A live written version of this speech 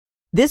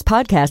This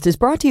podcast is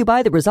brought to you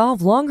by the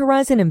ReSolve Long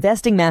Horizon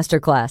Investing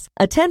Masterclass,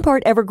 a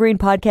 10-part evergreen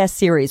podcast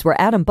series where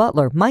Adam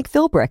Butler, Mike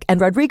Philbrick, and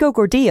Rodrigo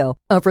Gordillo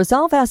of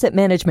ReSolve Asset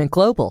Management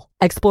Global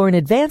explore an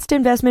advanced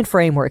investment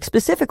framework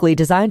specifically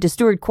designed to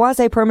steward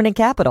quasi-permanent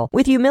capital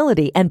with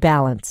humility and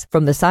balance.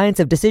 From the science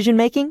of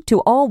decision-making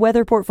to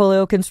all-weather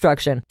portfolio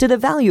construction to the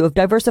value of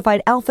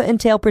diversified alpha and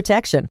tail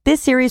protection,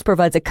 this series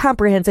provides a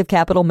comprehensive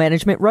capital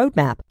management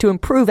roadmap to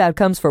improve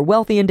outcomes for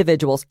wealthy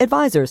individuals,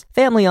 advisors,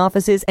 family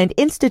offices, and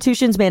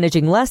institutions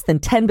managing less than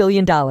 $10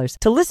 billion.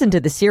 To listen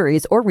to the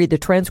series or read the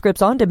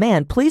transcripts on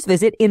demand, please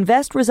visit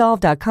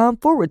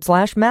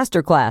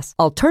investresolve.com/masterclass.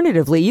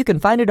 Alternatively, you can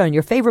find it on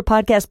your favorite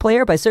podcast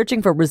player by searching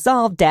for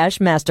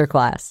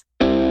ReSolve-Masterclass.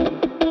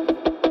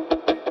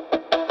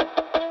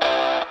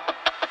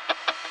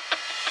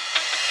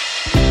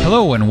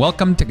 Hello and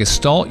welcome to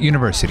Gestalt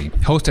University,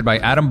 hosted by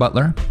Adam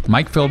Butler,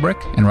 Mike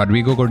Philbrick, and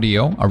Rodrigo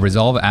Gordillo of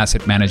ReSolve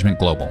Asset Management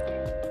Global.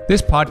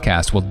 This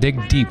podcast will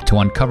dig deep to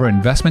uncover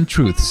investment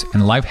truths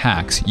and life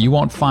hacks you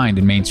won't find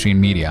in mainstream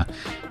media,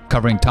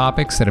 covering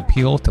topics that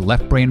appeal to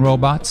left-brain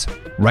robots,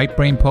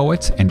 right-brain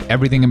poets, and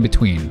everything in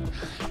between,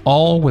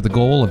 all with the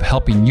goal of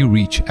helping you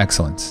reach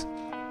excellence.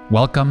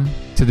 Welcome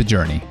to the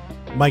journey.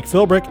 Mike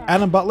Philbrick,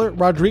 Adam Butler,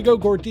 Rodrigo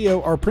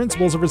Gordillo are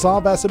principals of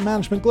ReSolve Asset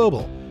Management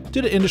Global.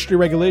 Due to industry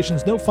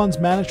regulations, no funds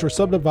managed or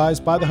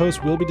sub-advised by the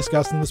host will be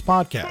discussed in this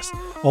podcast.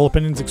 All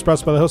opinions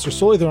expressed by the host are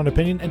solely their own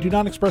opinion and do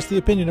not express the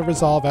opinion of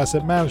ReSolve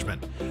Asset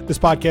Management. This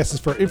podcast is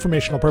for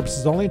informational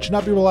purposes only and should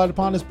not be relied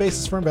upon as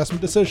basis for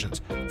investment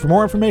decisions. For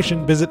more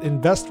information, visit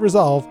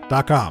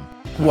investresolve.com.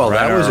 Well,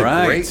 that was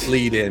a great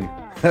lead-in.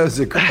 That was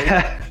a great...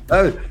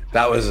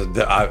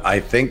 I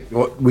think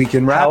we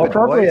can wrap How it,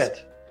 appropriate.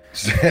 Boys.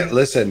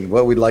 Listen,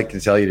 what we'd like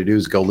to tell you to do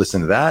is go listen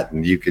to that,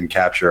 and you can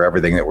capture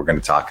everything that we're going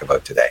to talk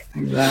about today.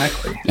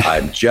 Exactly.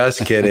 I'm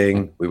just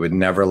kidding. We would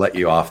never let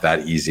you off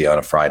that easy on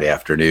a Friday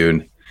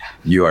afternoon.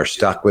 You are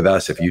stuck with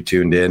us. If you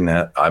tuned in,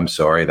 I'm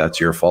sorry. That's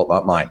your fault,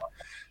 not mine.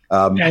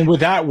 And with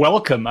that,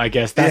 welcome, I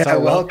guess. That's our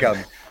welcome.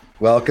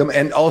 Welcome.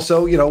 And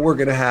also, we're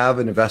going to have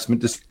an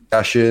investment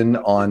discussion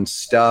on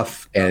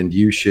stuff, and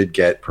you should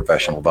get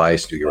professional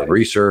advice, do your own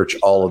research,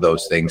 all of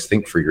those things.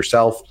 Think for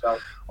yourself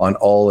on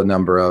a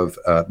number of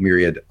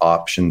myriad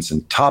options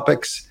and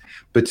topics.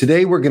 But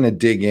today we're going to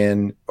dig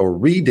in or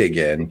re-dig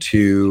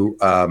into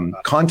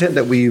content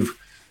that we've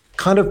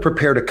kind of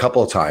prepared a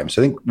couple of times.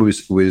 I think it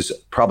was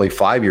probably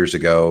 5 years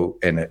ago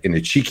in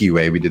a cheeky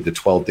way. We did the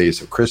 12 days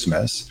of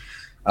Christmas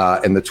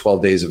and the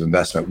 12 days of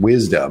investment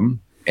wisdom,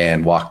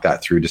 and walked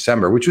that through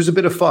December, which was a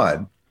bit of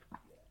fun.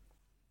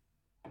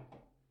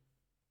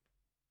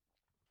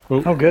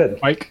 Oh, good.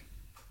 Mike,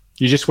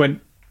 you just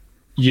went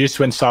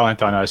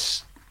silent on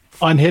us.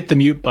 Unhit the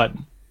mute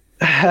button.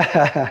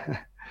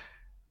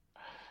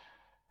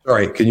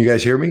 Sorry, can you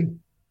guys hear me?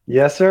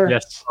 Yes, sir.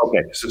 Yes.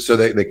 Okay, so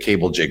the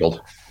cable jiggled.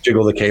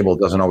 Jiggle the cable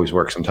doesn't always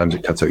work. Sometimes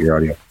it cuts out your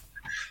audio.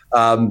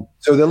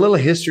 So the little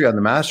history on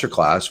the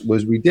masterclass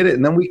was we did it,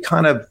 and then we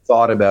kind of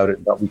thought about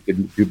it, but we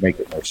could make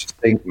it more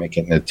succinct, make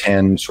it into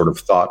 10 sort of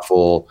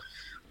thoughtful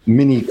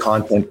mini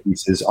content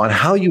pieces on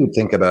how you would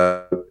think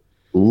about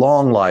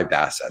long-lived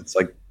assets,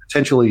 like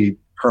potentially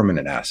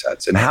permanent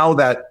assets, and how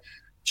that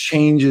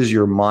changes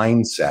your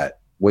mindset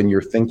when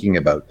you're thinking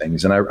about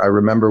things. And I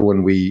remember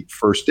when we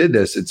first did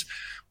this, it's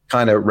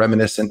kind of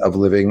reminiscent of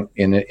living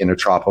in a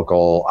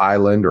tropical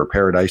island or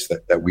paradise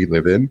that we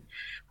live in,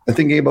 and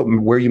thinking about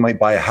where you might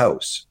buy a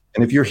house.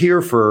 And if you're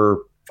here for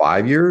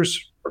 5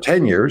 years or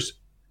 10 years,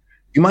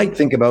 you might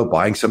think about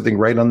buying something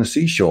right on the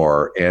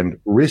seashore and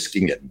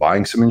risking it,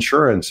 buying some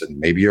insurance, and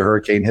maybe a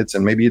hurricane hits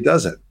and maybe it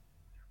doesn't.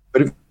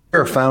 But if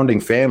you're a founding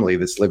family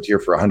that's lived here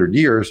for 100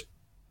 years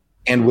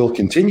and will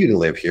continue to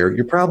live here,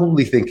 you're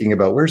probably thinking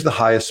about where's the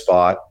highest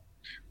spot,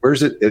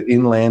 where's it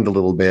inland a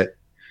little bit,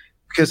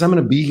 because I'm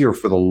going to be here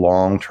for the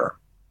long term.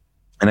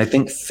 And I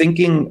think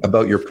thinking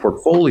about your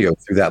portfolio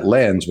through that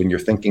lens, when you're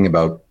thinking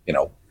about,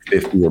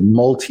 50 or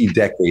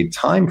multi-decade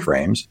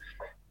timeframes,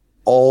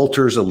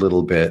 alters a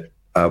little bit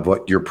of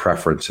what your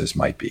preferences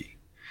might be.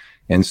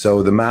 And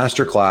so the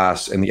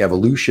masterclass and the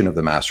evolution of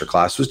the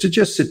masterclass was to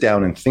just sit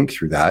down and think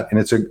through that. And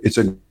it's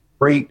a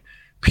great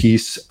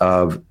piece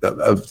of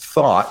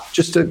thought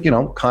just to,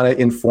 kind of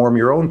inform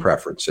your own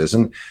preferences.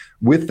 And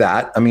with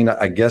that,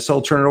 I guess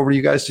I'll turn it over to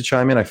you guys to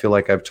chime in. I feel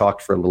like I've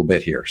talked for a little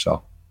bit here,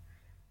 so.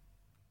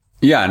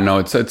 Yeah, no,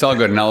 it's all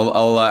good. And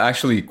I'll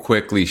actually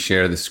quickly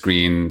share the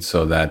screen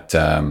so that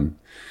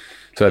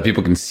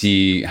people can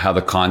see how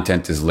the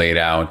content is laid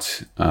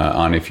out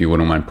on, if you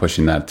wouldn't mind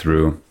pushing that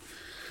through.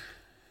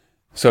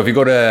 So if you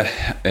go to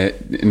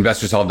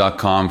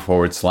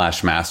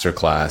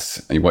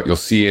investorsolve.com/masterclass, what you'll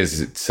see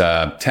is it's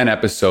a 10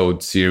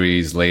 episode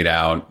series laid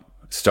out,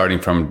 starting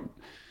from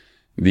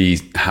the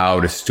how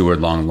to steward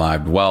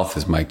long-lived wealth,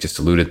 as Mike just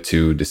alluded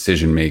to,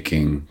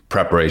 decision-making,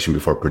 preparation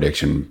before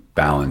prediction,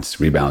 balance,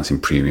 rebalancing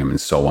premium,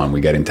 and so on.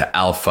 We get into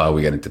alpha,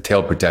 we get into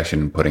tail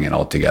protection, and putting it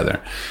all together.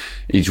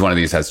 Each one of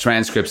these has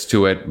transcripts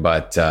to it,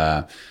 but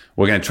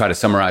we're going to try to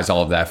summarize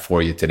all of that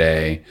for you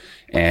today,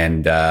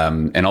 and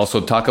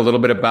also talk a little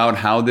bit about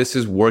how this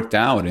has worked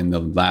out in the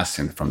last,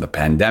 from the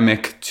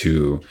pandemic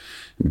to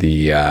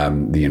the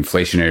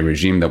inflationary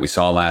regime that we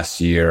saw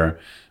last year.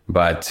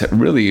 But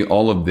really,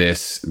 all of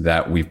this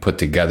that we've put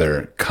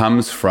together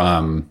comes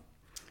from,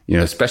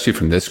 especially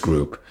from this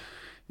group,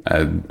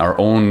 our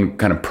own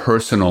kind of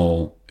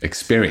personal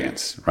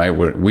experience, right?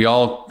 We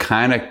all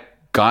kind of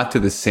got to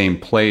the same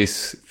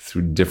place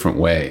through different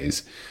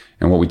ways.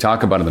 And what we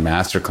talk about in the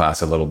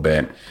masterclass a little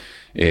bit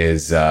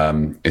is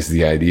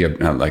the idea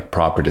of like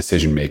proper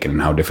decision making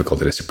and how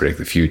difficult it is to predict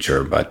the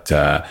future. But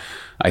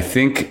I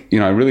think,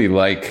 I really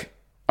like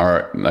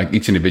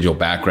each individual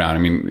background.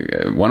 I mean,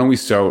 why don't we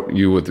start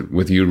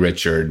with you,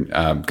 Richard,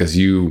 because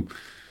you're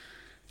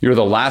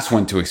the last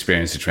one to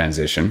experience the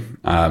transition,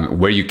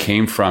 where you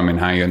came from and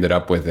how you ended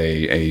up with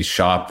a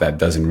shop that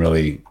doesn't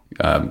really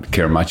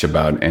care much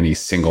about any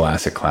single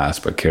asset class,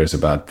 but cares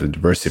about the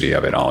diversity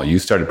of it all. You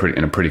started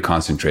in a pretty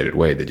concentrated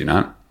way, did you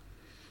not?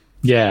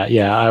 Yeah.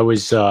 I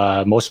was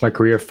most of my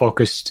career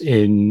focused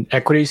in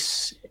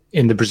equities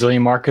in the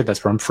Brazilian market.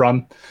 That's where I'm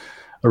from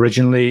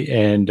originally.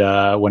 And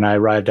when I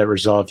arrived at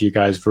ReSolve, you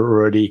guys were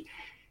already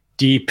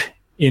deep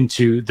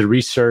into the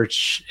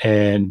research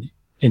and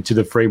into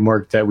the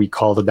framework that we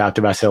called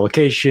adaptive asset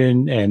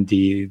allocation and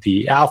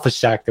the alpha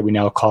stack that we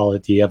now call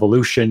it, the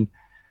evolution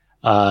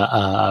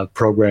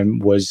program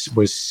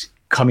was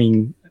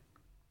coming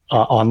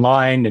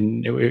online,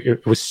 and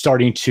it was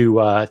starting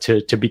to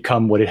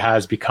become what it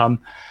has become.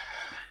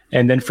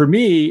 And then for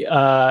me,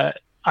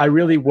 I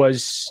really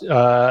was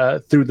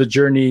through the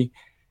journey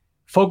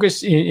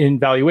focused in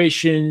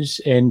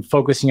valuations and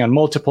focusing on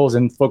multiples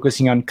and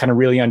focusing on kind of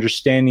really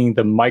understanding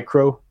the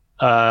micro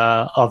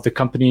of the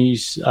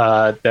companies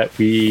that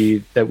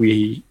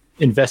we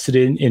invested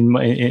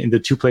in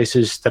the two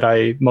places that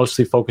I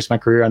mostly focused my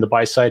career on the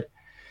buy side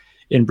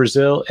in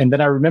Brazil. And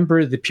then I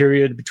remember the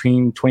period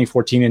between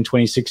 2014 and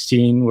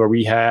 2016 where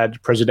we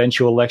had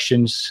presidential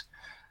elections,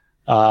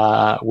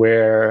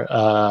 where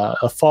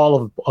a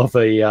fall of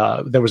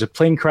there was a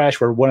plane crash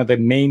where one of the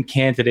main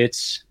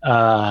candidates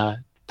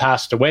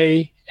passed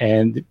away,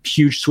 and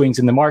huge swings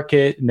in the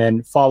market. And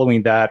then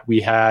following that,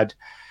 we had,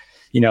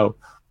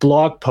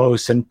 blog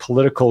posts and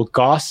political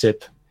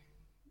gossip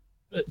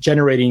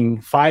generating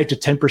 5 to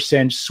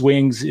 10%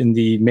 swings in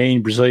the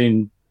main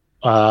Brazilian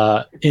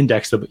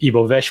index, the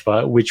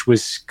Ibovespa, which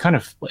was kind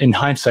of, in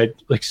hindsight,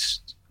 like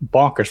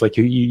bonkers. Like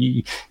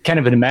you can't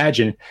even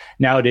imagine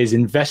nowadays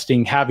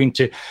investing,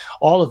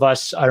 all of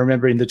us, I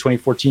remember in the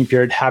 2014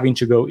 period, having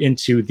to go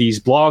into these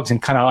blogs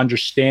and kind of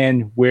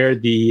understand where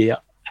the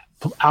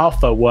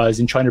alpha was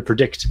in trying to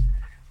predict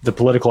the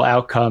political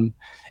outcome.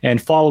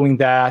 And following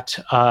that,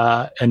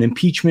 an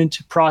impeachment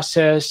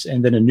process,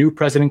 and then a new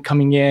president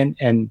coming in.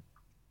 And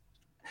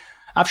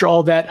after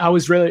all that, I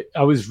was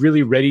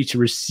really ready to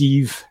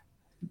receive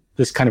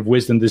this kind of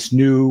wisdom, this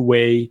new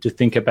way to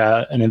think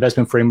about an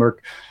investment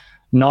framework,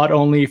 not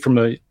only from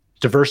a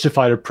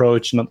diversified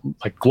approach,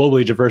 like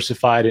globally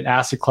diversified and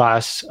asset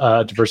class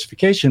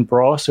diversification, but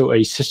also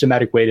a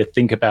systematic way to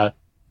think about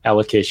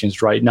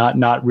allocations, right?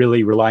 Not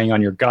really relying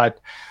on your gut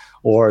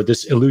or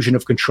this illusion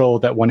of control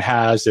that one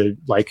has,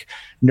 like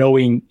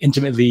knowing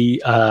intimately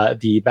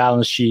the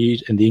balance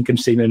sheet and the income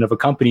statement of a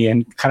company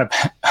and kind of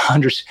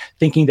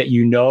thinking that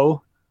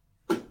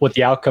what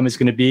the outcome is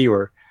going to be,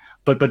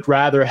 but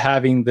rather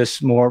having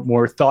this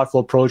more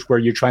thoughtful approach where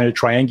you're trying to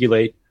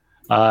triangulate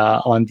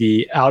on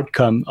the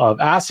outcome of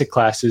asset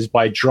classes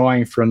by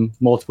drawing from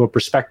multiple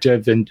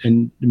perspectives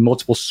and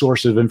multiple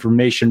sources of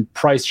information,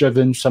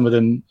 price-driven, some of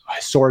them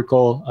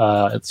historical,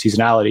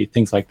 seasonality,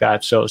 things like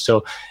that.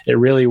 So it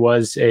really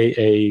was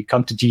a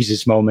come to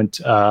Jesus moment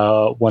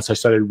once I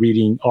started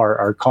reading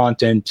our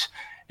content,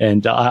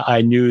 and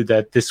I knew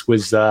that this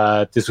was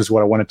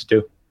what I wanted to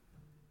do.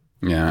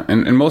 Yeah,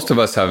 and most of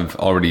us have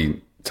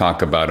already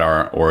talk about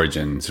our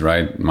origins,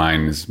 right?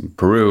 Mine is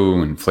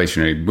Peru,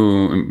 inflationary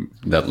boom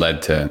that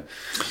led to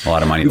a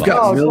lot of money. We've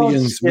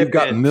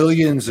got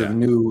millions of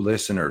new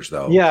listeners,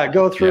 though. Yeah,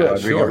 go through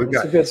it. Sure.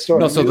 It's a good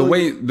story. No, so the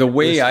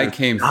way I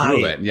came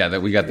through it,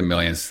 that we got the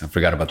millions. I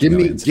forgot about the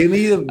millions.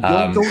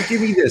 Don't give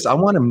me this. I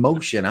want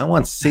emotion. I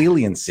want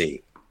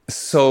saliency.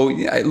 So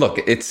look,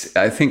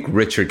 I think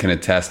Richard can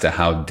attest to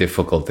how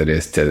difficult it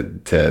is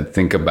to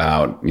think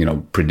about,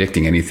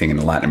 predicting anything in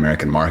the Latin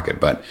American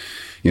market, but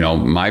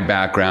my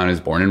background is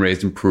born and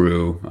raised in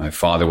Peru. My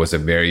father was a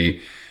very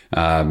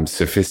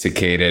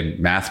sophisticated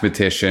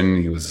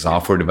mathematician. He was a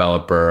software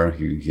developer.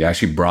 He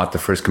actually brought the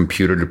first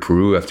computer to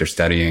Peru after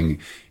studying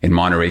in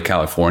Monterey,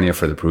 California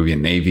for the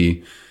Peruvian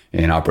Navy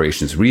in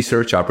operations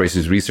research.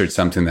 Operations research,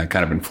 something that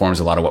kind of informs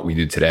a lot of what we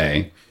do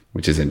today,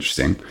 which is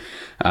interesting.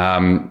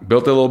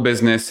 Built a little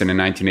business, and in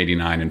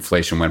 1989,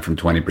 inflation went from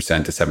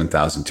 20% to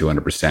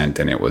 7,200%,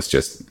 and it was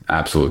just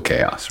absolute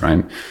chaos,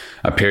 right?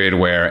 A period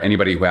where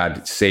anybody who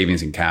had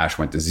savings and cash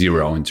went to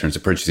zero in terms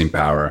of purchasing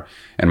power,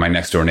 and my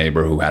next door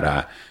neighbor who had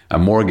a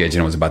mortgage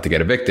and was about to get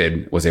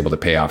evicted was able to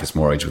pay off his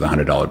mortgage with a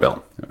 $100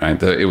 bill,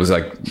 right? It was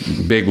like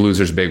big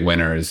losers, big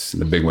winners.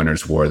 The big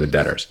winners were the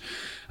debtors.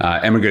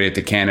 emigrated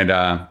to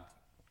Canada,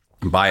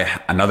 buy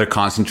another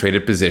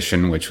concentrated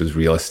position, which was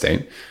real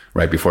estate,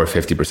 right before a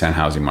 50%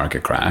 housing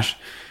market crash.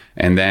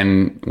 And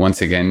then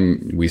once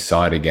again, we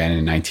saw it again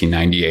in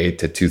 1998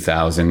 to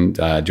 2000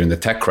 during the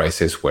tech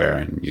crisis,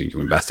 where you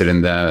invested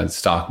in the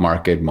stock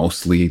market,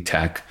 mostly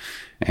tech,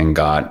 and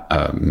got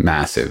a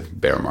massive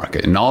bear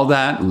market. And all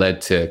that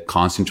led to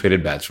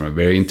concentrated bets from a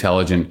very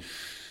intelligent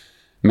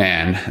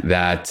man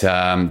that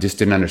just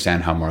didn't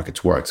understand how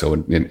markets work.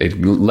 So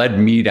it led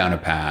me down a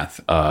path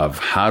of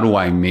how do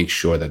I make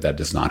sure that that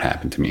does not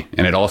happen to me?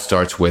 And it all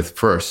starts with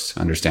first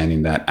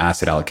understanding that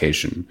asset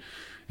allocation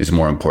is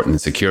more important than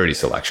security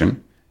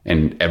selection.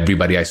 And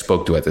everybody I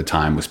spoke to at the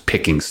time was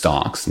picking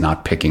stocks,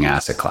 not picking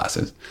asset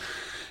classes.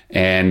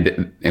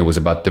 And it was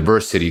about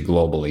diversity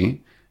globally.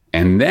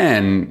 And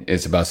then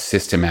it's about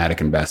systematic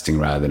investing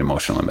rather than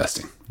emotional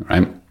investing,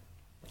 right?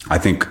 I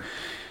think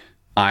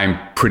I'm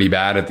pretty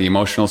bad at the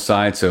emotional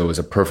side, so it was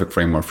a perfect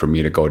framework for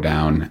me to go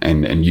down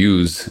and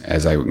use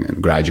as I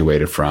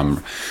graduated from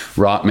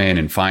Rotman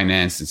and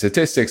finance and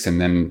statistics,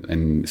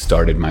 and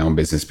started my own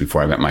business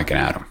before I met Mike and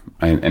Adam.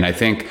 And I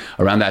think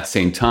around that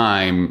same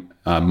time,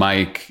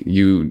 Mike,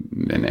 you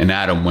and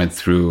Adam went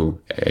through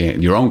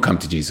your own come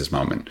to Jesus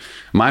moment.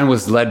 Mine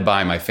was led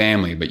by my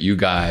family, but you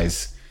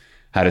guys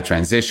had a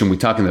transition. We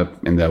talked in the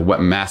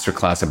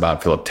masterclass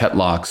about Philip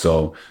Tetlock.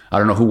 So I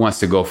don't know who wants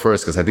to go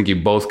first, because I think you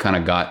both kind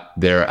of got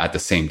there at the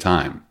same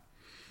time.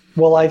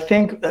 Well, I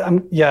think,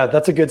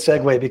 that's a good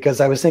segue, because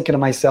I was thinking to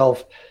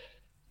myself,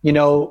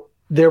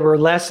 there were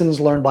lessons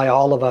learned by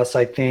all of us,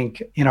 I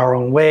think, in our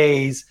own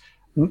ways.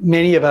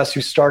 Many of us who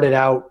started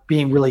out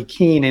being really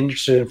keen and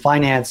interested in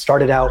finance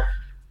started out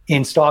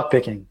in stock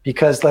picking,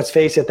 because let's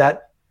face it,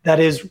 that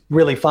is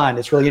really fun.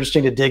 It's really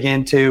interesting to dig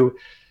into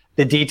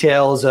the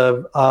details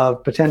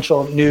of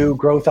potential new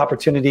growth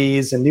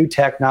opportunities and new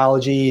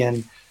technology,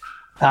 and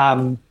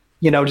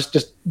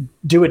just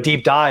do a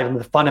deep dive into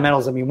the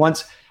fundamentals. I mean,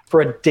 once for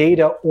a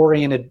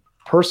data-oriented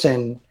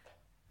person,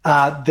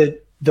 the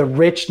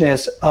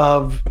richness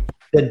of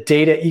the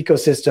data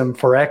ecosystem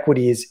for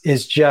equities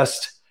is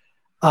just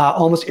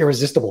almost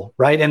irresistible,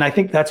 right? And I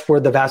think that's where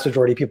the vast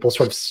majority of people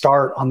sort of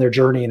start on their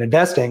journey in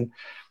investing.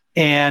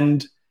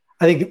 And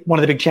I think one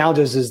of the big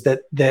challenges is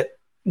that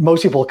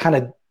most people kind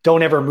of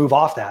don't ever move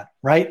off that,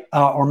 right?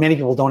 Or many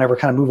people don't ever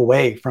kind of move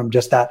away from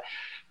just that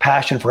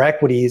passion for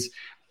equities.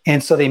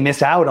 And so they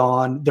miss out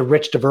on the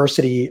rich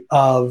diversity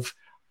of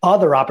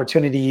other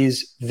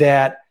opportunities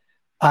that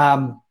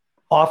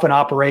often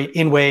operate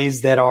in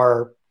ways that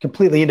are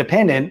completely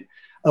independent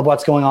of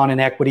what's going on in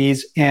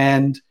equities,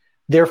 and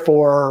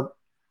therefore,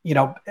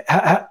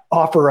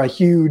 offer a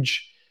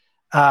huge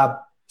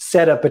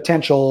set of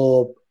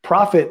potential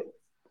profit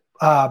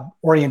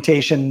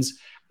orientations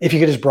if you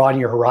could just broaden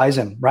your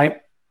horizon, right?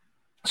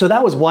 So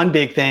that was one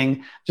big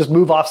thing, just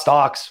move off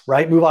stocks,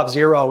 right? Move off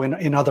zero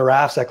in other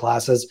asset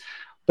classes.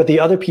 But the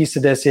other piece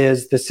of this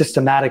is the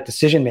systematic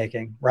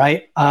decision-making,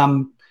 right?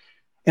 And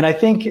I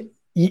think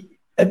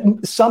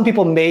some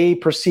people may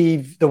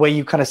perceive the way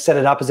you kind of set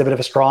it up as a bit of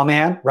a straw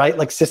man, right?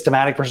 Like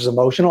systematic versus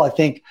emotional. I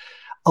think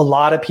a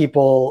lot of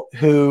people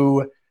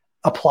who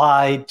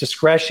apply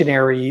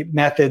discretionary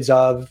methods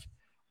of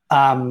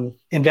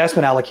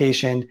investment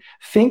allocation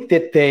think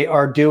that they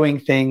are doing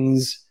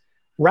things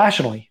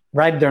rationally,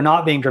 right? They're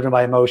not being driven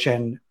by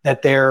emotion,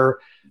 that they're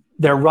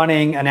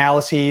running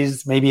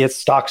analyses, maybe it's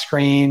stock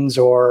screens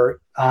or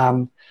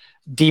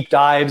deep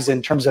dives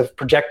in terms of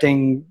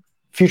projecting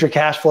future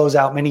cash flows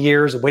out many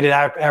years, weighted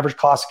average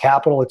cost of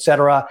capital, et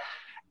cetera.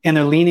 And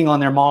they're leaning on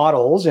their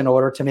models in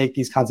order to make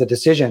these kinds of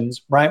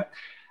decisions, right?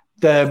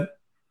 The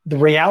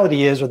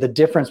reality is, or the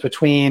difference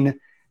between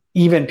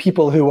even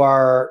people who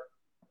are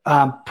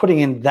putting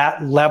in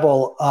that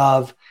level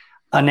of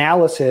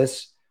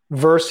analysis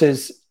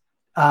versus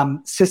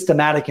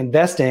systematic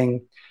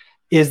investing,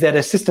 is that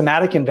a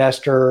systematic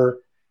investor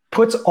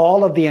puts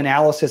all of the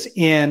analysis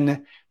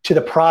in to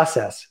the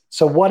process.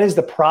 So what is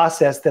the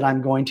process that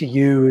I'm going to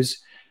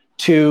use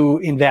to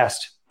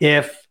invest?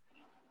 If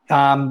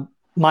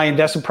my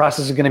investment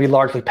process is going to be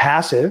largely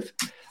passive,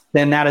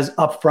 then that is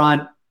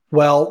upfront.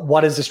 Well,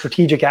 what is the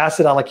strategic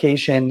asset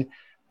allocation,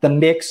 the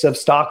mix of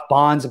stock,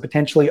 bonds, and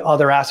potentially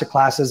other asset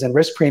classes and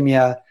risk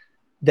premia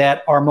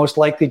that are most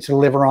likely to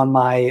deliver on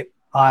my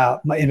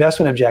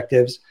investment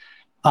objectives?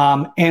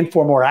 And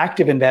for more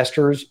active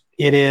investors,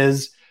 it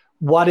is,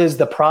 what is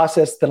the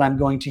process that I'm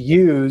going to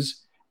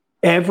use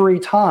every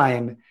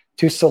time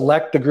to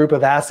select the group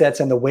of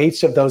assets and the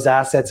weights of those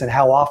assets and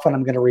how often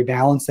I'm going to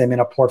rebalance them in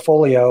a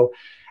portfolio?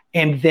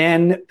 And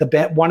then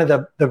one of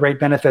the great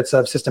benefits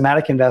of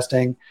systematic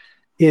investing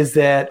is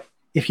that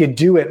if you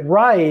do it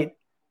right,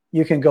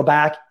 you can go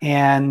back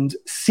and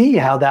see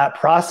how that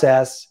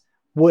process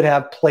would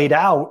have played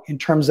out in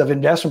terms of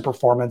investment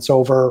performance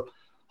over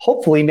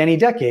hopefully many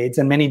decades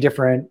and many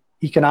different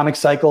economic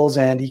cycles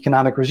and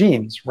economic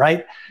regimes,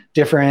 right?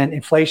 Different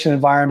inflation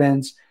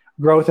environments,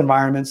 growth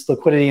environments,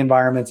 liquidity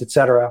environments, et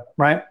cetera,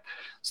 right?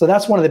 So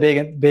that's one of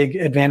the big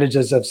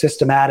advantages of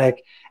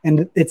systematic.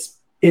 And it's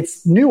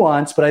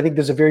nuanced, but I think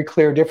there's a very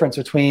clear difference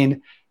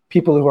between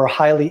people who are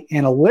highly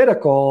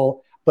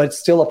analytical, but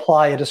still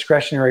apply a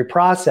discretionary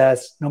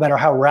process, no matter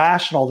how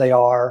rational they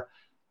are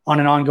on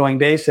an ongoing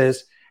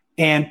basis,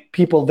 and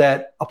people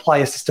that apply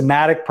a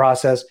systematic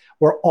process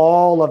where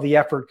all of the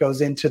effort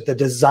goes into the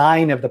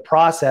design of the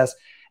process.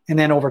 And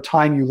then over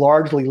time, you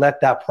largely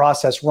let that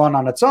process run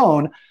on its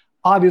own,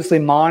 obviously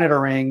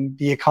monitoring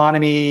the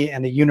economy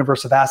and the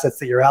universe of assets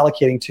that you're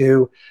allocating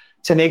to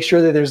make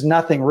sure that there's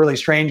nothing really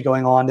strange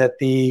going on, that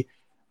the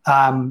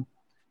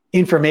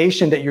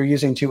information that you're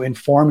using to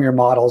inform your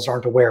models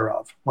aren't aware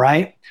of,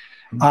 right?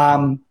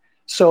 Mm-hmm.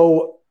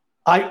 So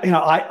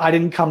I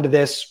didn't come to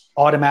this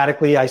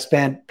automatically. I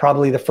spent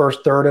probably the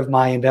first third of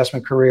my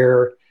investment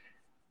career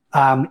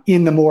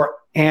in the more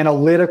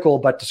analytical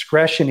but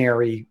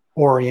discretionary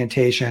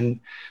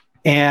orientation.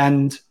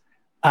 And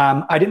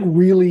I didn't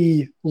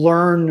really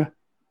learn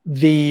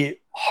the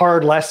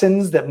hard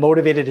lessons that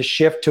motivated a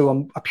shift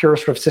to a pure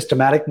sort of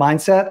systematic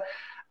mindset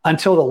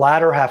until the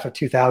latter half of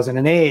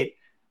 2008,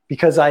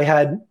 because I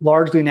had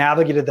largely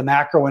navigated the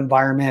macro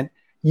environment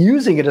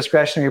using a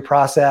discretionary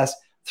process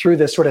through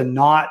this sort of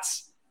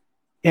knots,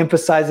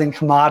 emphasizing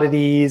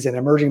commodities and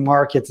emerging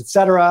markets, et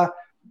cetera.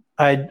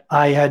 I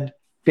had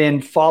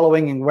been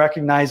following and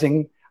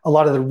recognizing a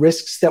lot of the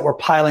risks that were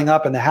piling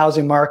up in the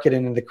housing market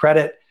and in the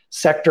credit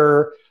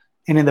sector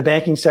and in the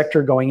banking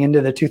sector going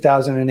into the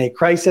 2008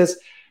 crisis.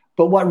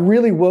 But what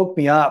really woke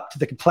me up to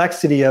the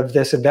complexity of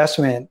this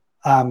investment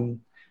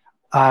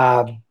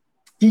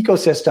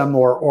ecosystem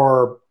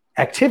or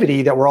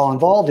activity that we're all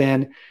involved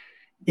in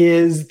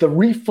is the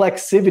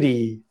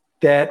reflexivity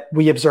that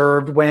we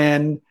observed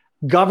when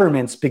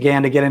governments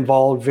began to get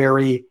involved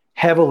very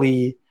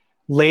heavily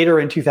later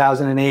in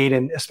 2008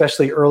 and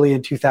especially early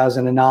in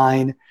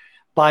 2009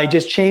 by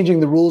just changing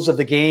the rules of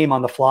the game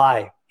on the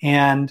fly.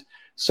 And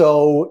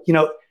so,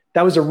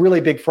 that was a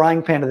really big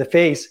frying pan to the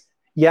face.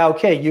 Yeah,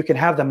 okay, you can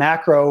have the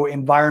macro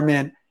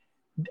environment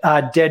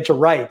dead to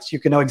rights. You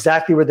can know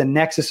exactly where the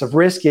nexus of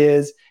risk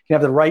is. You can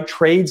have the right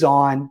trades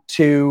on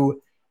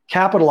to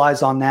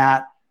capitalize on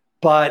that.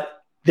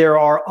 But there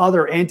are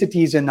other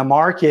entities in the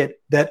market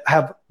that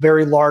have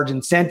very large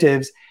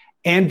incentives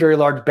and very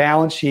large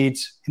balance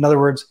sheets. In other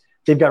words,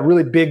 they've got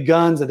really big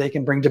guns that they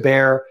can bring to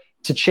bear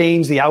to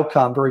change the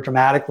outcome very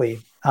dramatically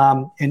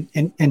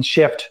and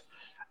shift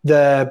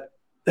the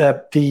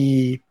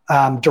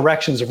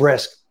directions of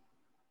risk.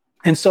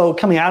 And so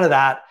coming out of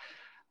that,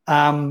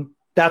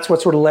 that's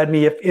what sort of led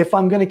me. If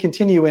I'm going to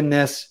continue in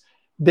this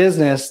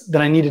business,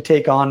 then I need to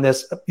take on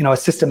this, a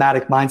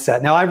systematic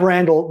mindset. Now I've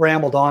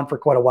rambled on for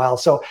quite a while.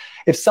 So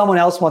if someone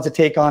else wants to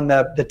take on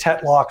the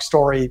Tetlock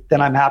story,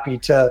 then I'm happy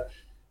to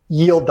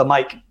yield the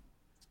mic.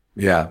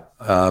 Yeah.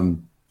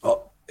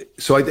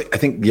 So I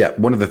think,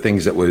 one of the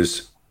things that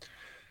was,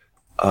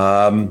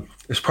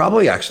 this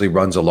probably actually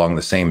runs along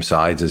the same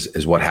sides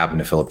as what happened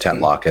to Philip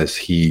Tetlock as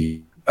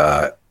he,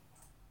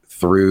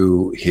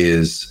 through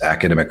his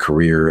academic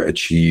career,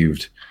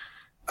 achieved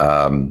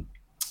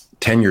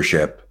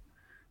tenureship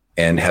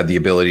and had the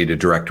ability to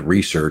direct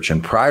research.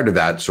 And prior to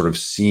that, sort of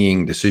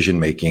seeing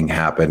decision-making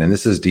happen, and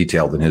this is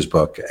detailed in his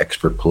book,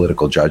 Expert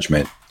Political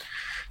Judgment,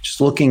 just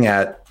looking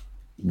at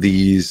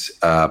these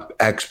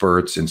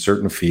experts in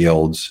certain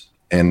fields.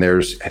 And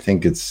there's, I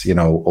think it's,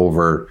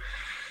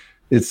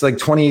 it's like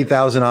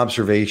 28,000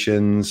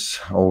 observations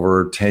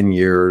over 10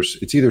 years.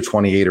 It's either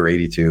 28 or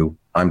 82.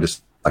 I'm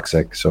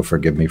dyslexic, so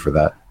forgive me for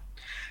that.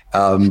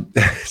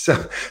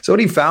 So what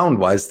he found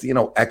was,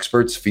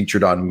 experts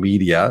featured on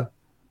media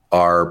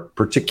are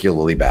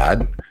particularly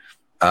bad.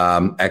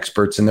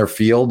 Experts in their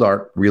field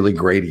aren't really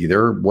great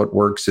either. What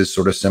works is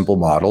sort of simple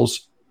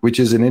models, which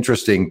is an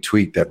interesting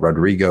tweet that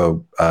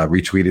Rodrigo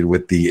retweeted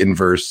with the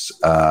inverse,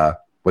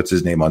 what's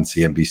his name on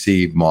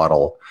CNBC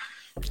model.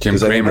 Jim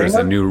Cramer is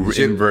the new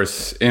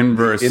inverse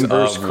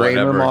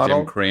Cramer model.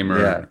 Jim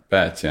Cramer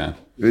bets, yeah.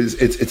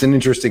 It's an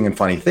interesting and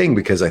funny thing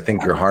because I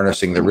think you're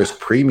harnessing the risk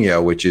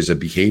premia, which is a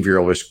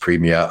behavioral risk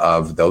premia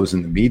of those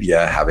in the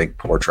media having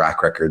poor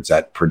track records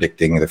at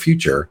predicting the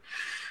future.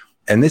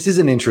 And this is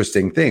an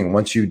interesting thing.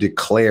 Once you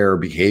declare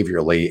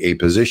behaviorally a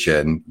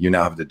position, you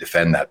now have to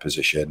defend that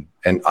position.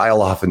 And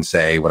I'll often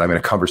say when I'm in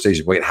a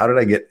conversation, wait, how did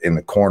I get in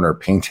the corner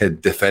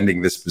painted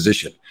defending this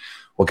position?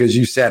 Well, because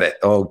you said it.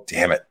 Oh,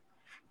 damn it.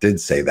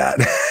 Did say that.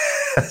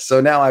 So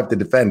now I have to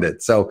defend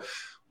it. So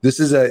this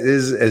is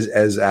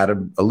as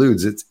Adam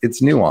alludes,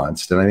 it's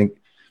nuanced. And I think,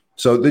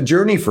 so the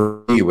journey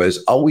for me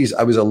was I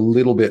was a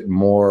little bit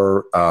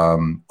more,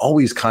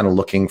 always kind of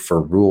looking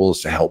for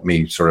rules to help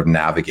me sort of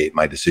navigate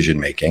my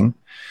decision-making.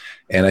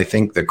 And I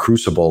think the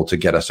crucible to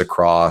get us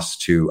across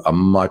to a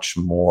much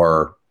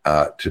more,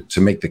 to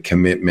make the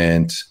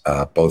commitment,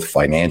 both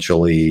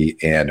financially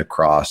and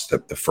across the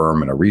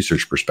firm and a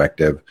research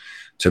perspective,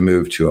 to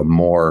move to a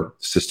more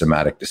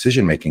systematic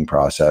decision-making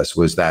process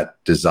was that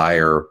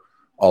desire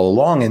all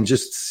along, and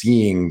just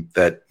seeing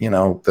that,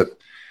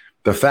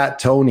 the fat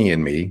Tony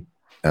in me,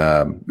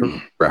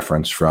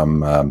 reference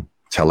from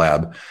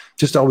Taleb,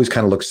 just always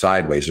kind of looks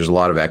sideways. There's a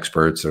lot of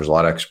experts. There's a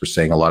lot of experts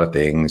saying a lot of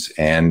things,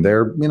 and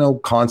they're,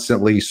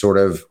 constantly sort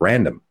of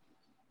random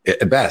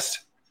at best.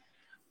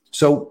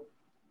 So,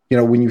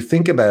 when you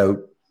think about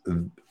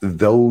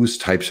those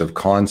types of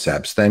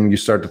concepts, then you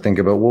start to think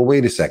about, well,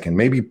 wait a second,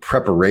 maybe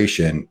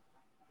preparation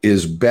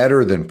is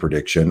better than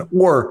prediction,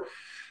 or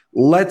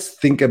let's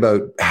think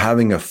about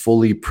having a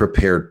fully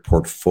prepared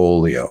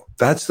portfolio.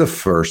 That's the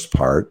first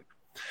part.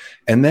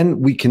 And then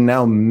we can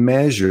now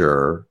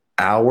measure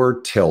our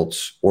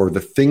tilts, or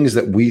the things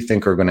that we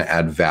think are going to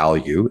add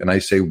value. And I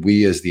say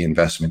we as the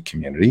investment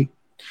community,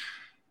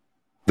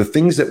 the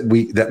things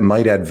that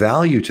might add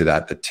value to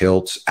that, the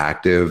tilts,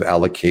 active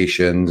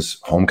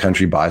allocations, home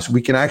country bias, we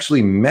can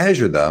actually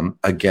measure them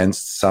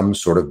against some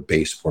sort of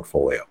base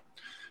portfolio.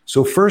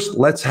 So first,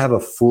 let's have a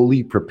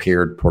fully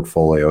prepared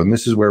portfolio. And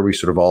this is where we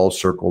sort of all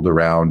circled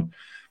around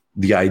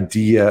the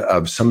idea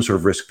of some sort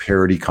of risk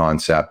parity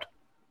concept,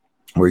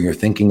 where you're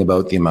thinking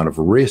about the amount of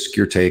risk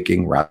you're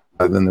taking rather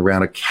than the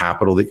amount of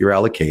capital that you're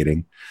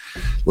allocating.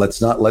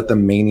 Let's not let the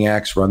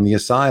maniacs run the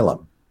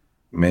asylum.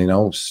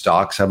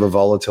 Stocks have a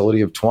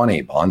volatility of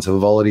 20, bonds have a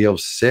volatility of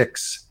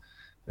 6.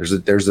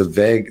 There's a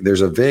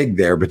veg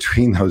there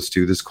between those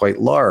two that's quite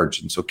large.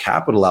 And so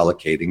capital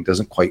allocating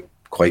doesn't quite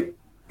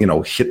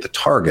hit the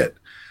target.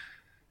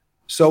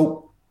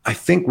 So I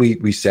think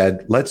we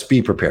said, let's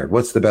be prepared.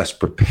 What's the best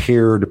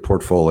prepared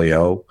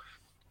portfolio?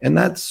 And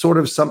that's sort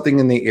of something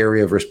in the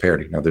area of risk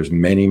parity. Now, there's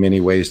many,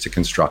 many ways to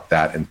construct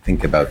that and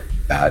think about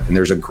that. And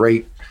there's a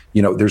great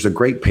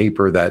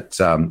paper that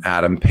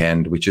Adam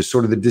penned, which is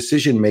sort of the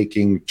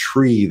decision-making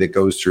tree that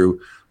goes through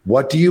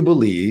what do you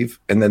believe,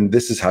 and then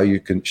this is how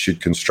you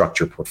should construct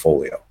your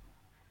portfolio.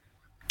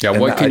 Yeah,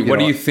 what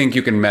do you think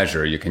you can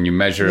measure? Can you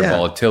measure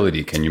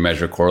volatility? Can you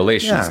measure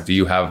correlations? Yeah. Do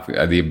you have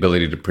the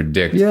ability to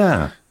predict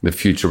the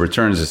future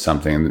returns of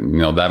something?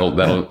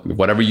 That'll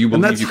whatever you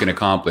believe you can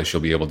accomplish,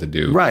 you'll be able to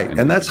do. Right,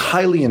 and that's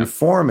highly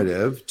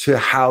informative to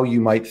how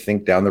you might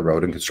think down the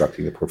road in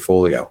constructing the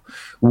portfolio.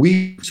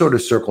 We sort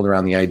of circled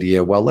around the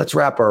idea, well, let's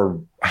wrap our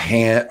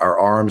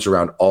arms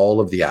around all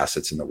of the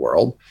assets in the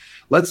world.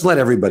 Let's let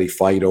everybody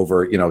fight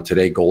over,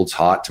 today gold's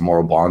hot,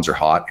 tomorrow bonds are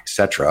hot,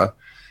 etc.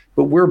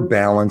 But we're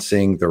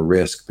balancing the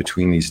risk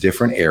between these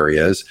different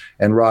areas.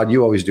 And Rod,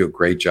 you always do a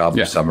great job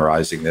of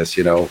summarizing this.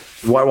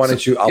 Why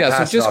don't you? I'll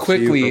pass so just it off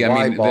quickly, to you.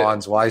 Why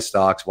bonds? Why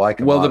stocks? Why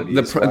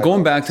commodities? Well,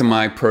 going back to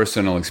my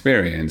personal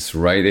experience,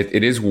 right?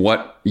 It is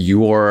what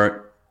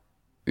your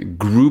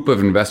group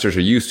of investors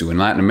are used to. In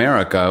Latin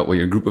America, what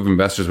your group of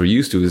investors were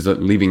used to is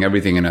leaving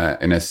everything in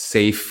a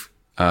safe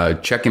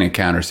checking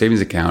account or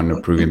savings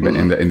account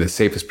in the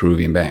safest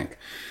Peruvian bank,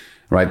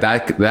 right?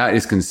 That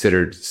is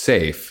considered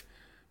safe.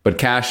 But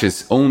cash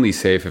is only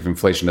safe if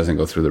inflation doesn't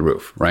go through the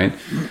roof, right?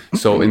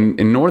 So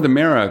in North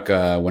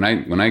America, when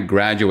I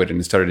graduated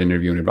and started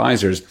interviewing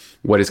advisors,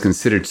 what is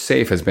considered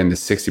safe has been the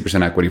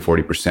 60% equity,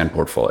 40%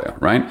 portfolio,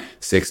 right?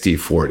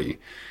 60-40.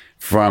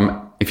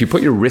 If you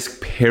put your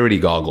risk parity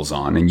goggles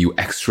on and you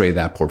x-ray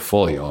that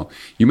portfolio,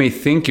 you may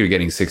think you're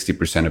getting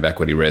 60% of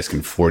equity risk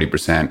and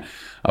 40%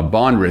 of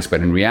bond risk,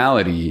 but in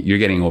reality, you're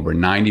getting over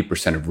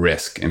 90% of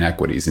risk in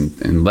equities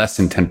and less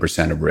than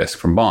 10% of risk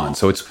from bonds.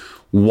 So it's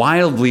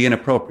wildly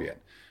inappropriate,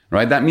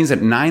 right? That means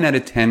that 9 out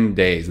of 10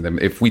 days,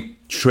 if we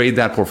trade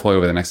that portfolio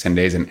over the next 10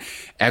 days and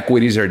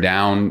equities are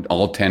down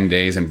all 10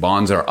 days and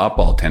bonds are up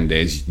all 10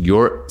 days,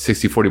 your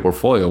 60-40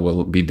 portfolio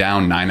will be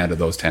down 9 out of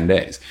those 10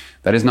 days.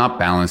 That is not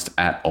balanced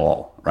at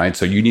all, right?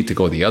 So you need to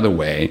go the other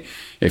way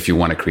if you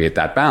want to create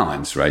that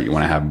balance, right? You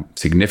want to have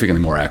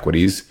significantly more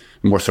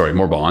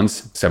more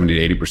bonds,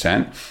 70 to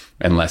 80%,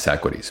 and less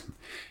equities.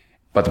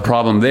 But the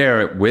problem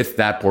there with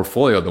that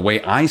portfolio, the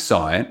way I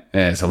saw it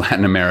as a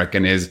Latin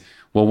American is,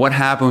 well, what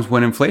happens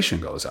when inflation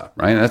goes up,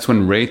 right? That's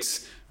when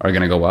rates are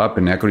going to go up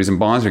and equities and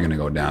bonds are going to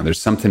go down.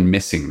 There's something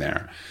missing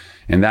there.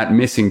 And that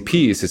missing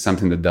piece is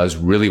something that does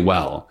really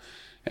well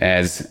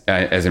as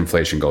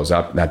inflation goes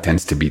up. That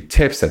tends to be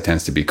tips, that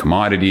tends to be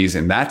commodities.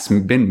 And that's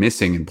been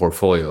missing in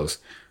portfolios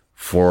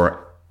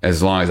for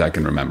as long as I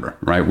can remember,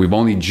 right? We've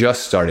only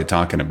just started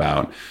talking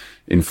about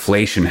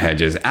inflation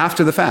hedges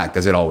after the fact,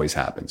 as it always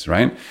happens,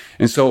 right?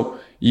 And so,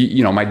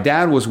 my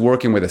dad was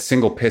working with a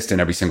single piston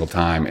every single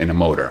time in a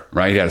motor,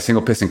 right? He had a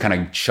single piston kind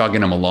of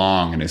chugging him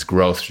along in his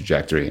growth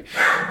trajectory.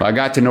 Well, I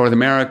got to North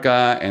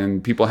America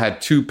and people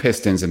had 2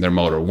 pistons in their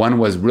motor. One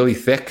was really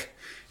thick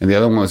and the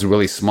other one was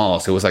really small.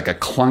 So it was like a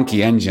clunky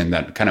engine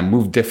that kind of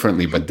moved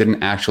differently, but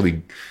didn't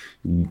actually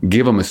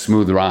give them a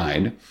smooth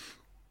ride.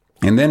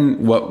 And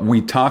then what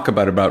we talk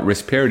about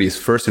risk parity is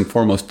first and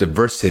foremost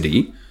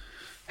diversity,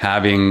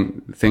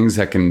 having things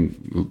that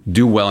can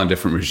do well in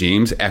different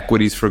regimes,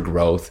 equities for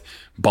growth,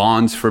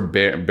 bonds for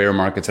bear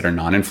markets that are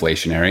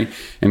non-inflationary,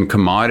 and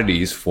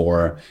commodities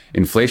for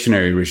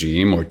inflationary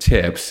regime or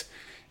tips,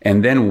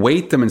 and then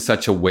weight them in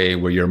such a way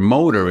where your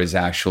motor is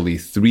actually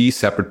 3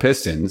 separate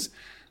pistons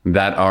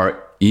that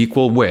are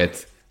equal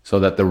width so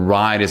that the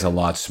ride is a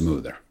lot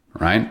smoother.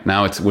 Right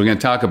now, we're going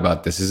to talk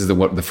about this. This is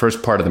the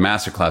first part of the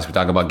masterclass. We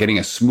talk about getting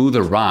a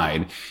smoother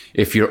ride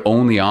if your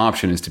only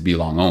option is to be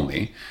long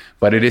only.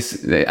 But it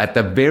is, at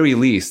the very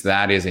least,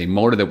 that is a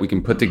motor that we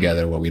can put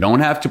together where we don't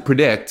have to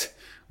predict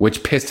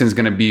which piston's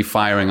going to be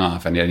firing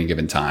off at any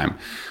given time.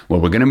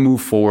 Well, we're going to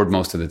move forward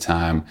most of the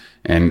time,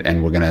 and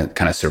we're going to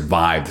kind of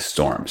survive the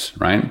storms,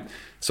 right?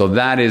 So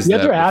that is the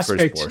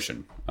first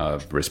portion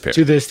of risk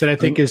parity. To this that I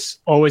think is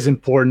always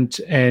important,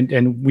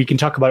 and we can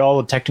talk about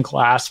all the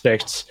technical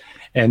aspects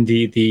and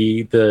the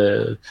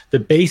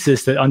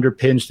basis that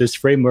underpins this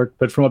framework.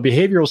 But from a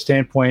behavioral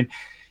standpoint,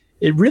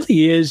 it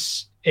really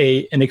is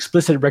an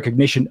explicit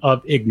recognition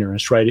of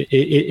ignorance, right?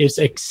 It's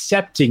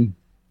accepting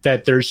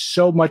that there's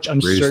so much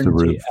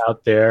uncertainty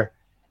out there,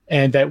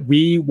 and that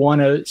we want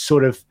to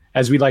sort of,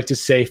 as we like to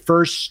say,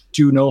 first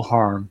do no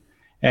harm.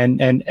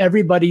 And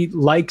everybody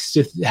likes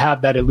to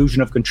have that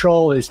illusion of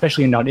control,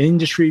 especially in our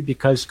industry,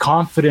 because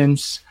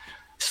confidence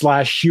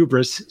 /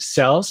 hubris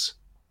sells.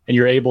 And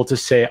you're able to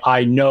say,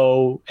 I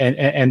know,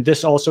 and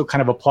this also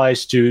kind of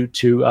applies to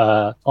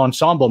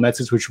ensemble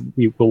methods, which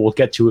we'll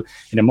get to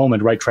in a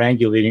moment, right?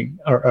 Triangulating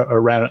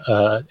around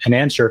an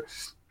answer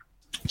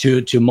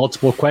to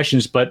multiple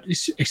questions, but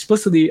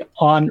explicitly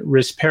on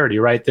risk parity,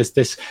 right?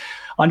 This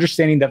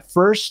understanding that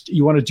first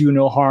you want to do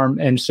no harm.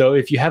 And so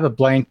if you have a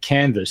blank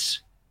canvas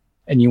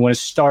and you want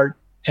to start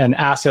an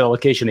asset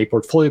allocation, a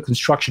portfolio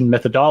construction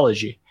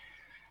methodology,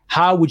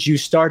 how would you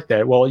start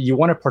that? Well, you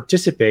want to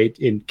participate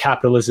in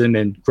capitalism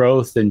and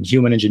growth and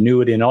human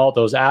ingenuity and all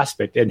those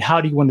aspects. And how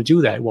do you want to do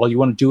that? Well, you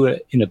want to do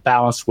it in a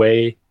balanced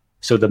way,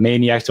 so the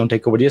maniacs don't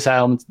take over the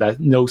asylums, that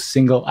no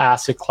single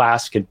asset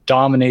class can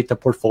dominate the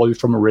portfolio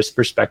from a risk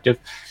perspective.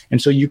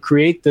 And so you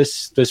create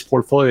this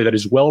portfolio that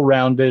is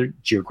well-rounded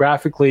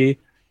geographically,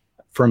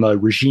 from a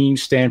regime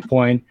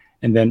standpoint,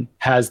 and then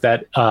has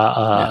that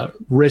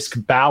risk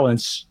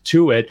balance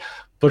to it.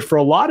 But for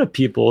a lot of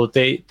people,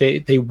 they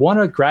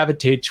want to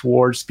gravitate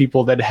towards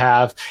people that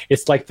have,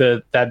 it's like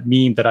that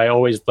meme that I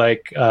always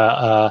like,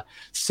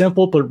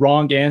 simple but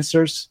wrong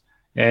answers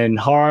and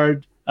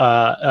hard,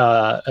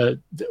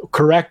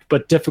 correct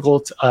but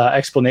difficult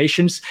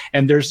explanations.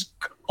 And there's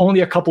only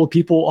a couple of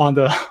people on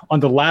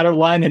the latter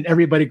line, and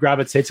everybody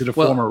gravitates to the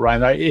former,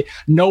 right?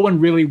 No one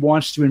really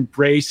wants to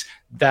embrace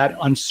that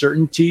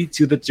uncertainty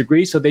to the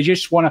degree. So they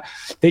just want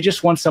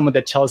someone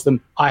that tells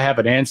them, I have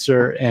an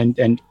answer,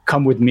 and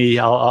come with me.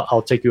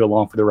 I'll take you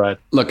along for the ride.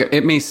 Look,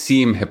 it may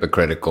seem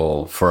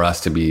hypocritical for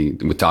us we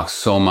talk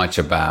so much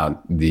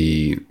about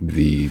the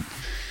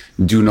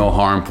do no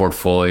harm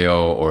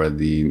portfolio, or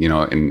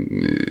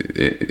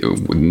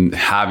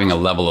having a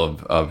level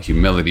of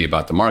humility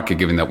about the market,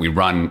 given that we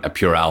run a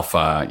pure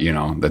alpha,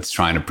 that's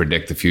trying to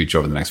predict the future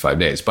over the next 5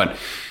 days. But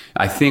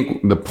I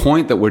think the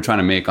point that we're trying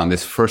to make on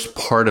this first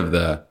part of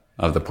the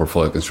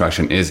portfolio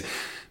construction is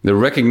the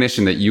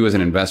recognition that you as an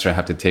investor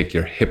have to take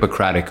your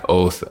Hippocratic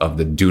oath of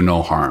the do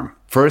no harm.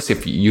 First,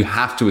 if you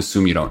have to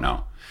assume you don't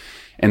know.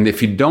 And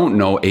if you don't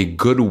know, a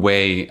good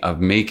way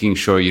of making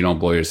sure you don't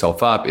blow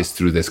yourself up is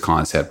through this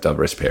concept of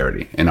risk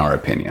parity, in our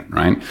opinion,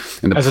 right?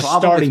 And the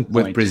problem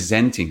with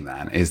presenting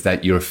that is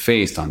that you're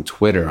faced on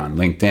Twitter, on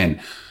LinkedIn,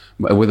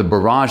 with a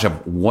barrage of,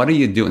 what are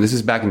you doing? This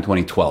is back in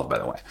 2012, by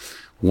the way.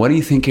 What do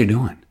you think you're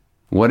doing?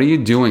 What are you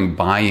doing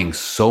buying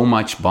so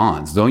much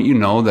bonds? Don't you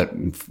know that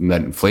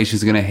inflation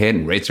is going to hit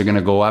and rates are going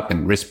to go up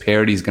and risk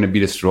parity is going to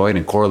be destroyed,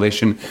 and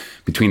correlation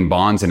between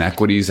bonds and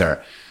equities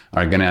are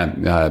going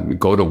to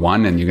go to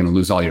 1, and you're going to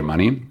lose all your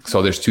money?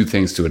 So there's two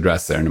things to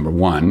address there. Number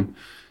one,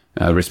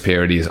 risk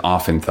parity is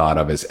often thought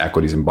of as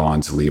equities and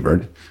bonds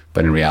levered,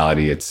 but in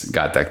reality, it's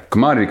got that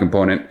commodity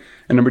component.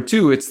 And number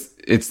two, it's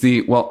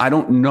I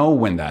don't know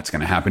when that's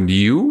going to happen. Do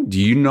you? Do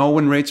you know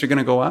when rates are going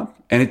to go up?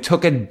 And it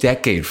took a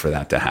decade for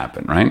that to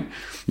happen, right?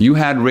 You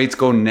had rates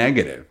go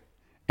negative,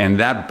 and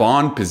that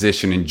bond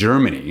position in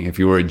Germany, if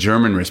you were a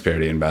German risk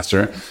parity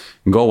investor,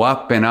 go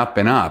up and up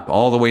and up,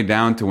 all the way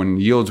down to when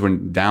yields were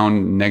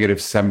down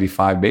negative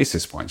 75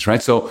 basis points,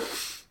 right? So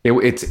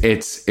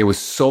it was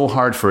so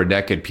hard for a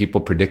decade,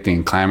 people predicting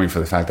and clamoring for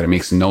the fact that it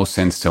makes no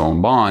sense to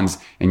own bonds,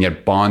 and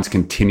yet bonds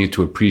continue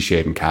to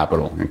appreciate in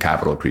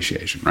capital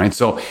appreciation, right?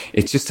 So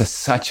it's just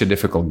such a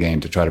difficult game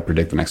to try to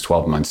predict the next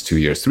 12 months, 2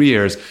 years, 3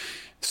 years.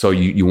 So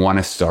you want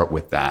to start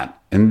with that.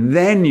 And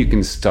then you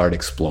can start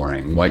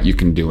exploring what you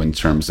can do in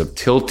terms of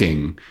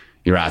tilting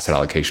your asset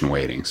allocation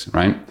weightings,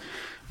 right?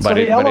 But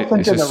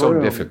it's just so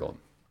difficult.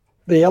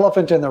 The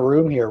elephant in the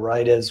room here,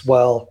 right, is,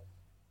 well,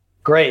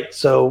 great.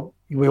 So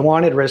we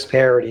wanted risk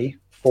parity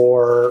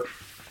for,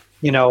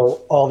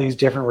 all these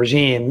different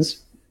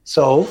regimes.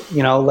 So,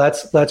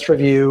 let's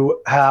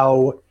review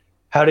how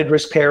did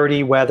risk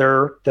parity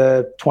weather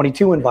the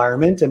 22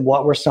 environment, and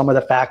what were some of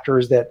the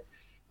factors that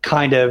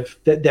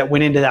that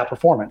went into that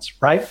performance,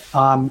 right?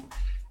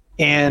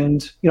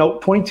 And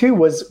 22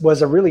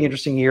 was a really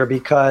interesting year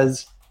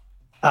because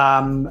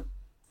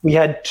we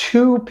had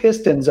 2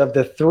 pistons of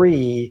the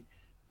 3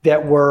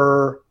 that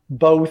were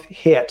both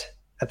hit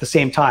at the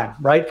same time,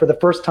 right? For the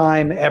first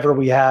time ever,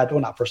 we had, well,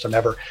 not first time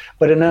ever,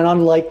 but in an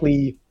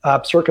unlikely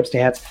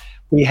circumstance,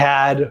 we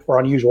had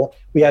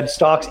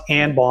stocks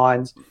and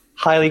bonds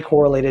highly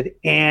correlated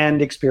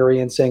and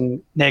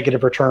experiencing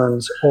negative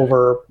returns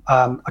over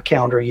a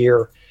calendar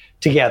year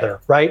together,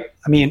 right?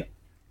 I mean,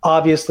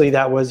 obviously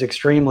that was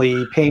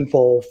extremely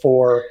painful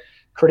for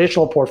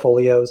traditional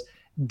portfolios.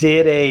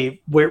 did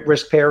a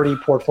risk parity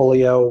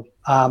portfolio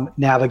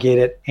navigate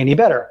it any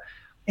better?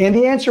 And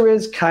the answer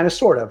is kind of,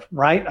 sort of,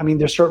 right? I mean,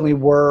 there certainly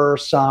were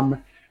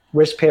some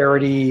risk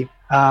parity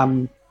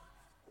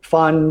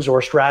funds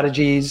or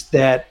strategies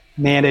that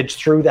managed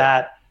through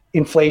that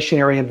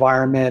inflationary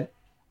environment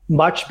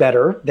much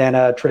better than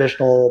a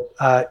traditional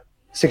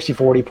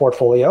 60-40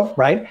 portfolio,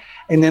 right?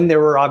 And then there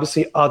were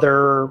obviously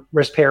other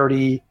risk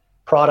parity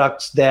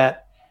products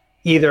that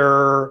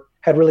either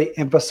had really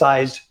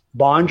emphasized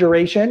bond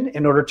duration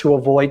in order to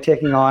avoid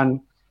taking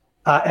on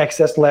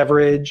excess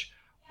leverage,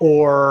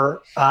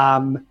 or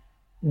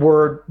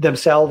were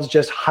themselves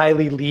just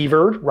highly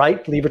levered,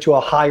 right? Levered to a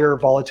higher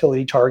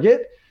volatility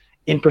target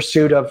in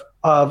pursuit of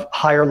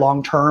higher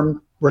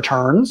long-term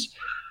returns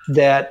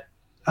that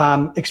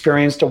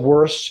experienced a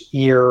worse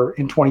year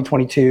in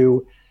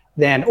 2022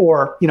 than,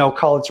 or,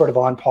 call it sort of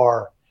on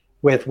par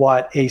with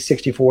what a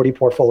 60-40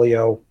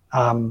 portfolio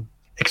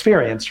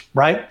experienced,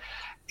 right?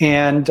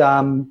 And,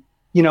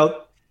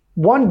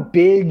 one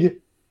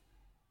big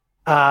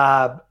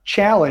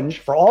challenge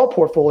for all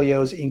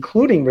portfolios,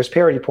 including risk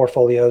parity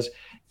portfolios,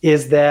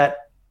 is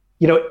that,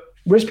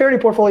 risk parity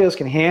portfolios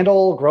can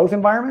handle growth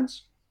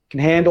environments, can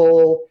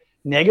handle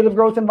negative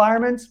growth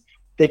environments,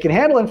 they can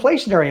handle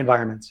inflationary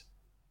environments.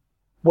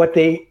 What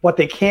they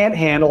can't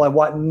handle, and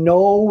what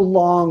no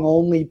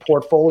long-only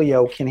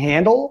portfolio can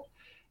handle,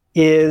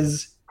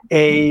 is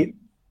a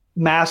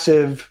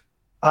massive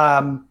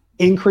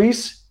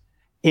increase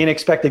in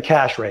expected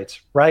cash rates,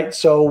 right?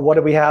 So what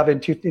did we have in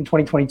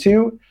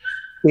 2022?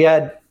 We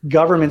had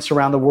governments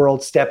around the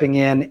world stepping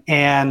in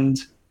and,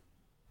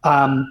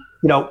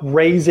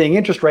 raising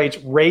interest rates,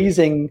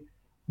 raising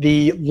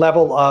the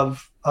level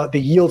of the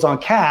yields on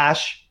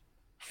cash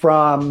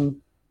from,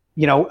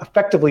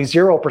 effectively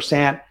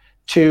 0%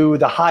 to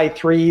the high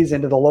 3s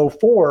into the low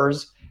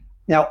 4s.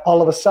 Now,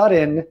 all of a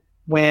sudden,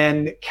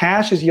 when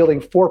cash is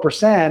yielding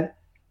 4%,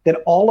 then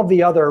all of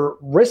the other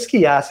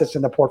risky assets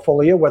in the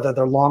portfolio, whether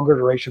they're longer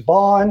duration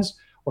bonds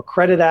or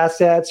credit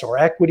assets or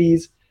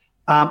equities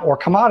or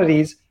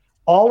commodities,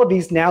 all of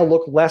these now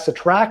look less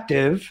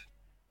attractive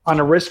on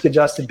a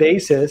risk-adjusted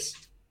basis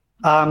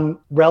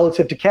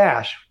relative to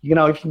cash. If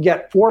you can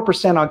get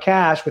 4% on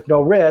cash with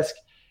no risk,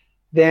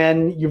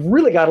 then you've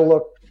really got to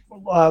look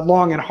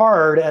long and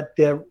hard at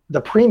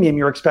the premium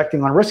you're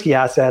expecting on risky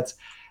assets.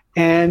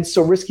 And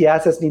so risky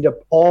assets need to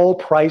all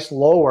price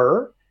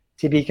lower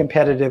to be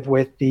competitive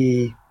with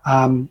the,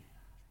 much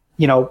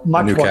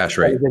more cash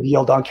rate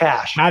yield on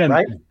cash. Adam,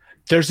 right?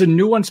 There's a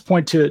nuanced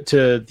point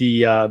to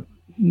the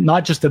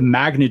not just the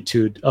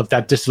magnitude of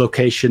that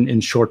dislocation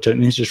in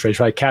short-term interest rates,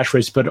 right, cash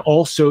rates, but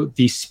also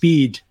the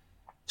speed.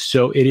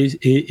 So it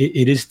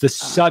is the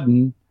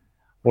sudden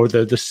or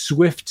the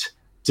swift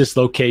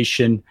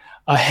dislocation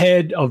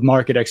ahead of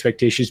market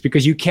expectations,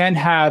 because you can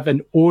have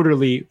an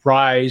orderly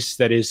rise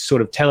that is sort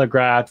of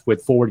telegraphed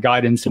with forward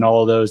guidance and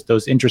all of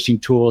those interesting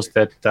tools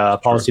that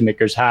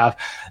policymakers have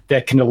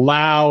that can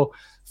allow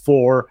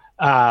for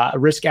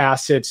risk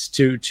assets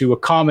to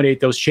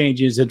accommodate those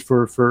changes, and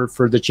for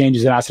the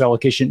changes in asset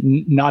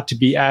allocation not to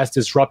be as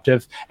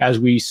disruptive as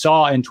we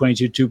saw in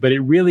 2022. But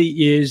it really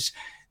is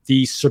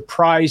the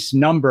surprise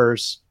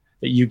numbers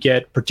that you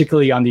get,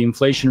 particularly on the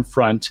inflation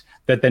front,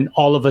 that then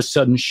all of a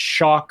sudden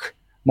shock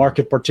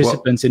market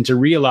participants into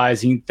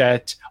realizing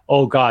that,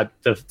 oh God,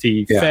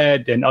 the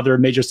Fed and other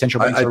major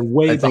central banks are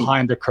way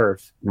behind the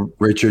curve.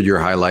 Richard, you're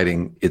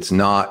highlighting, it's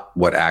not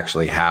what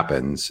actually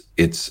happens.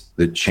 It's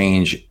the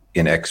change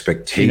in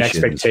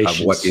expectations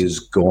of what is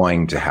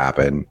going to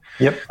happen.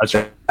 Yep.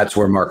 That's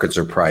where markets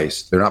are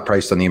priced. They're not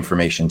priced on the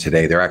information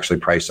today. They're actually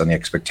priced on the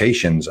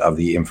expectations of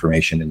the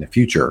information in the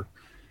future.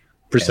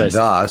 Precisely. And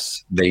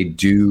thus, they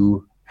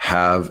do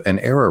have an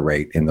error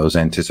rate in those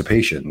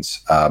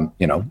anticipations.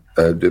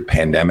 The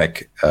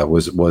pandemic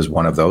was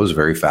one of those,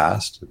 very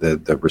fast.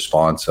 The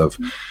response of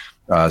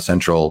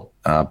central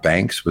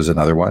banks was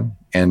another one.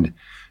 And,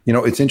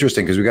 it's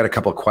interesting because we got a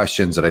couple of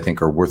questions that I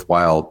think are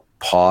worthwhile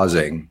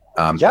pausing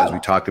as we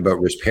talked about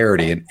risk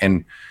parity.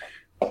 And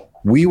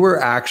we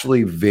were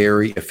actually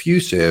very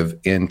effusive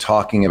in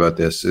talking about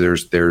this.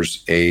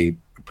 There's a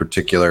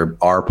particular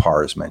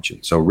RPAR is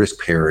mentioned. So risk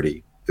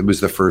parity. It was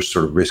the first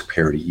sort of risk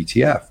parity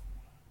ETF.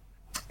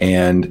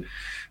 And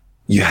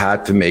you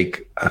had to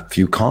make a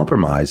few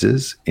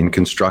compromises in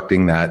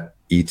constructing that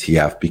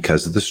ETF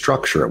because of the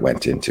structure it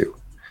went into.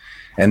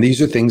 And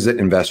these are things that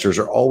investors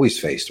are always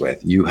faced with.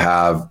 You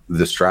have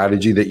the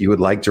strategy that you would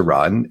like to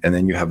run, and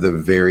then you have the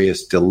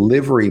various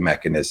delivery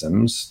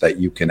mechanisms that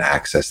you can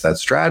access that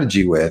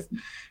strategy with,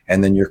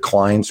 and then your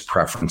clients'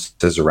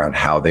 preferences around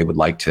how they would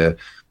like to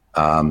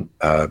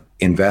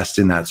invest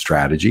in that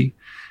strategy.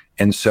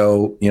 And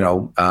so,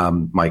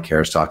 Mike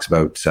Harris talks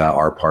about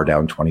RPAR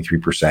down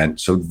 23%.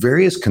 So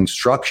various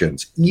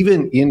constructions,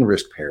 even in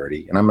risk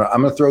parity. And I'm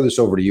going to throw this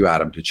over to you,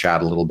 Adam, to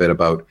chat a little bit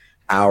about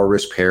our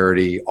risk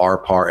parity,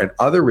 RPAR, and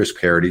other risk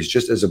parities,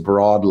 just as a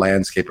broad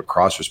landscape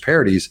across risk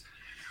parities,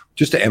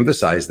 just to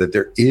emphasize that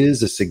there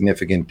is a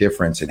significant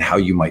difference in how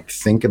you might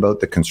think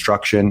about the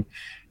construction,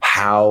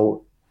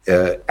 how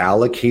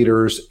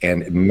allocators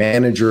and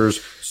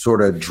managers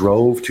sort of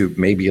drove to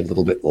maybe a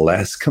little bit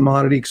less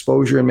commodity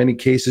exposure in many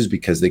cases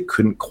because they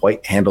couldn't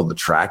quite handle the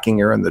tracking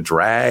error and the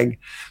drag.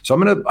 So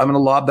I'm gonna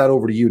lob that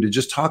over to you to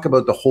just talk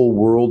about the whole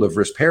world of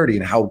risk parity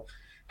and how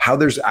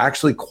there's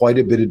actually quite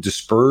a bit of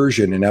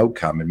dispersion in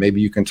outcome, and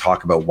maybe you can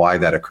talk about why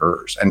that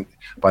occurs. And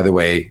by the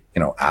way,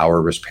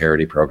 our risk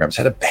parity programs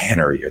had a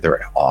banner here;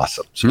 they're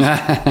awesome.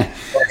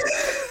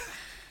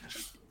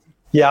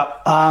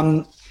 Yeah.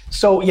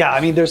 So yeah,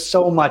 I mean, there's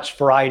so much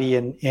variety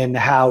in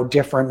how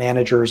different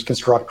managers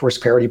construct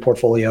risk parity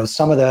portfolios.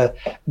 Some of the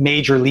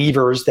major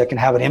levers that can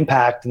have an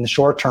impact in the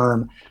short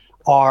term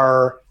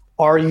are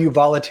you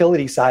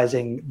volatility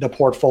sizing the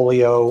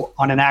portfolio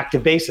on an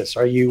active basis?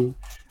 Are you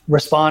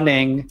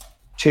responding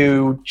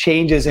to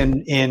changes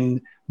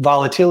in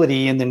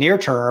volatility in the near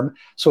term?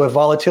 So if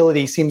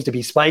volatility seems to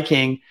be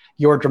spiking,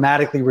 you're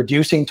dramatically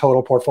reducing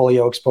total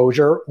portfolio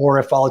exposure, or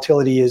if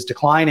volatility is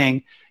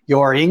declining,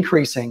 you're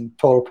increasing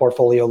total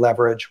portfolio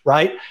leverage,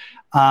 right?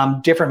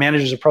 Different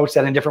managers approach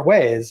that in different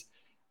ways.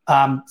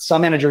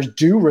 Some managers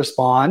do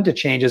respond to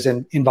changes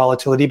in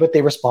volatility, but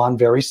they respond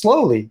very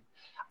slowly.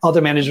 Other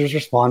managers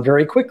respond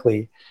very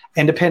quickly.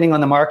 And depending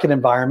on the market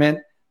environment,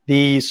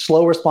 the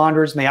slow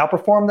responders may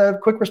outperform the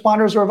quick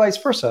responders or vice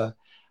versa.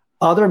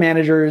 Other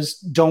managers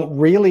don't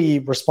really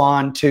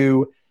respond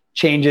to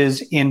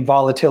changes in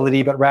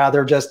volatility, but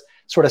rather just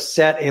sort of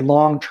set a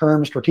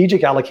long-term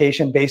strategic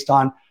allocation based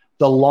on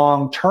the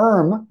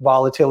long-term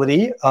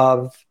volatility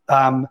of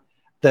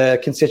the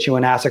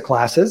constituent asset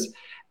classes.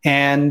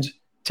 And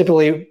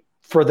typically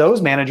for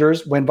those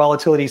managers, when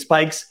volatility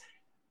spikes,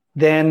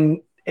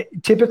 then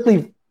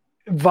typically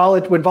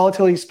when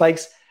volatility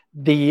spikes,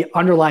 the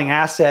underlying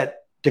asset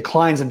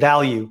declines in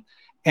value.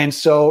 And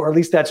so, or at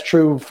least that's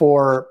true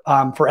for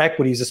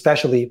equities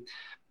especially.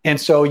 And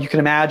so you can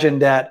imagine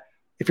that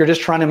if you're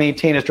just trying to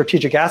maintain a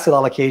strategic asset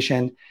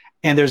allocation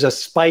and there's a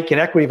spike in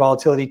equity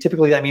volatility,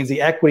 typically that means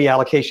the equity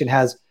allocation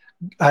has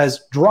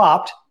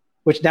dropped,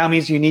 which now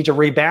means you need to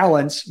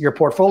rebalance your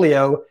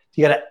portfolio.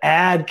 You got to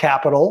add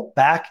capital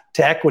back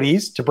to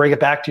equities to bring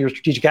it back to your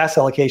strategic asset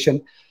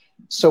allocation.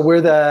 So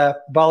where the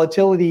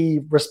volatility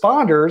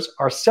responders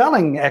are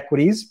selling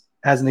equities,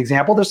 as an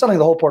example, they're selling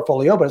the whole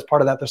portfolio, but as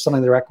part of that, they're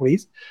selling their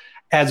equities.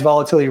 As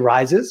volatility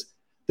rises,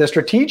 the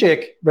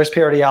strategic risk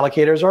parity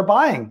allocators are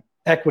buying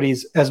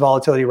equities as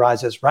volatility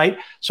rises, right?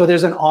 So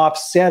there's an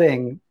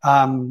offsetting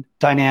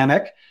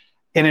dynamic.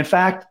 And in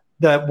fact,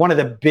 one of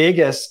the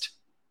biggest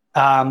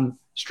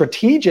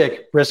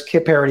strategic risk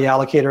parity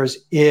allocators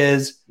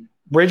is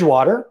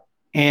Bridgewater.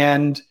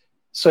 And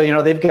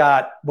so, they've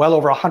got well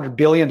over $100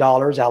 billion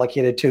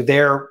allocated to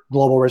their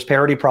global risk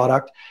parity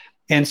product.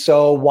 And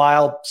so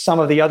while some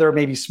of the other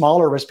maybe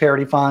smaller risk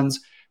parity funds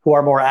who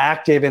are more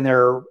active in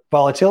their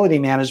volatility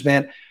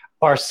management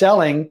are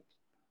selling,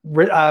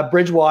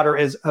 Bridgewater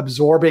is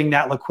absorbing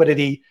that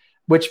liquidity,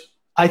 which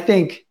I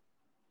think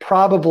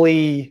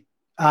probably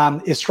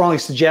is strongly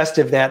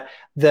suggestive that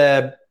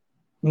the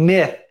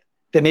myth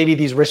that maybe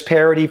these risk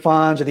parity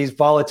funds or these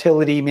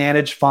volatility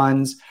managed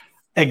funds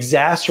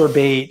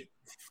exacerbate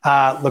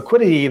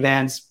liquidity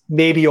events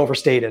may be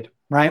overstated,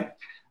 right?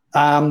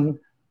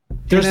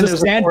 There's the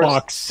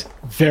sandbox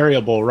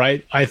variable,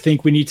 right? I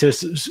think we need to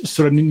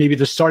sort of, maybe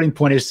the starting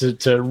point is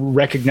to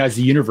recognize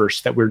the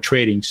universe that we're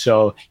trading.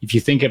 So if you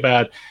think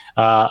about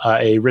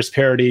a risk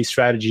parity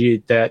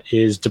strategy that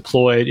is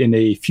deployed in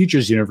a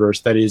futures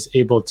universe that is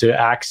able to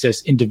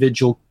access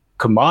individual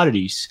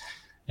commodities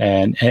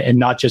and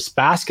not just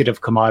basket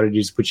of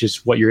commodities, which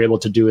is what you're able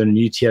to do in an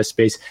ETF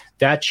space,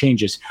 that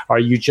changes. Are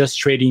you just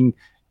trading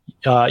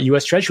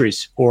U.S.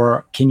 Treasuries,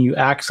 or can you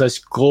access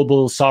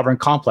global sovereign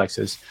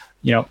complexes?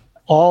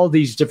 All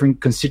these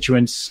different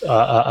constituents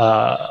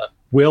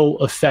will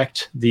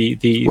affect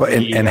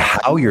and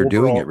how you're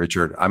doing it,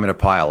 Richard. I'm going to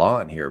pile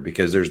on here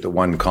because there's the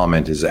one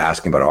comment is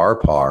asking about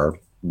RPAR,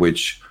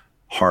 which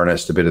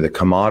harnessed a bit of the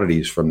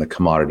commodities from the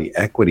commodity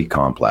equity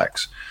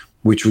complex,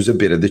 which was a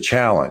bit of the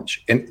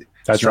challenge. And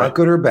that's not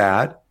good or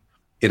bad.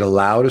 It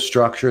allowed a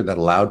structure that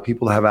allowed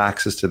people to have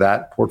access to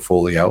that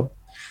portfolio.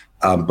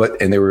 And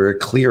they were very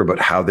clear about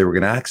how they were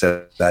going to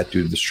access that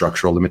due to the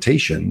structural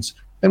limitations.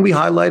 And we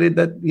highlighted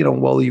that,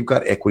 you've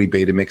got equity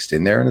beta mixed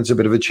in there, and it's a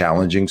bit of a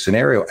challenging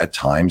scenario. At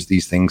times,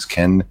 these things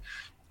can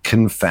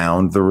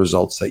confound the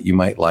results that you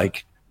might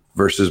like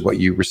versus what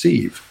you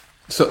receive.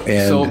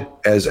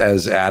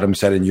 As Adam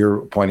said, and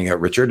you're pointing out,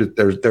 Richard,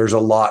 there's a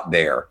lot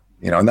there,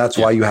 and that's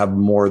why you have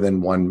more than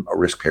one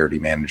risk parity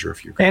manager.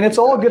 And it's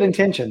all good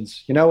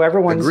intentions.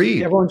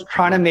 Everyone's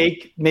trying to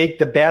make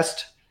the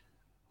best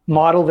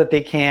model that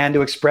they can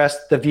to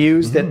express the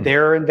views that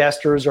their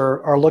investors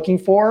are looking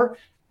for,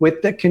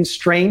 with the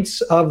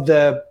constraints of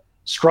the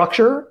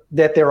structure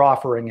that they're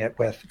offering it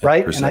with,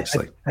 right?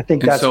 Precisely. And I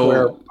think that's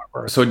where.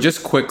 So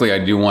just quickly, I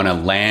do want to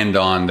land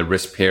on the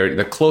risk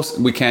parity.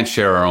 We can't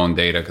share our own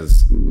data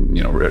because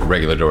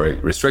regulatory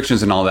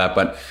restrictions and all that.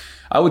 But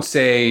I would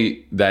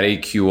say that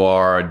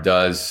AQR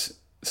does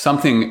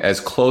something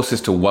as close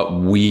as to what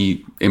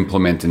we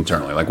implement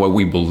internally, like what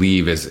we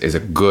believe is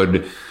a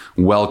good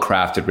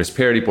well-crafted risk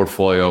parity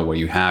portfolio where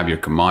you have your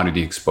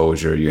commodity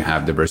exposure, you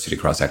have diversity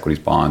across equities,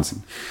 bonds,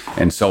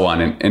 and so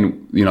on.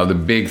 And the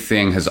big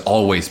thing has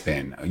always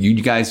been, you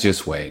guys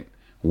just wait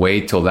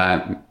till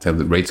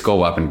the rates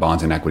go up and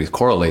bonds and equities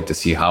correlate to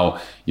see how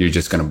you're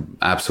just going to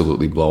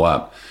absolutely blow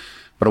up.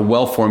 But a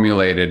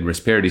well-formulated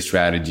risk parity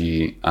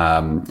strategy,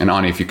 and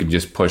Ani, if you could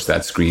just push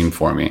that screen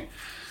for me,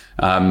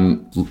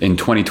 in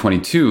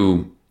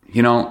 2022,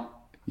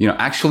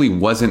 actually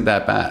wasn't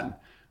that bad,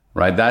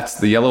 right? That's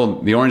the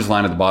orange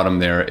line at the bottom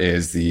there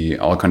is the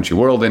All Country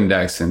World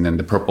Index, and then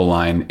the purple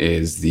line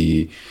is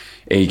the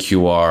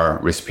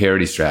AQR risk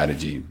parity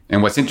strategy.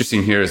 And what's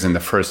interesting here is in the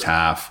first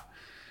half,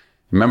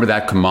 remember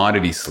that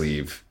commodity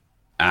sleeve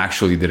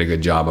actually did a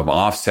good job of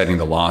offsetting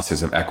the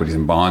losses of equities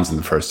and bonds in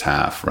the first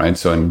half, right?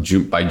 So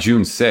by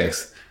June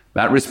 6th,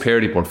 that risk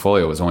parity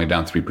portfolio was only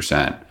down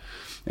 3%.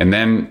 And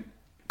then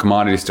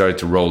commodities started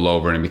to roll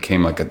over and it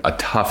became like a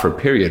tougher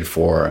period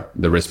for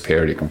the risk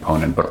parity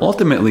component. But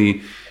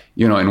ultimately,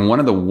 in one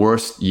of the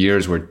worst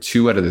years where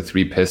 2 out of the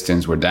 3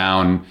 pistons were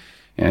down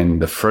in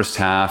the first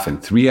half and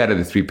 3 out of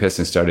the 3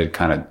 pistons started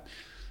kind of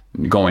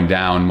going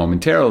down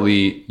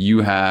momentarily,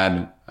 you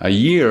had a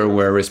year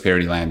where risk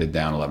parity landed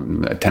down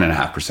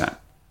 10.5%.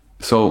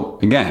 So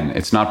again,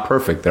 it's not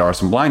perfect. There are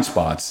some blind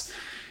spots,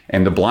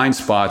 and the blind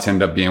spots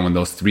end up being when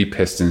those 3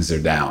 pistons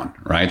are down,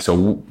 right?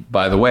 So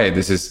by the way,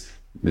 this is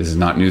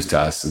not news to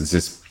us. This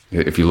is,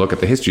 if you look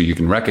at the history, you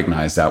can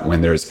recognize that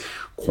when there's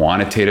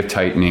quantitative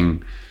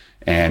tightening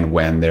and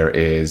when there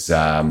is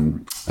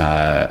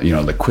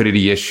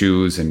liquidity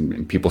issues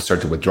and people start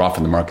to withdraw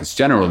from the markets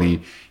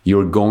generally,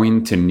 you're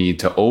going to need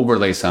to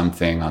overlay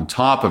something on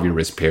top of your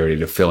risk parity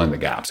to fill in the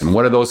gaps. And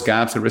what are those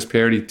gaps that risk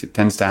parity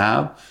tends to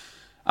have?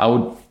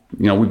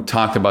 We've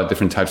talked about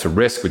different types of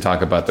risk. We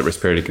talk about that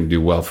risk parity can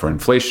do well for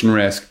inflation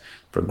risk,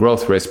 for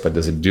growth risk, but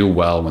does it do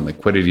well when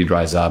liquidity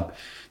dries up?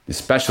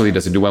 Especially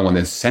does it do well when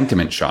there's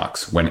sentiment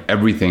shocks, when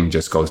everything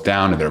just goes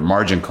down and there are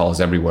margin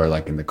calls everywhere,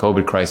 like in the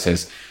COVID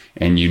crisis,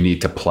 and you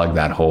need to plug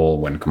that hole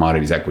when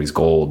commodities, equities,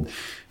 gold,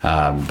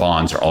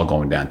 bonds are all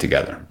going down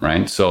together,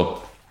 right?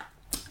 So,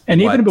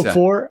 and even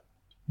before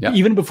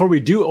we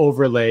do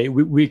overlay,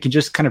 we can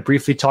just kind of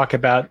briefly talk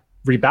about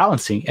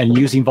rebalancing and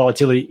using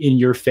volatility in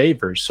your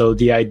favor. So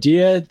the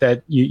idea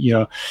that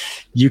you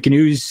can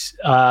use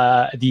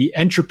the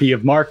entropy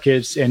of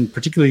markets, and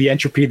particularly the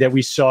entropy that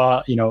we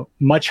saw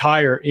much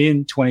higher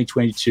in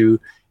 2022,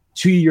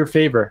 to your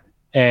favor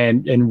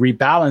and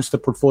rebalance the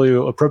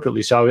portfolio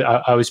appropriately. So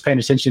I was paying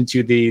attention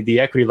to the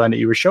equity line that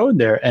you were showing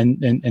there,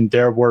 and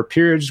there were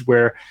periods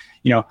where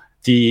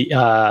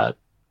the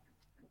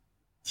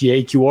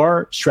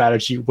AQR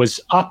strategy was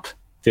up,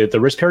 the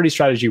risk parity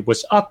strategy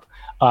was up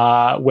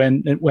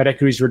when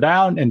equities were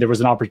down, and there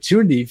was an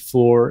opportunity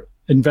for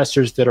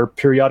investors that are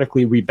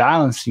periodically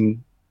rebalancing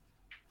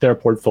their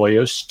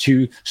portportfolios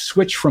to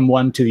switch from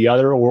one to the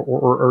other,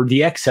 or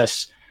the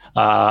excess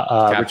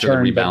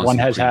return that one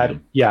has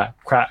premium.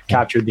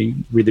 Captured the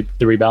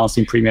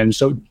rebalancing premium.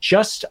 So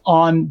just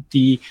on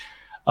the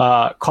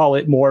call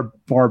it more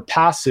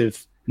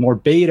passive, more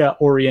beta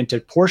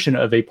oriented portion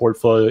of a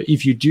portfolio,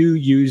 if you do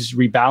use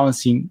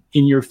rebalancing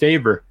in your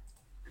favor,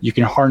 you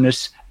can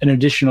harness an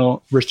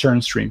additional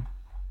return stream.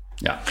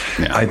 Yeah.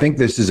 I think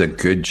this is a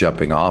good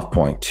jumping off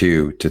point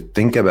too, to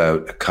think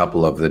about a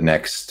couple of the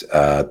next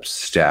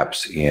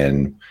steps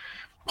in.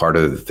 Part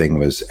of the thing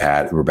was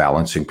at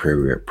rebalancing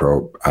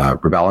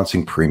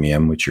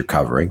premium, which you're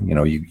covering.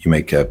 You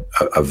make a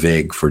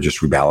VIG for just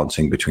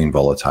rebalancing between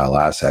volatile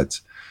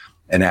assets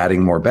and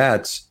adding more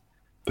bets.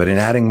 But in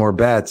adding more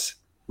bets,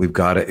 we've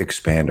got to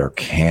expand our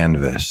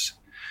canvas.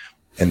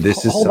 And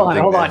this is hold on.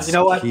 You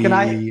know what? Can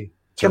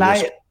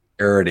I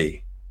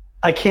parity.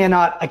 I can't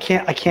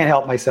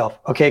help myself.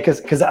 Okay.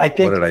 Cause I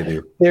think what did I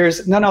do?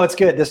 No, it's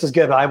good. This is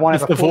good. But I wanted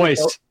the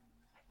voice.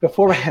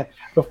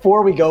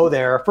 Before we go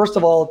there, first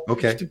of all,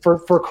 okay.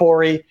 For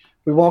Corey,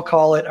 we won't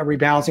call it a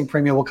rebalancing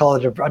premium. We'll call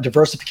it a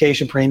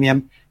diversification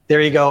premium. There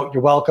you go.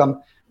 You're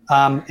welcome.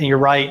 And you're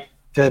right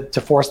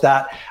to force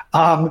that.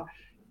 I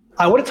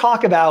want to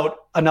talk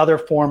about another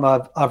form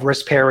of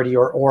risk parity,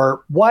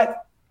 or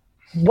what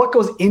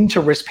goes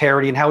into risk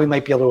parity and how we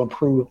might be able to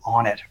improve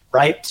on it,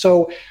 right?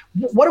 So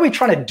what are we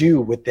trying to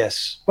do with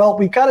this? Well,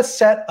 we've got a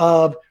set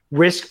of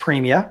risk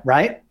premia,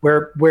 right?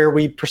 Where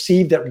we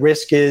perceive that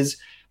risk is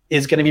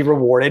going to be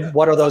rewarded.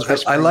 What are those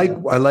risks? I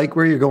like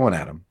where you're going,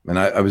 Adam. And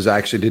I was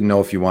actually didn't know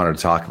if you wanted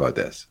to talk about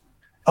this.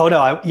 Oh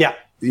no, yeah.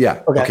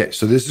 Okay.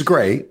 So this is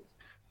great,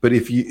 but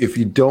if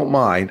you don't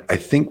mind, I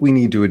think we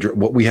need to address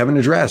what we haven't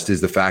addressed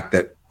is the fact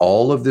that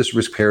all of this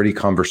risk parity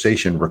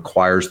conversation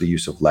requires the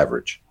use of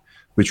leverage,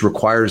 which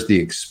requires the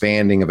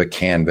expanding of a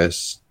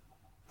canvas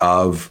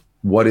of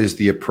what is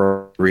the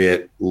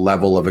appropriate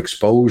level of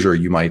exposure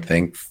you might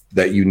think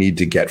that you need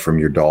to get from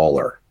your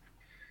dollar.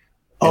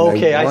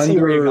 Okay, I see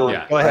where you're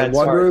going. Go ahead. I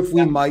wonder if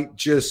we might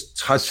just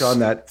touch on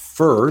that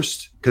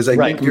first, because I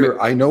think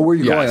I know where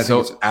you're going. I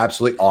think it's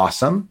absolutely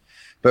awesome.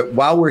 But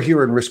while we're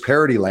here in risk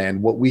parity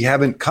land, what we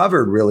haven't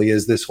covered really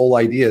is this whole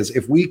idea is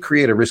if we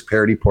create a risk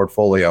parity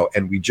portfolio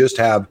and we just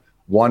have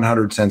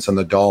 100 cents on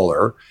the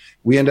dollar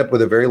we end up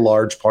with a very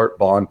large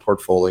bond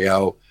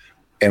portfolio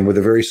and with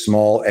a very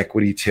small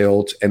equity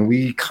tilt. And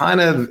we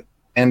kind of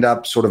end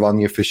up sort of on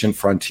the efficient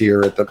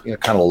frontier at the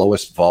kind of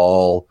lowest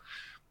vol.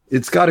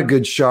 It's got a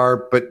good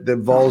Sharpe, but the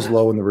vol's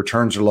low and the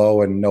returns are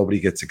low and nobody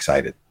gets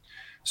excited.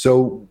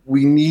 So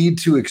we need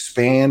to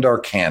expand our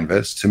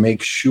canvas to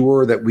make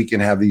sure that we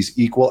can have these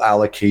equal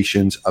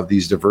allocations of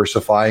these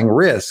diversifying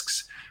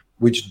risks,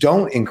 which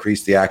don't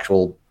increase the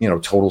actual,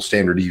 total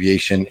standard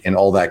deviation and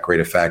all that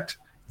great effect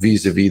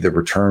vis-a-vis the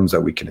returns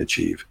that we can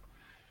achieve.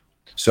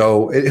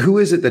 So who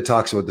is it that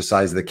talks about the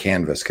size of the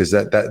canvas? Because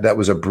that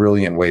was a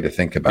brilliant way to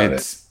think about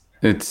it.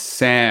 It's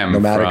Sam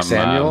Nomadic from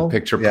Samuel?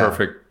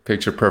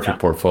 Picture Perfect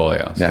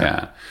Portfolios.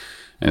 Yeah.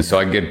 And so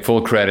I give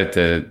full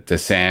credit to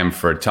Sam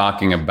for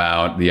talking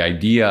about the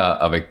idea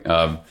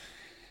of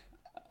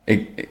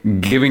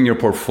giving your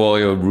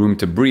portfolio room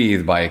to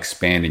breathe by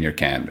expanding your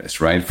canvas,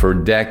 right? For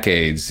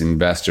decades,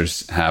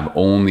 investors have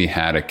only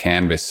had a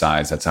canvas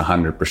size that's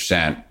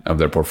 100% of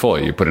their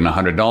portfolio. You put in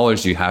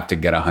 $100, you have to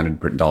get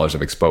 $100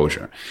 of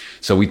exposure.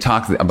 So we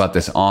talked about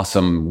this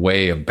awesome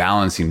way of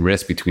balancing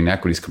risk between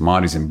equities,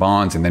 commodities, and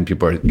bonds. And then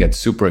people get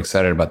super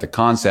excited about the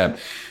concept.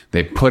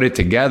 They put it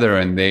together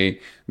and they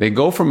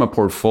go from a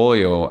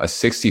portfolio, a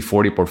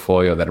 60-40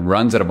 portfolio that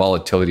runs at a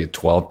volatility of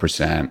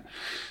 12%,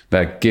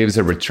 that gives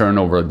a return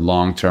over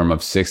long term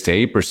of 6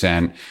 to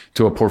 8%,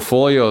 to a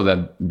portfolio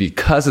that,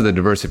 because of the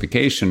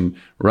diversification,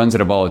 runs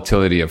at a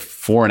volatility of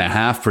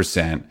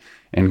 4.5%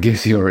 and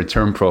gives you a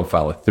return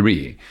profile of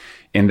 3.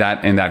 In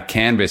that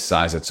canvas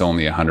size, it's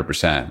only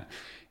 100%.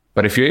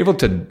 But if you're able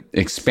to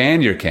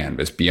expand your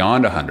canvas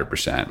beyond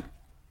 100%,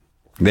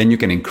 then you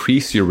can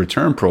increase your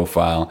return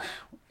profile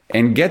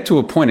and get to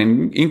a point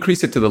and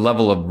increase it to the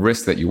level of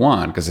risk that you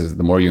want. Because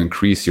the more you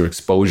increase your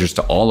exposures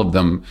to all of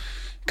them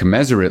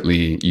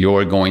commensurately,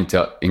 you're going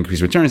to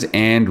increase returns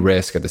and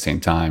risk at the same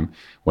time.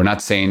 We're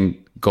not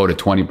saying go to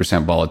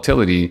 20%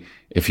 volatility.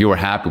 If you were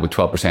happy with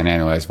 12%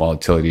 annualized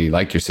volatility,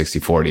 like your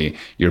 60-40,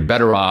 you're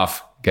better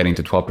off getting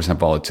to 12%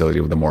 volatility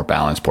with a more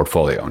balanced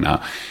portfolio.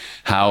 Now,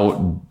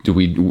 how do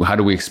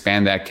we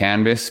expand that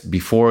canvas?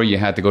 Before, you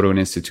had to go to an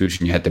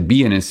institution, you had to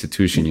be an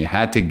institution, you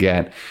had to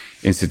get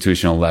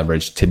institutional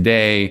leverage.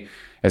 Today,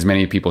 as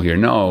many people here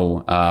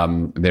know,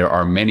 there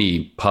are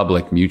many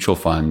public mutual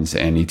funds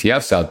and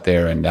ETFs out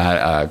there.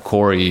 And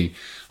Corey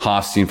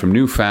Hofstein from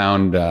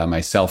Newfound,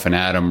 myself and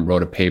Adam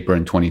wrote a paper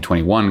in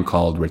 2021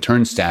 called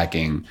Return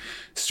Stacking: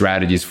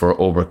 Strategies for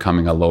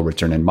Overcoming a Low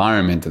Return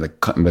Environment. And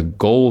the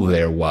goal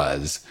there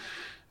was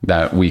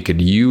that we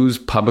could use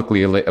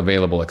publicly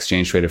available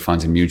exchange-traded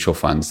funds and mutual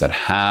funds that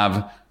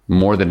have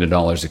more than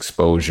 $1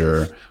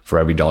 exposure for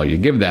every dollar you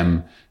give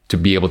them, to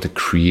be able to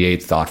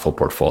create thoughtful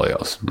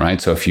portfolios, right?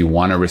 So if you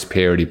want a risk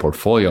parity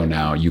portfolio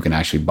now, you can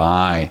actually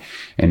buy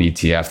an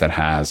ETF that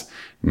has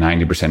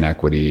 90%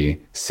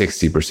 equity,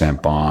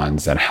 60%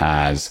 bonds, that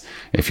has,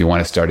 if you want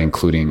to start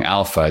including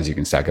alphas, you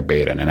can stack a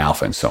beta and an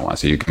alpha and so on.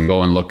 So you can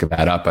go and look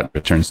that up at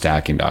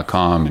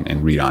returnstacking.com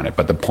and read on it.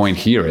 But the point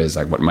here is,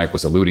 like what Mike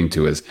was alluding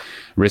to, is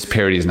risk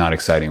parity is not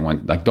exciting.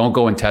 Don't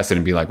go and test it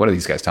and be like, what are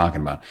these guys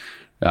talking about?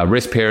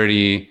 Risk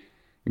parity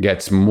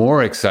gets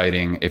more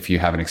exciting if you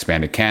have an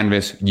expanded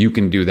canvas. You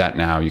can do that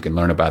now. You can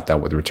learn about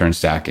that with return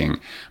stacking.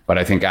 But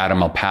I think,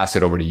 Adam, I'll pass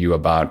it over to you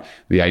about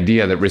the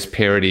idea that risk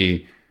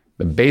parity,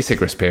 the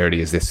basic risk parity,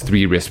 is this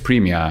 3 risk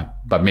premia,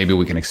 but maybe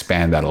we can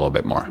expand that a little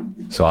bit more.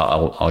 So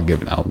I'll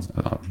give it.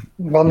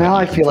 Well, now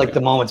I feel like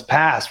the moment's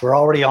passed. We're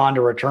already on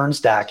to return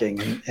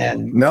stacking.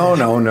 And No.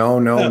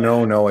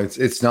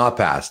 It's not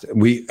past.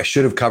 I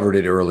should have covered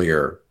it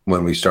earlier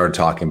when we started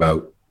talking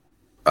about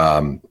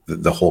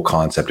the whole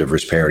concept of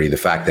risk parity, the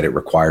fact that it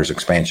requires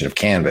expansion of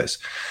canvas.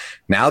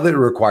 Now that it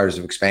requires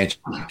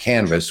expansion of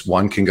canvas,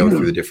 one can go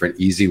through the different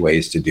easy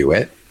ways to do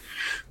it.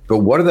 But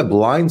what are the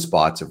blind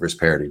spots of risk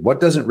parity?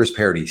 What doesn't risk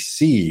parity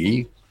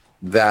see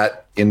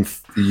that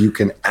you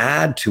can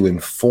add to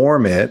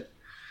inform it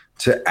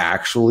to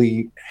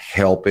actually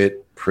help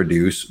it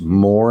produce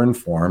more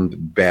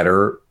informed,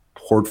 better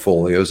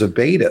portfolios of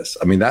betas?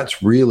 I mean,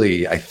 that's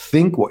really, I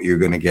think, what you're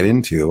going to get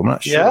into. I'm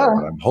not sure,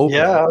 but I'm hoping.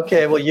 Yeah.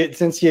 Okay. Well,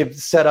 since you've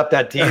set up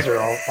that teaser,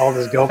 I'll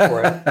just go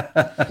for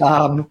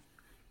it.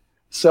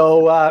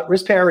 So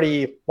risk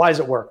parity, why does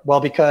it work? Well,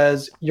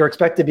 because you're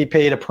expected to be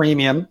paid a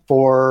premium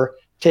for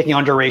taking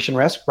on duration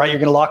risk, right? You're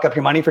going to lock up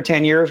your money for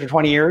 10 years or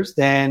 20 years.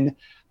 Then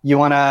you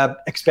want to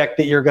expect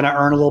that you're going to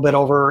earn a little bit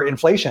over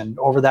inflation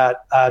over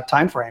that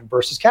time frame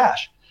versus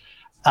cash.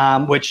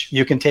 Which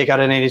you can take out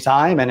at any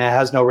time, and it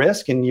has no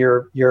risk. And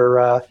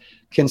your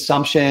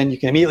consumption, you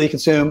can immediately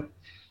consume.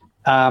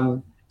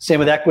 Same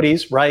with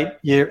equities, right?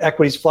 Your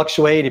equities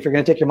fluctuate. If you're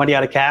going to take your money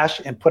out of cash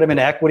and put them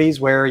into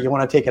equities where you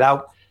want to take it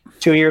out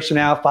 2 years from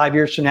now, 5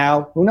 years from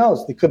now, who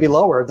knows? They could be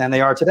lower than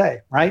they are today,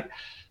 right?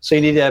 So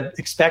you need to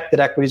expect that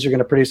equities are going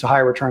to produce a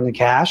higher return than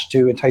cash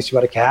to entice you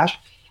out of cash.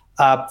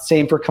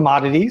 Same for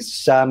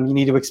commodities. You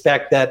need to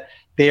expect that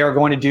they are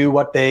going to do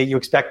what you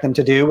expect them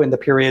to do in the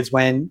periods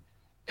when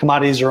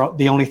commodities are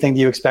the only thing that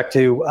you expect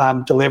to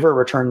deliver a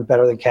return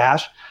better than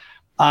cash.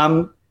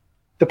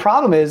 The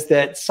problem is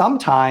that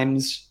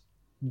sometimes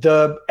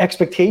the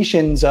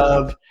expectations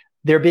of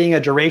there being a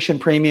duration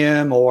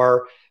premium,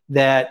 or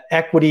that the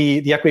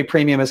equity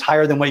premium is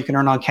higher than what you can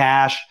earn on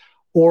cash,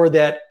 or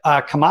that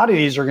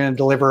commodities are going to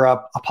deliver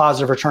a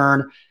positive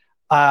return,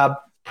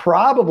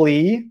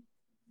 probably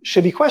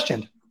should be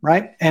questioned,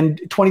 right? And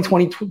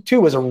 2022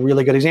 was a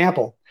really good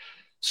example.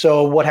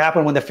 So what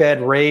happened when the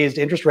Fed raised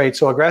interest rates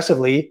so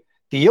aggressively?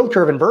 The yield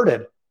curve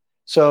inverted.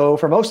 So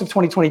for most of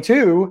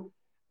 2022,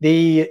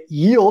 the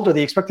yield, or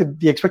the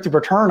expected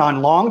return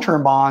on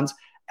long-term bonds,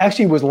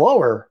 actually was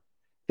lower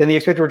than the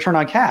expected return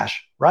on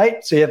cash,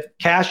 right? So you have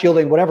cash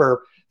yielding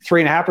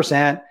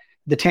 3.5%,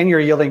 the 10-year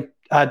yielding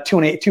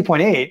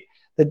 2.8,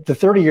 the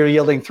 30-year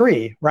yielding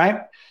 3,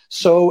 right?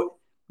 So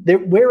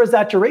where is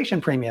that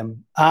duration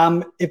premium?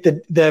 If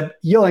the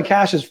yield on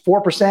cash is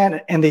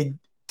 4% and the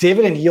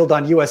dividend yield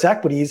on U.S.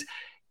 equities,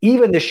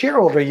 even the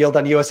shareholder yield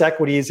on U.S.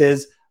 equities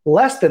is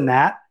less than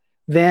that,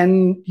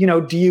 then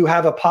do you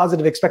have a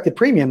positive expected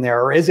premium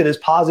there, or is it as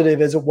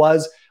positive as it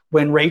was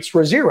when rates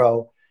were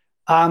zero?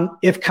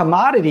 If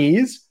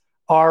commodities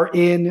are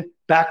in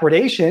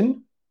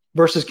backwardation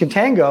versus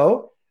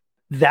contango,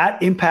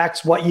 that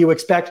impacts what you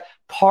expect.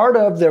 Part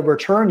of the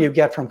return you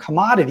get from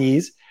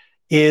commodities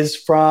is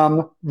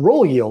from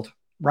roll yield,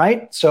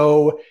 right?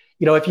 So,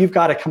 if you've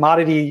got a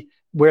commodity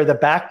where the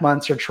back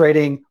months are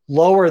trading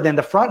lower than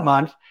the front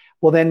month,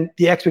 well, then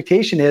the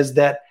expectation is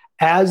that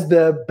as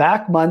the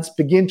back months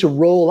begin to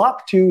roll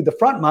up to the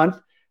front month,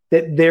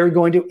 that they're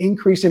going to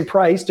increase in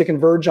price to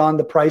converge on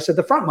the price of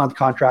the front month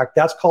contract.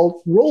 That's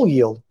called roll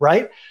yield,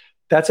 right?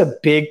 That's a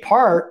big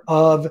part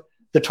of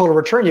the total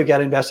return you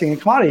get investing in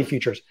commodity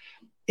futures.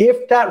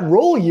 If that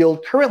roll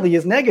yield currently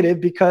is negative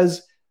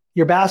because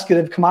your basket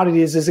of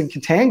commodities is in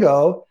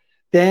contango,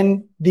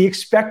 then the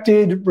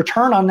expected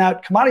return on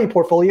that commodity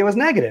portfolio is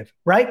negative,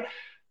 right?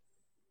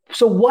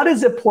 So what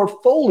is a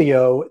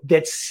portfolio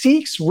that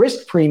seeks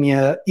risk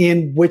premia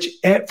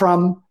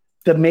from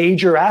the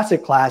major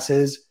asset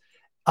classes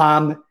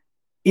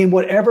in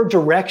whatever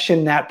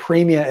direction that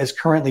premia is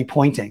currently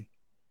pointing?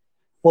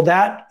 Well,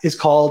 that is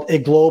called a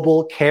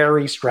global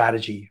carry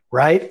strategy,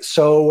 right?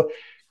 So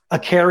a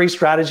carry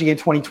strategy in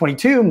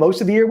 2022,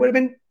 most of the year would have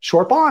been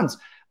short bonds.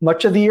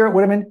 Much of the year it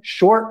would have been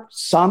short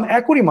some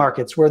equity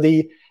markets where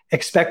the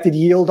expected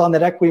yield on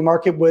that equity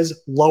market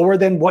was lower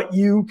than what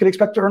you could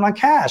expect to earn on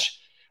cash.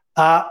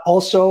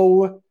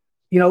 Also,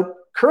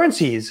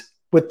 currencies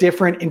with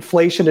different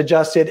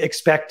inflation-adjusted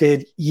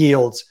expected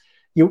yields.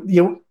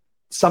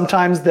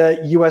 Sometimes the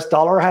U.S.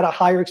 dollar had a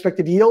higher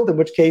expected yield, in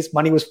which case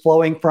money was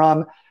flowing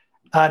from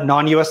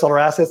non-U.S. dollar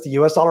assets to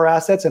U.S. dollar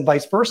assets, and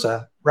vice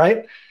versa,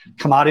 right?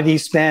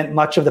 Commodities spent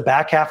much of the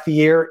back half of the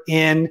year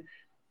in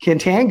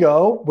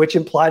contango, which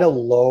implied a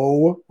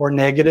low or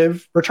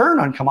negative return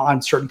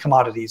on certain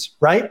commodities,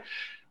 right?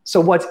 So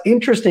what's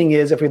interesting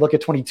is if we look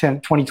at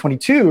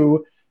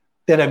 2022,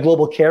 that a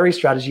global carry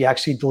strategy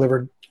actually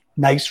delivered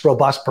nice,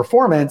 robust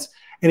performance.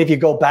 And if you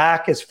go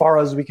back as far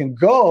as we can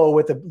go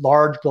with a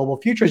large global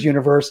futures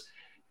universe,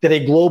 that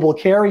a global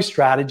carry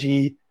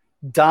strategy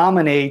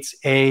dominates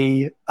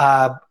a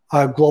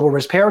global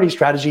risk parity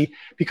strategy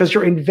because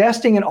you're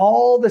investing in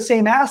all the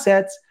same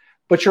assets,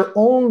 but you're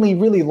only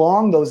really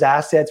long those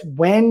assets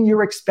when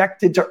you're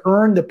expected to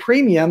earn the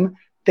premium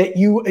that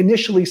you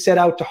initially set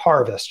out to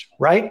harvest,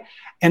 right?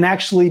 And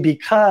actually,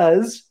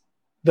 because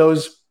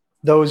those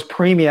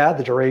premia,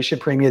 the duration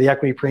premia, the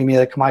equity premia,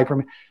 the commodity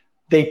premia,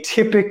 they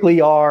typically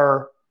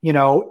are, in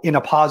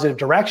a positive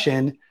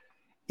direction.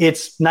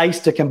 It's nice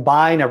to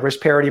combine a risk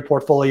parity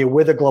portfolio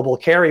with a global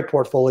carry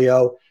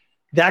portfolio.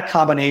 That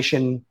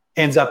combination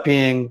ends up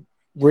being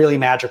really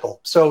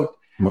magical. So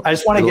I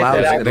just want to get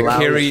that out.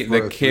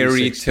 The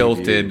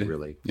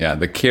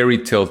carry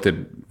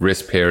tilted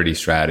risk parity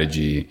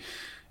strategy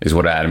is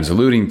what Adam's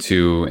alluding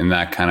to, and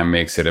that kind of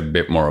makes it a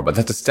bit more, but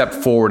that's a step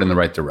forward in the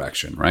right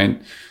direction,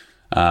 right?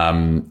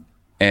 And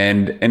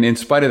in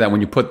spite of that,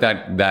 when you put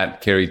that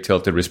carry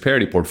tilted risk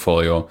parity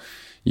portfolio,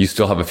 you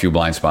still have a few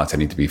blind spots that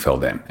need to be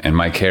filled in. And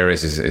Mike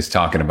Harris is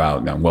talking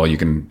about, you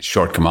can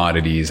short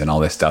commodities and all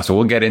this stuff. So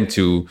we'll get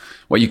into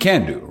what you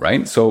can do,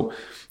 right? So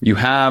you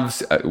have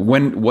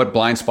what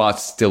blind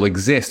spots still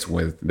exist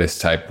with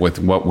with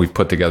what we've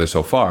put together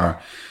so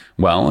far.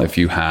 Well, if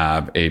you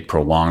have a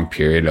prolonged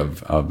period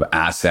of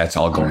assets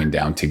all going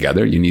down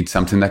together, you need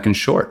something that can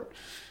short,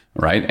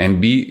 right? And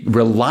be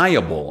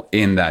reliable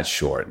in that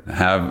short.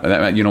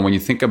 When you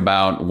think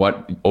about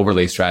what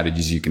overlay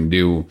strategies you can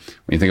do, when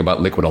you think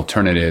about liquid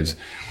alternatives,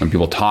 when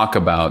people talk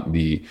about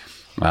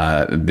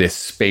this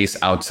space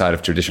outside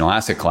of traditional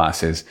asset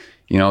classes,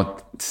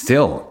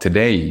 still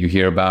today you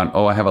hear about,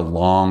 I have a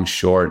long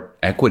short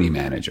equity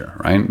manager,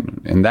 right?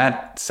 And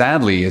that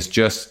sadly is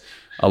just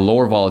a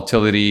lower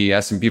volatility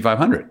S&P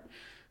 500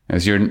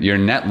 as your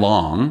net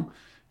long.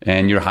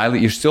 And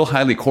you're still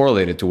highly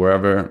correlated to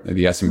wherever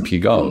the S&P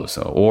goes,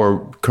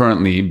 or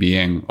currently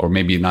being, or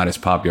maybe not as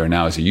popular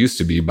now as it used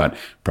to be, but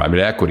private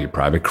equity,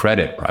 private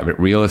credit, private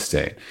real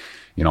estate,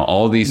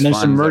 all these and then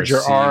funds. Some merger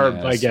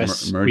arb, I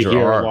guess we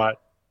hear a lot.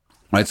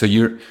 right? So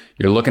you're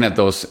looking at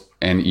those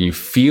and you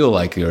feel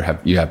like you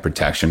have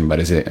protection, but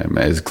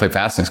as Cliff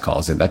Asness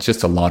calls it, that's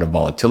just a lot of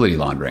volatility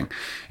laundering.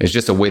 It's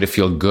just a way to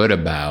feel good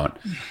about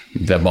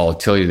the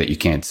volatility that you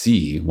can't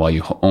see while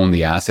you own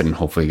the asset and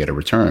hopefully get a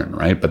return,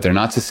 right? But they're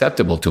not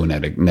susceptible to a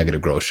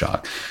negative growth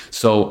shock.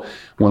 So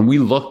when we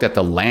looked at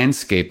the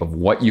landscape of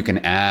what you can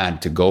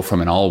add to go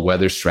from an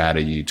all-weather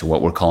strategy to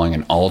what we're calling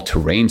an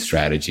all-terrain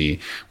strategy,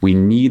 we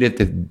needed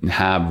to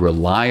have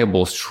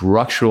reliable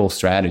structural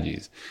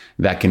strategies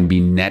that can be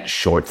net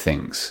short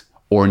things,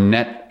 or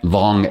net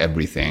long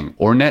everything,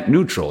 or net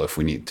neutral if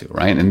we need to,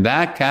 right? And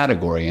that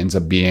category ends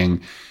up being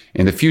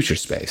in the future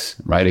space,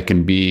 right? It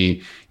can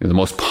be, the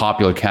most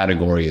popular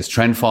category is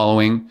trend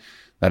following.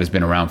 That has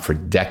been around for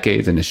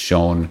decades and has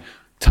shown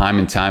time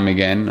and time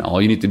again.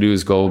 All you need to do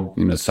is go,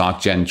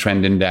 SocGen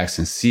trend index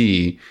and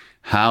see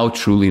how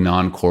truly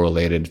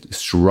non-correlated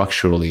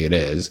structurally it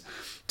is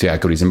to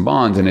equities and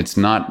bonds. And it's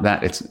not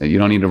that you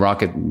don't need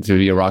to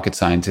be a rocket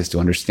scientist to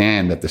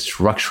understand that the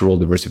structural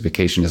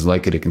diversification is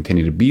likely to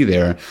continue to be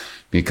there,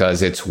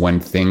 because it's when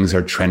things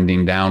are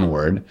trending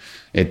downward,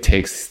 it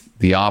takes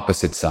the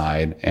opposite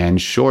side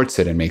and shorts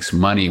it and makes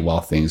money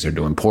while things are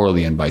doing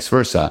poorly, and vice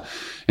versa.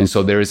 And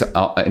so there is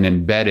an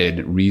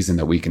embedded reason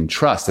that we can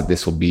trust that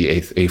this will be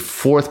a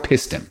fourth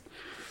piston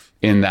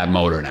in that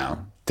motor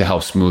now to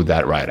help smooth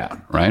that ride out,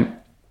 right?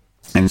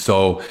 And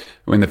so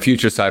in the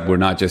future side, we're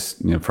not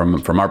just,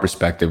 from our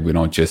perspective, we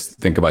don't just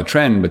think about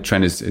trend, but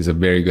trend is a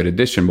very good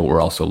addition, but we're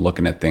also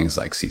looking at things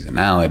like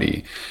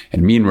seasonality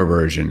and mean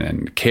reversion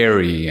and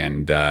carry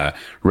and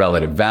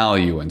relative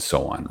value and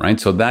so on,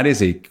 right? So that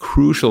is a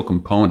crucial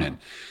component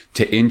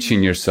to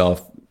inching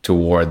yourself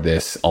toward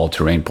this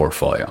all-terrain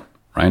portfolio,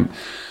 right?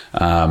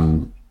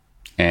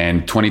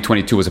 And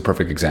 2022 was a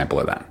perfect example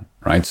of that,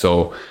 right?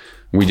 So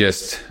we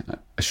just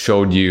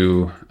showed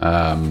you...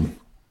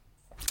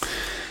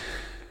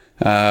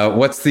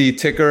 what's the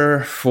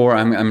ticker for?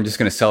 I'm just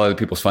going to sell other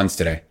people's funds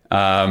today.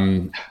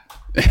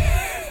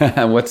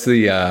 What's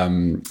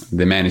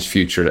the managed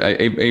future?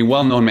 A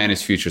well-known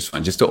managed futures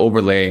fund, just to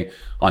overlay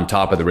on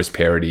top of the risk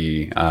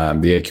parity, the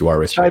AQR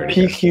risk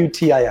parity.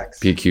 PQTIX.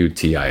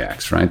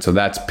 PQTIX, right? So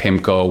that's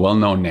PIMCO,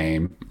 well-known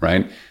name,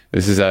 right?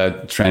 This is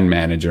a trend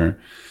manager.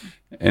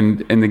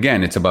 And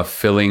again, it's about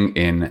filling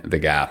in the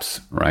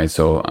gaps, right?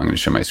 So I'm going to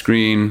share my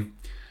screen.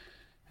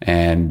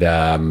 And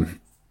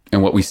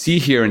what we see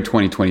here in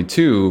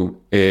 2022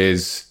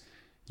 is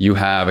you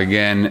have,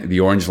 again, the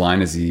orange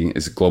line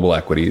is global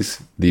equities.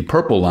 The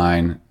purple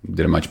line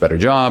did a much better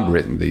job.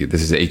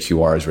 This is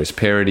AQR's risk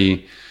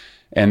parity.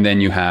 And then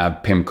you have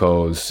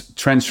PIMCO's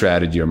trend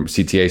strategy or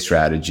CTA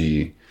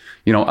strategy,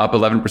 up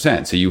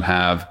 11%. So you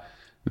have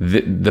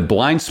the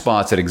blind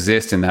spots that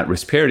exist in that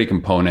risk parity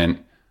component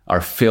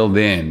are filled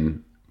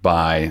in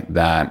by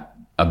that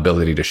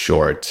ability to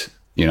short,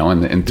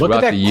 and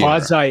throughout the year.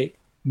 Look at that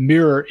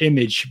mirror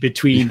image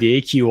between the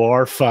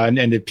AQR fund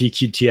and the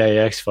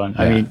PQTIX fund.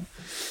 Yeah. I mean,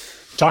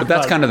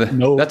 that's kind of the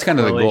goal.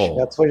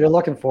 That's what you're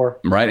looking for,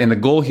 right? And the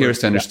goal here is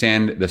to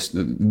understand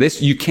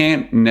this. You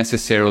can't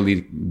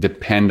necessarily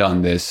depend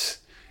on this.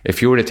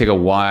 If you were to take a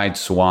wide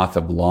swath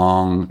of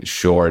long,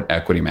 short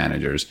equity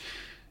managers,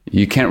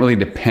 you can't really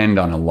depend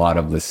on a lot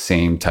of the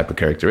same type of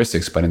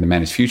characteristics. But in the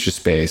managed future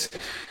space,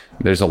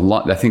 there's a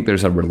lot. I think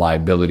there's a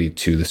reliability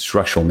to the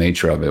structural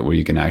nature of it, where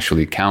you can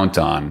actually count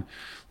on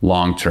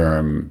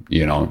long-term,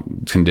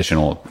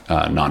 conditional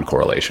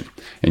non-correlation.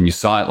 And you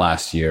saw it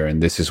last year,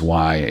 and this is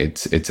why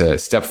it's a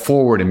step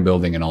forward in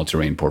building an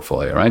all-terrain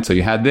portfolio, right? So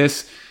you had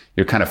this,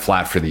 you're kind of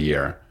flat for the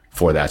year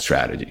for that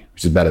strategy,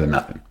 which is better than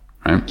nothing,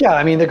 right? Yeah,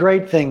 I mean, the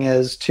great thing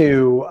is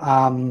too,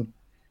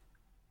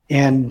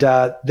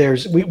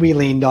 we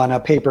leaned on a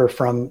paper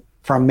from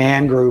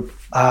Man Group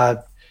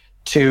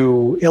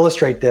to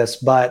illustrate this,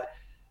 but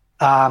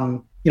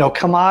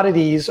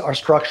commodities are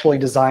structurally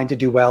designed to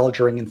do well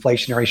during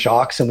inflationary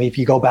shocks. And if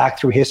you go back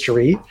through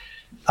history,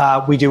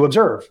 we do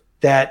observe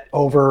that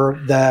over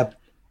the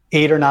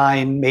 8 or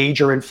 9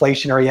 major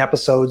inflationary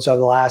episodes of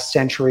the last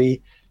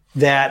century,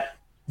 that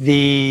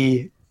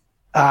the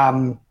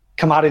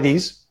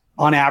commodities,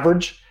 on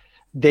average,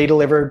 they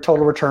delivered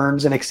total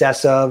returns in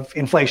excess of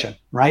inflation,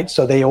 right?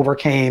 So they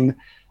overcame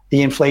the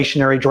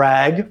inflationary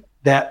drag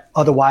that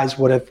otherwise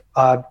would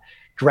have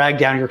dragged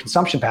down your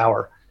consumption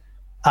power.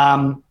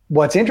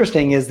 What's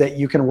interesting is that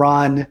you can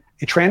run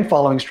a trend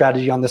following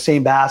strategy on the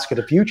same basket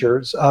of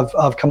futures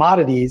of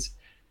commodities,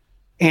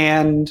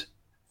 and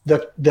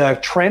the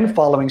trend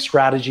following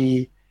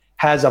strategy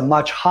has a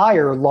much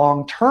higher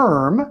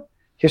long-term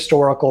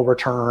historical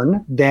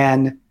return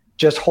than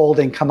just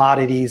holding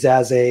commodities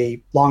as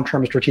a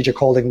long-term strategic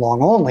holding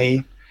long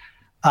only.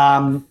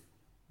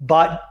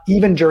 But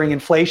even during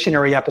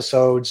inflationary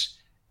episodes,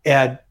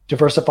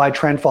 diversified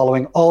trend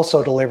following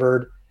also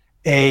delivered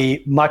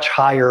a much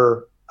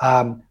higher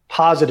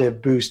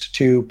positive boost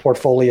to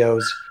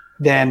portfolios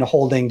than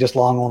holding just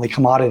long only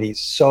commodities.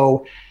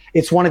 So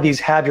it's one of these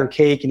have your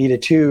cake and eat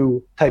it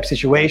too type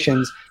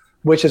situations,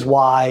 which is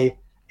why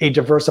a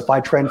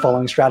diversified trend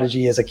following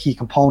strategy is a key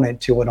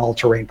component to an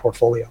all-terrain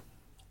portfolio.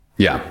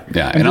 Yeah.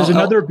 And there's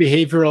another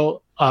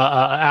behavioral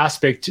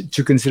aspect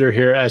to consider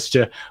here as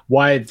to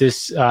why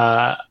this,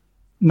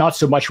 not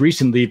so much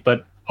recently,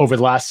 but over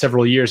the last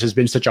several years has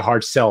been such a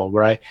hard sell,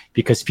 right?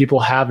 Because people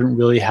haven't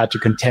really had to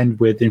contend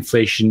with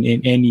inflation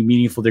in any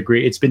meaningful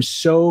degree. It's been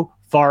so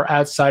far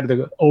outside of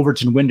the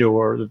Overton window,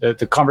 or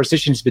the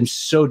conversation has been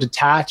so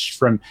detached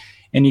from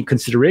any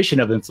consideration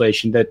of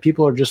inflation that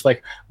people are just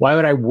like, why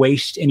would I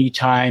waste any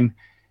time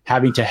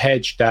having to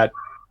hedge that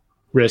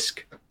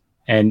risk?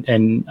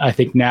 And I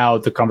think now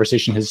the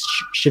conversation has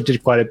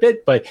shifted quite a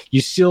bit, but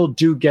you still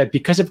do get,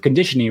 because of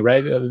conditioning,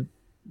 right? A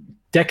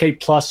decade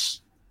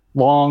plus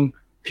long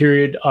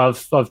period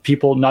of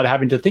people not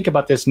having to think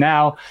about this.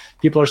 Now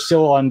people are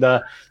still on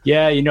the,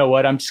 you know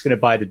what, I'm just going to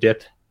buy the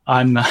dip.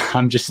 I'm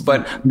just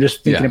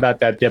thinking about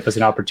that dip as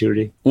an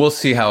opportunity. We'll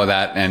see how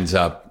that ends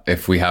up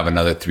if we have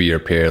another 3-year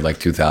period like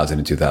 2000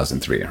 and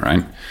 2003,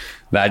 right?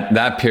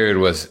 That period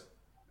was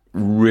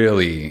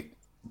really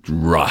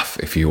rough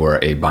if you were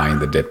a buying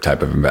the dip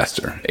type of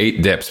investor.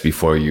 8 dips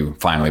before you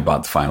finally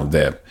bought the final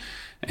dip.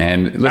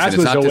 And listen,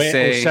 it's not to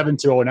say 07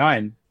 to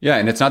 09. Yeah,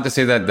 and it's not to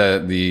say that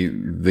the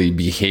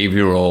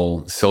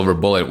behavioral silver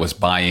bullet was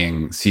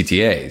buying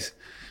CTAs,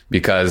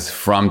 because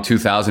from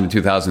 2000 to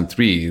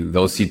 2003,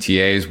 those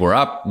CTAs were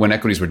up when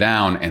equities were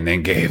down and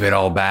then gave it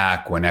all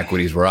back when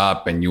equities were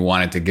up, and you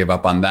wanted to give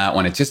up on that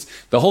one. It's just,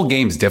 the whole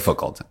game's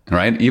difficult,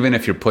 right? Even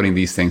if you're putting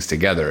these things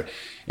together,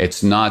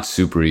 it's not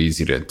super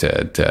easy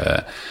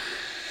to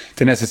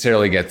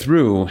necessarily get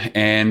through.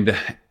 And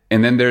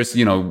then there's,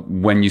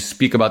 when you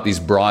speak about these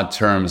broad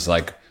terms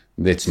like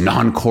it's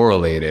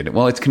non-correlated,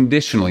 well, it's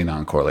conditionally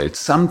non-correlated.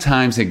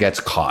 Sometimes it gets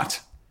caught,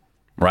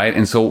 right?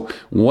 And so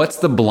what's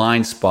the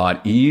blind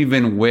spot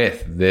even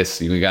with this?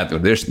 We got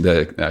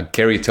the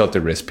carry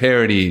tilted risk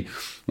parity.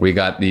 We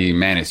got the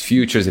managed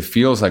futures. It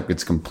feels like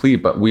it's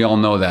complete, but we all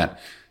know that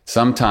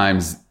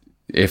sometimes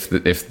if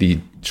the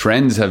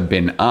trends have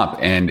been up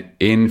and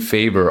in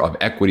favor of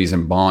equities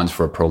and bonds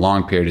for a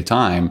prolonged period of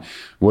time,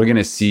 we're going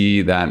to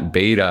see that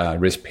beta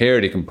risk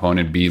parity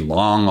component be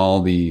long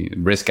all the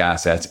risk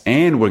assets,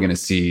 and we're going to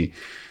see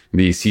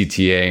the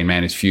CTA and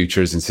managed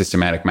futures and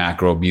systematic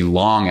macro be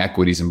long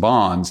equities and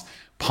bonds,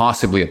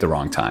 possibly at the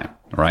wrong time,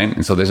 right?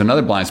 And so there's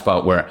another blind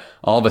spot where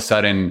all of a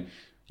sudden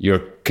you're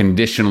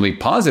conditionally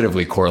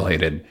positively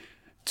correlated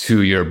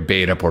to your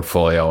beta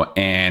portfolio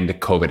and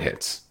COVID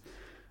hits.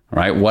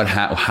 Right?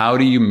 How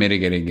do you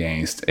mitigate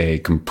against a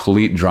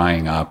complete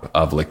drying up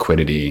of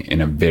liquidity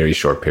in a very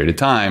short period of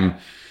time?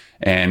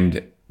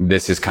 And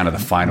this is kind of the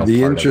final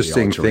the part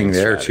interesting of the thing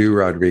there strategy. too,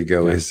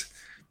 Rodrigo, is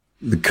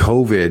the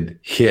COVID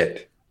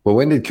hit. Well,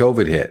 when did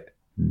COVID hit?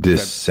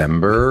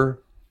 December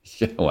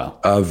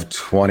of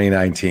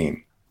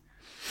 2019.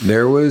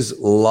 There was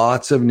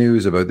lots of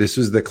news about this.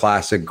 Was the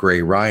classic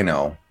gray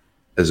rhino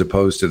as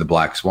opposed to the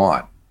black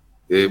swan.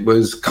 It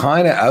was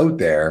kind of out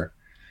there.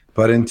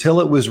 But until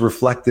it was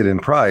reflected in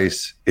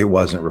price, it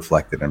wasn't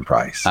reflected in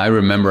price. I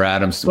remember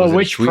Adam's. Well,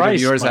 which tweet price?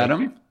 Of yours, Mike?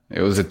 Adam?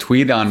 It was a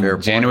tweet on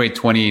January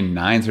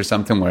 29th or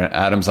something where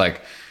Adam's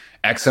like,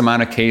 X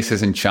amount of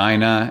cases in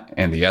China,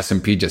 and the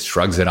S&P just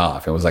shrugs it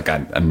off. It was like a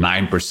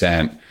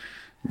 9%,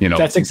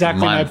 That's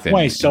exactly my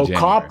point. So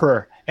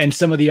copper and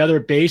some of the other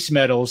base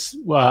metals,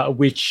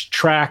 which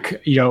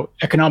track,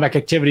 economic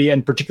activity,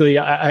 and particularly,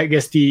 I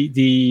guess,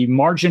 the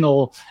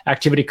marginal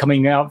activity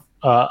coming out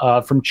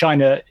from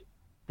China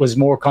was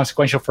more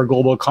consequential for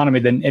global economy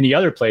than any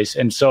other place.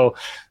 And so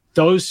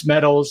those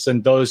metals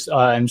and those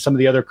and some of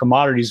the other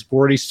commodities were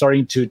already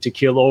starting to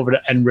keel over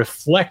and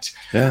reflect.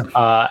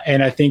 Yeah.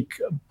 And I think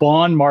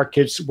bond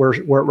markets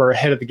were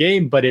ahead of the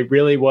game, but it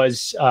really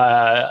was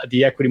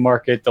the equity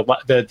market,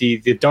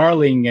 the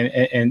darling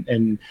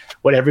and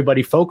what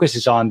everybody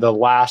focuses on, the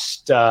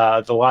last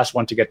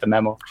one to get the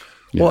memo.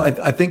 Yeah. Well,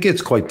 I think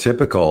it's quite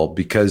typical,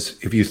 because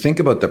if you think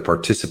about the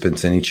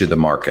participants in each of the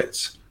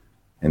markets,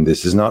 and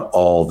this is not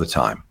all the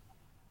time,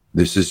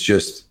 this is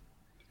just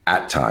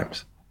at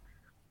times,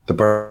 the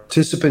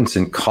participants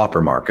in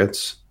copper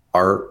markets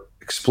are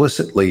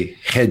explicitly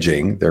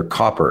hedging their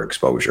copper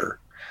exposure.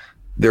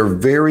 They're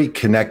very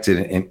connected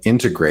and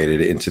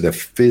integrated into the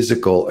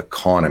physical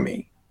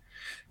economy.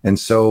 And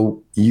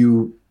so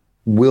you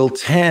will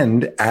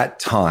tend at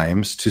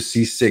times to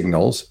see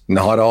signals,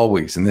 not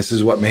always. And this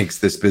is what makes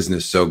this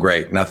business so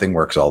great. Nothing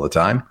works all the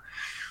time.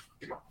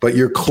 But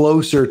you're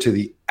closer to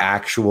the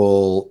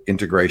actual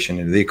integration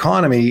into the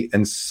economy.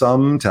 And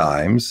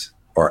sometimes,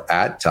 or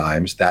at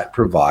times, that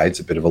provides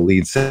a bit of a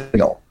lead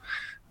signal,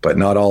 but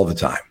not all the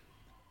time.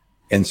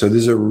 And so this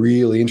is a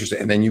really interesting.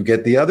 And then you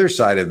get the other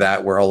side of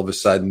that, where all of a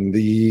sudden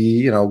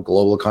the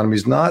global economy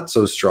is not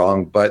so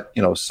strong, but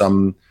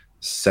some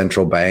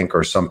central bank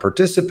or some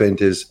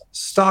participant is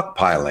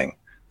stockpiling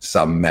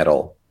some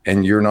metal,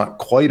 and you're not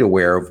quite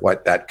aware of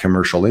what that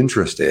commercial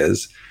interest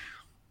is.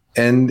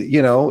 And,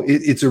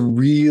 it's a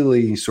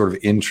really sort of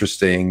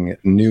interesting,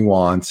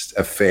 nuanced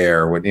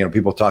affair. When,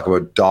 people talk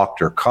about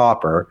Dr.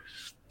 Copper.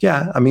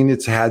 Yeah, I mean,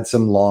 it's had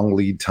some long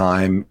lead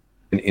time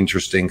and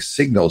interesting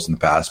signals in the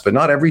past, but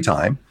not every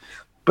time.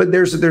 But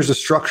there's a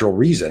structural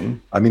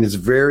reason. I mean, it's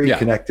very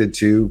connected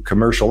to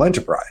commercial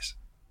enterprise.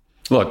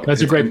 Look,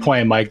 that's a great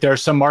point, Mike. There are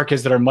some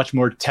markets that are much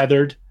more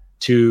tethered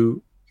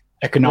to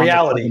economic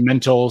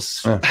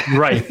fundamentals.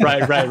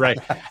 Right.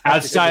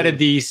 Outside of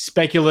the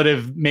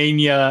speculative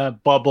mania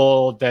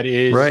bubble that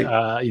is,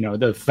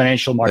 the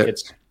financial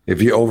markets. If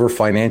you over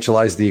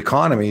financialize the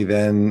economy,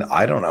 then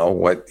I don't know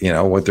what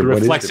the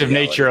reflexive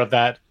nature of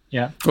that.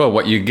 Yeah. Well,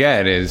 what you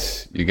get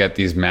is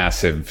these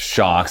massive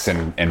shocks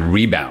and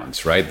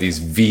rebounds, right? These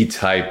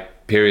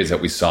V-type periods that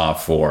we saw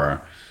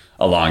for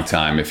a long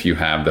time if you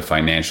have the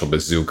financial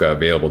bazooka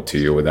available to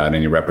you without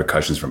any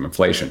repercussions from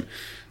inflation.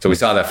 So we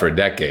saw that for a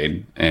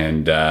decade.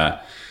 And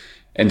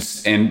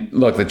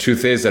look, the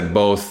truth is that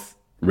both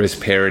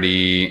risk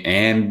parity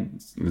and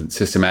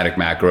systematic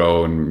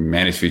macro and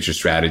managed future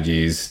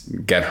strategies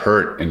get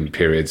hurt in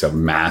periods of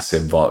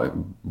massive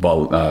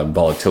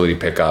volatility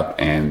pickup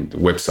and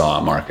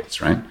whipsaw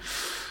markets, right?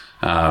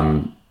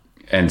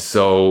 And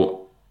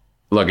so,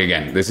 look,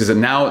 again, this is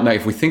now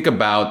if we think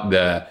about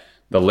the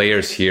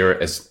layers here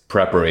as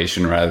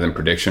preparation rather than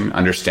prediction,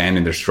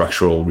 understanding their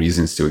structural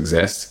reasons to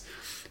exist.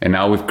 And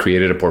now we've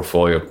created a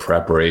portfolio of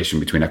preparation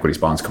between equities,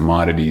 bonds,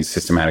 commodities,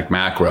 systematic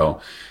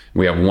macro.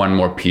 We have one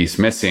more piece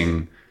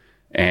missing,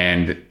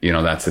 and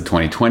that's the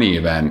 2020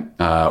 event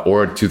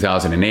or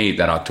 2008,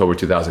 that October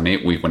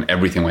 2008 week when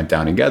everything went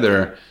down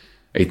together.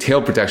 A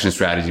tail protection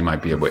strategy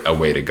might be a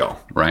way to go,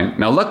 right?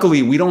 Now,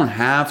 luckily, we don't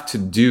have to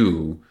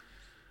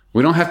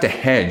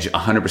hedge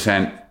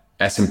 100%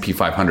 S&P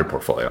 500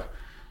 portfolio.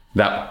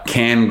 That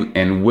can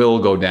and will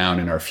go down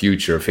in our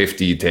future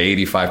 50 to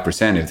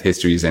 85% if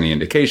history is any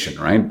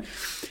indication, right?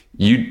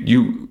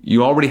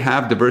 You already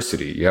have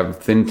diversity. You have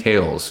thin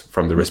tails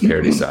from the risk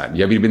parity side.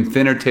 You have even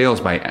thinner tails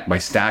by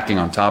stacking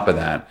on top of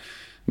that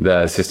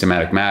the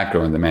systematic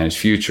macro and the managed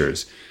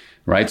futures,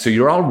 right? So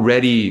you're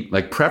already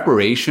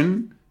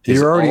preparation.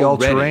 You're already all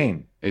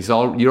terrain.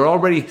 You're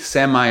already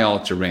semi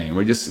all terrain.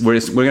 We're going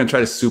to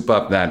try to soup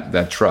up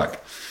that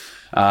truck.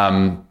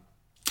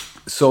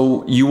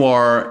 So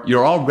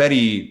you're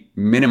already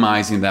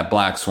minimizing that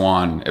black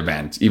swan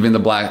event, even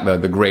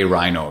the gray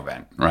rhino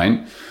event,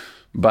 right?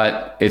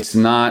 But it's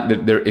not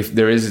that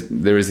there is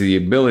the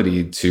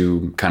ability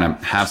to kind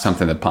of have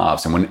something that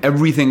pops. And when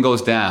everything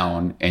goes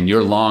down and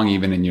you're long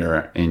even in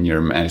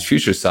your managed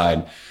future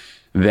side,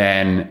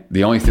 then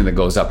the only thing that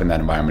goes up in that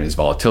environment is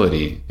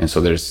volatility. And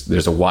so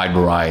there's a wide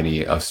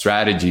variety of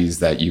strategies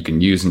that you can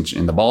use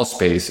in the vol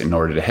space in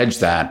order to hedge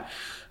that.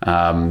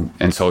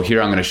 And so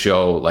here I'm going to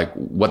show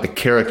what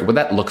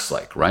that looks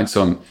like, right?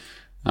 So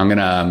I'm going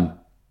to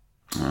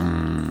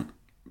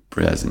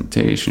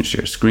presentation,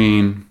 share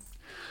screen.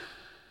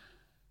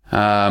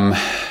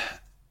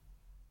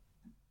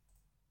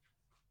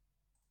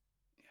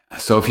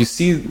 So if you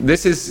see,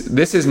 this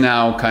is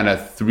now kind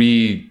of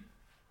three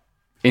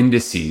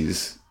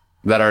indices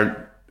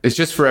it's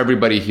just for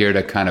everybody here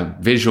to kind of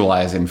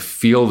visualize and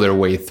feel their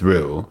way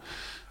through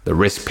the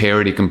risk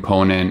parity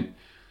component,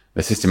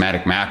 the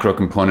systematic macro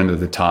component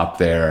at the top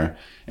there.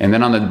 And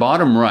then on the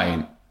bottom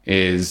right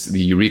is the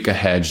Eureka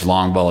Hedge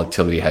Long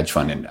Volatility Hedge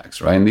Fund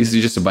Index, right? And these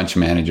are just a bunch of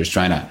managers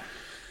trying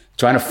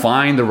to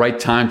find the right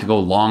time to go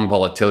long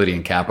volatility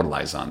and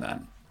capitalize on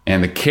that.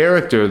 And the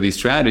character of these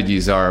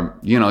strategies are,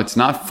 it's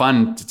not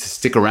fun to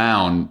stick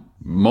around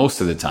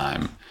most of the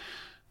time.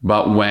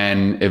 But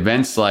when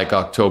events like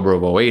October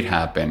of 2008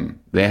 happen,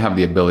 they have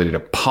the ability to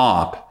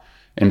pop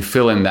and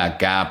fill in that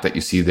gap that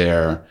you see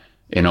there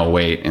in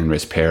 2008 in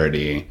risk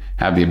parity,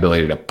 have the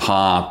ability to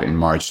pop in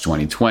March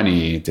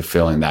 2020 to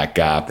fill in that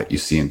gap that you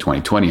see in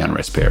 2020 on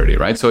risk parity,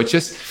 right? So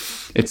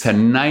it's a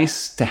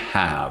nice to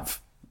have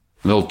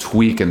little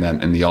tweak in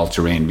the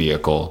all-terrain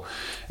vehicle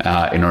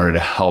in order to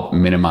help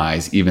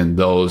minimize even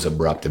those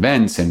abrupt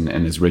events. And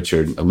as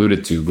Richard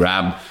alluded to,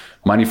 grab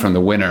money from the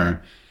winner,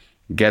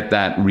 get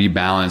that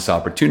rebalance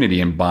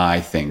opportunity and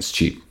buy things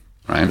cheap,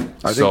 right?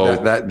 I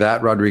think that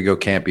Rodrigo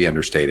can't be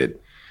understated.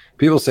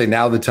 People say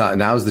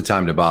now's the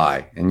time to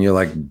buy. And you're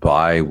like,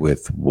 buy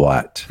with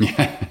what?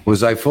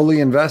 Was I fully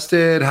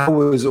invested?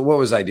 What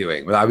was I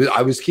doing?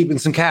 I was keeping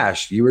some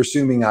cash. You were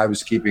assuming I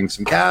was keeping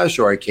some cash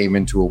or I came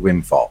into a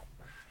windfall.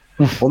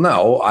 Well,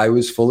 no, I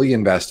was fully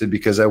invested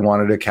because I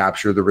wanted to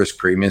capture the risk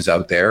premiums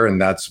out there.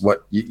 And that's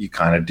what you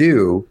kind of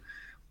do.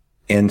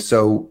 And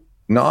so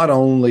not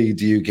only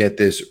do you get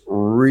this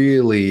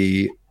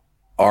really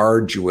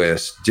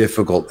arduous,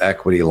 difficult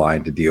equity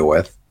line to deal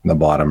with in the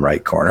bottom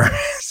right corner.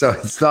 So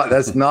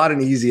that's not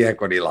an easy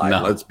equity line.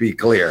 No. Let's be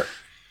clear.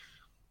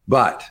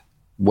 But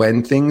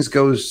when things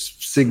go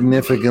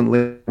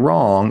significantly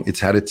wrong, it's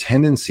had a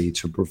tendency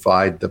to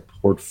provide the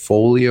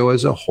portfolio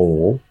as a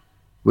whole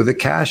with a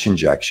cash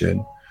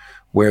injection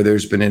where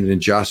there's been an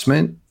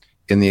adjustment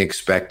in the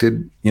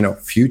expected,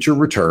 future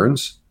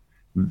returns.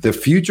 The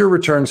future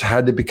returns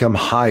had to become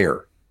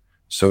higher.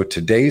 So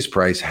today's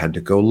price had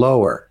to go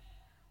lower.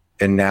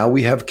 And now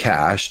we have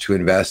cash to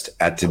invest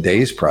at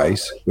today's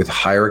price with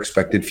higher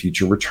expected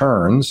future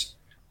returns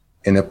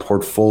in a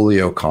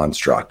portfolio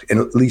construct. And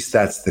at least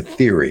that's the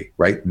theory,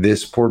 right?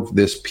 This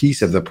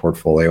piece of the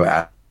portfolio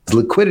adds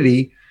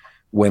liquidity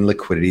when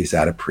liquidity is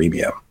at a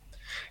premium.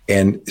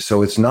 And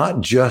so it's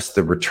not just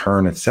the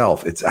return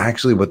itself, it's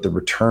actually what the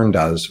return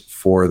does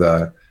for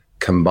the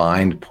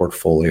combined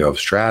portfolio of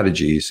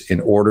strategies in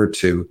order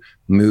to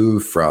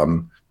move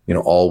from,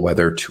 all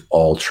weather to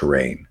all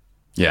terrain.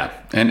 Yeah.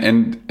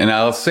 And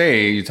I'll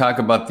say, you talk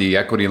about the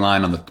equity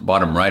line on the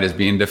bottom right as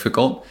being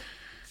difficult.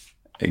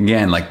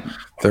 Again, like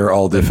they're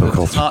all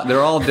difficult.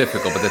 They're all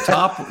difficult, but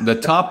the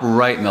top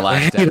right in the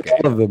last decade.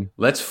 All of them.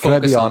 Let's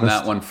focus on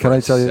that one for Can I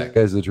a tell you second.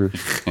 guys the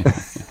truth?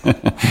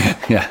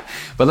 Yeah,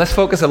 but let's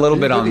focus a little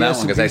bit on that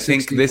one, because I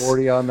think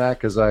 40 on that,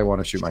 because I want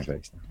to shoot my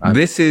face.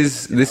 This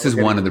is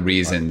one of the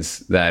reasons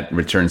that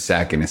return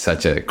stacking is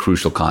such a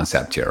crucial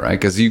concept here, right?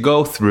 Because you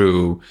go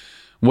through,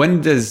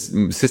 when does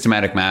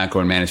systematic macro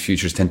and managed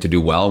futures tend to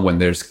do well? When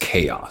there's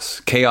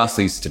chaos. Chaos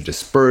leads to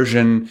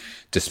dispersion.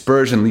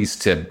 Dispersion leads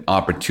to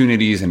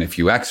opportunities. And if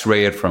you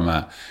x-ray it from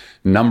a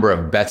number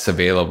of bets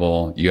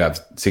available, you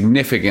have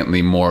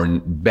significantly more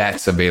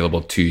bets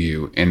available to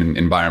you in an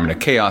environment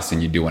of chaos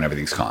than you do when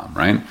everything's calm,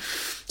 right?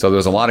 So there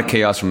was a lot of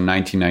chaos from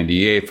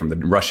 1998, from the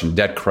Russian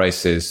debt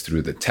crisis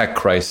through the tech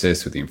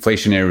crisis, with the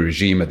inflationary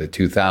regime of the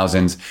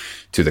 2000s,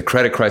 to the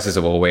credit crisis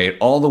of 2008,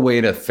 all the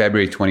way to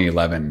February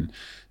 2011,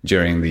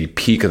 during the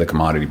peak of the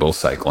commodity bull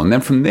cycle. And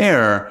then from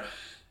there,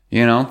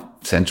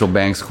 central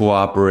banks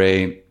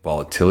cooperate,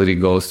 volatility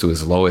goes to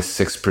as low as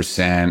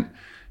 6%.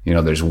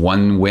 There's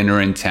one winner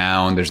in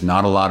town. There's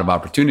not a lot of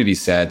opportunity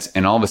sets.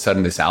 And all of a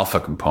sudden, this alpha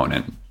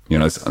component,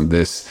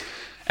 this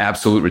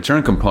absolute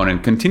return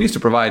component continues to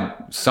provide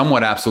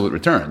somewhat absolute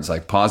returns,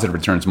 like positive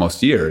returns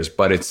most years,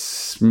 but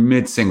it's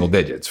mid-single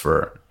digits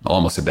for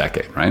almost a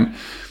decade, right?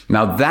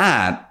 Now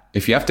that,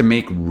 if you have to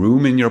make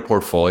room in your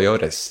portfolio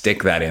to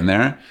stick that in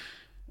there,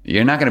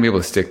 you're not going to be able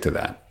to stick to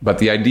that. But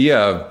the idea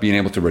of being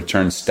able to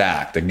return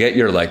stack, to get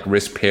your like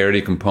risk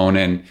parity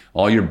component,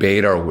 all your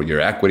beta or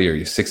your equity or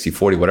your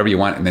 60-40, whatever you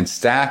want, and then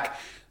stack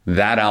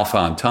that alpha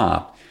on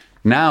top.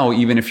 Now,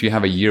 even if you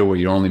have a year where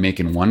you're only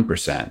making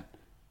 1%,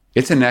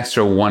 it's an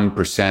extra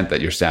 1%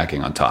 that you're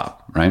stacking on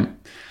top, right?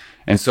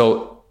 And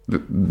so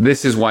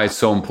this is why it's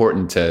so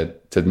important to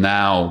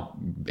now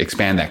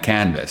expand that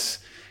canvas.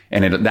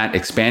 And that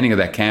expanding of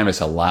that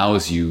canvas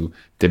allows you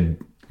to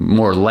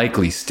more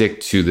likely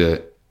stick to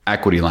the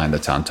equity line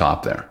that's on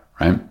top there,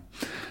 right?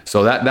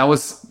 So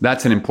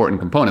that's an important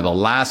component. The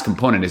last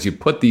component is you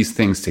put these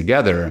things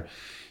together,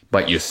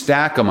 but you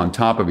stack them on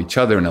top of each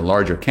other in a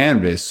larger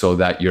canvas so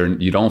that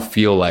you don't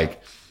feel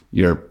like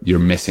you're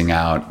missing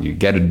out. You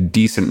get a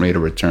decent rate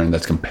of return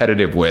that's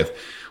competitive with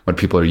what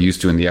people are used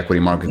to in the equity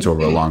markets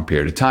over a long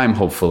period of time,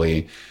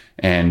 hopefully.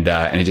 And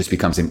it just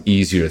becomes an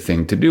easier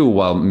thing to do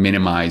while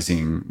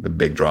minimizing the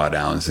big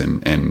drawdowns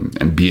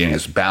and being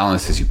as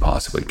balanced as you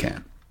possibly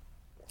can.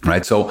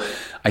 Right. So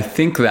I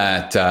think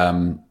that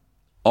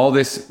all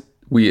this,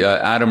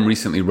 Adam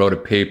recently wrote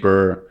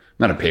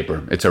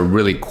it's a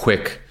really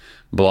quick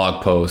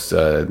blog post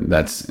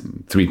that's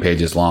 3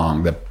 pages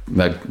long that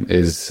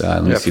is,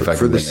 let me see if I can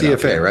for the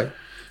CFA, right?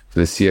 For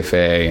the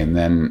CFA. And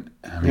then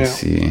let me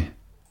see.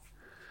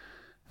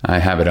 I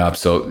have it up.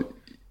 So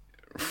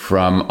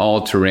from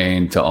all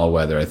terrain to all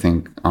weather, I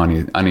think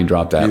Ani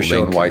dropped that link. You're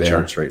showing white there.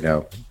 charts right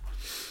now.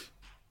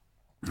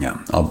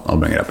 Yeah, I'll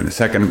bring it up in a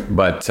second.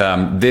 But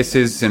this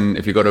is,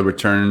 if you go to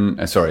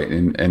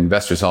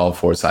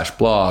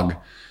InvestorSolve/blog,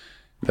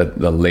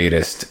 the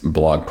latest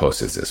blog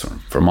post is this one,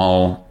 from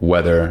all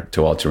weather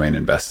to all terrain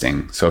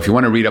investing. So if you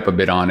want to read up a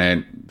bit on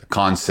it, the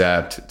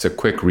concept, it's a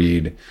quick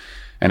read,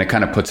 and it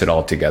kind of puts it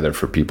all together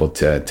for people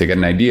to get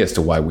an idea as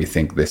to why we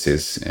think this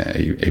is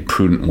a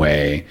prudent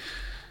way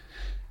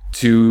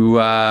to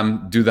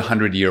do the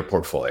 100-year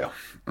portfolio.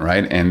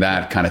 Right. And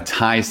that kind of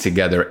ties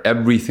together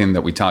everything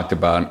that we talked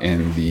about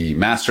in the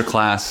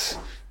masterclass,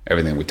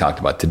 everything we talked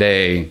about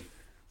today,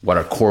 what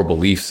our core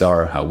beliefs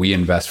are, how we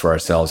invest for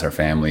ourselves, our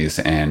families,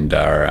 and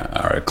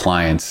our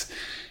clients.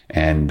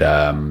 And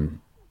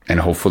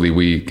hopefully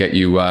we get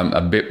you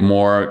a bit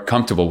more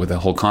comfortable with the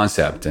whole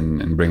concept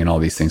and bringing all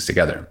these things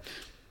together.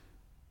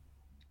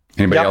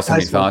 Anybody else have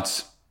any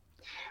thoughts?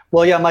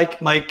 Well, yeah,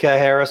 Mike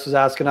Harris was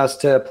asking us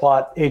to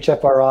plot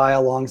HFRI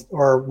along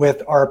or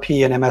with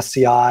RP and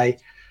MSCI.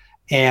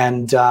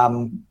 And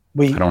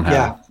we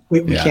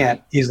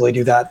can't easily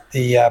do that.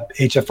 The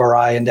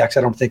HFRI index,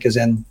 I don't think is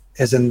in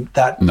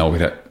that. No, we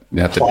have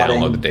to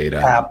download the data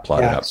and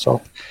plot it up.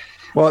 So,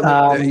 well,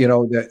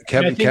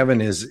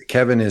 Kevin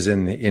is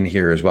in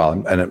here as well.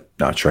 And I'm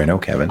not sure I know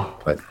Kevin,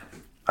 but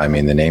I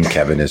mean the name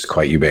Kevin is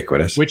quite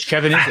ubiquitous. Which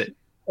Kevin is it?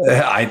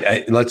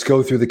 Let's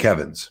go through the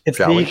Kevins. It's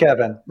the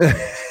Kevin.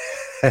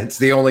 It's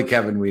the only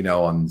Kevin we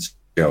know on the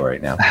show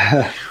right now.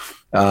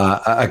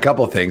 A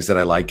couple of things that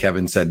I like.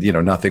 Kevin said,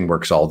 nothing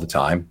works all the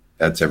time.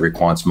 That's every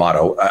quant's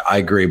motto. I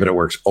agree, but it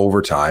works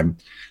over time.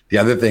 The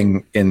other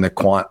thing in the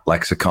quant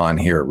lexicon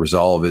here at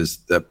ReSolve is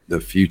the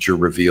future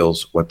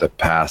reveals what the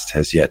past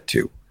has yet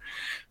to,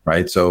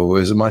 right? So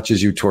as much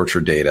as you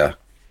torture data,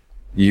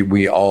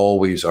 we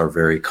always are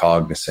very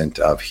cognizant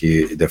of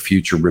the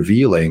future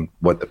revealing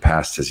what the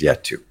past has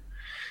yet to.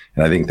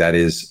 And I think that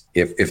is,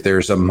 if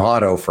there's a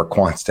motto for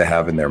quants to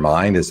have in their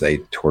mind as they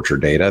torture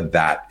data,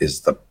 that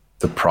is the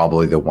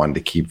probably the one to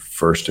keep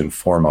first and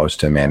foremost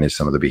to manage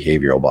some of the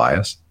behavioral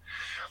bias.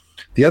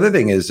 The other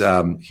thing is,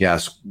 he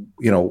asked,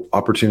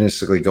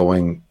 opportunistically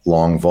going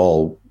long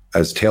vol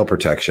as tail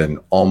protection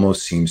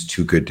almost seems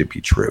too good to be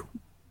true.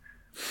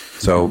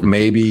 So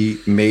maybe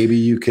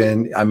you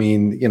can,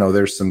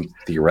 there's some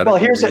theoretical.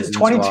 Well, here's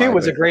 22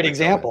 was a great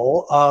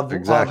example of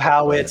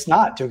how it's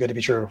not too good to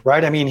be true,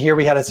 right? I mean, here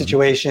we had a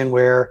situation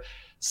where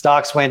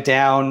stocks went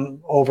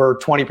down over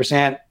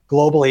 20%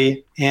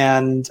 globally,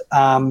 and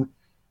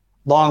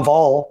long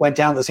vol went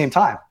down at the same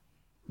time,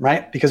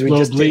 right? Because we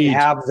just didn't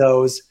have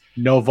those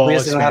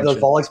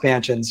vol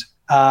expansions.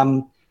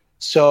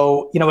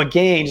 So,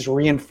 again, just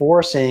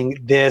reinforcing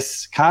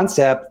this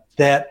concept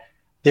that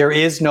there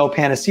is no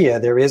panacea.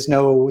 There is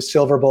no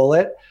silver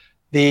bullet.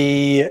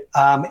 The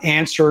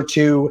answer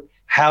to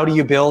how do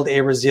you build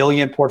a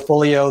resilient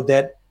portfolio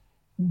that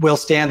will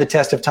stand the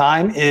test of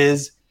time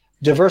is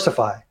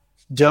diversify.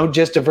 Don't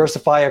just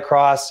diversify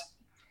across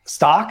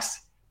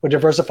stocks, but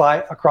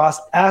diversify across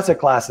asset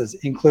classes,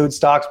 include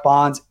stocks,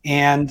 bonds,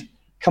 and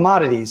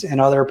commodities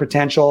and other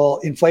potential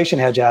inflation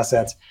hedge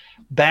assets.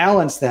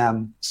 Balance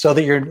them so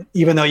that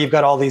even though you've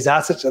got all these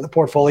assets in the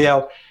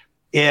portfolio,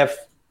 if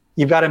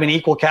you've got them in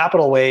equal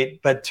capital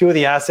weight, but two of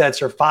the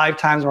assets are 5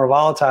 times more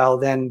volatile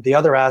than the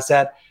other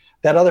asset,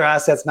 that other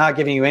asset's not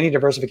giving you any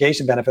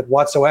diversification benefit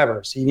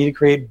whatsoever. So you need to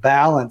create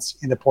balance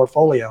in the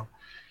portfolio,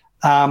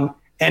 and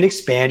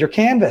expand your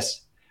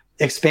canvas.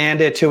 Expand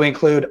it to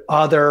include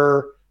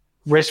other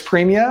risk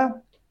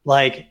premia,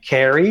 like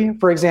carry,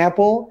 for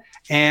example,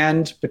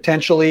 and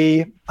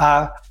potentially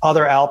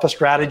other alpha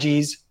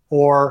strategies,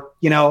 or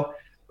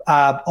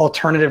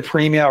alternative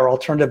premia or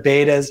alternative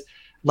betas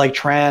like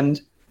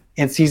trend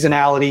and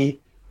seasonality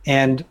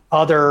and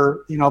other.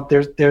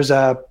 There's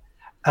a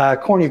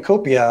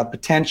cornucopia of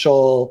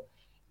potential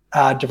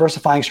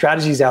diversifying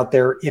strategies out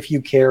there if you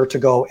care to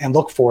go and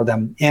look for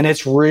them. And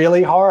it's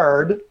really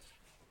hard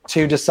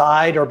to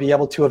decide or be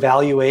able to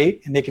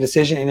evaluate and make a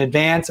decision in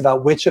advance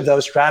about which of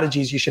those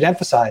strategies you should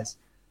emphasize,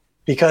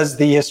 because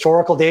the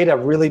historical data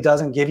really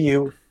doesn't give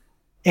you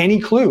any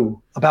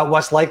clue about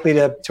what's likely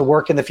to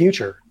work in the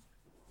future.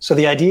 So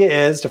the idea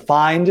is to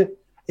find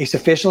a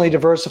sufficiently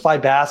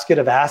diversified basket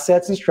of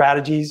assets and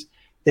strategies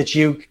that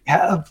you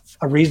have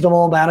a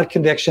reasonable amount of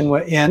conviction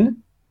in,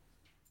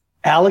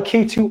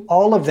 allocate to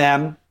all of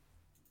them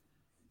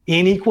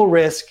in equal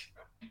risk,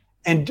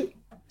 and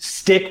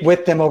stick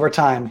with them over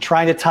time.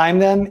 Trying to time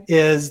them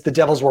is the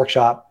devil's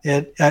workshop.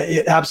 It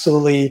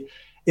absolutely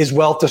is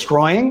wealth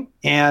destroying.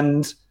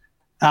 And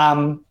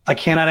I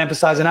cannot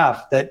emphasize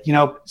enough that,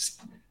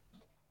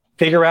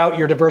 figure out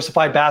your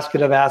diversified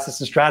basket of assets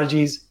and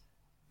strategies,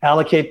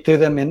 allocate to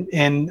them in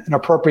an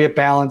appropriate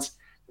balance,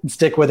 and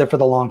stick with it for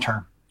the long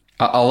term.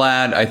 I'll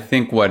add, I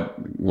think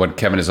what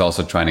Kevin is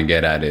also trying to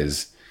get at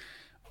is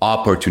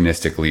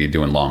opportunistically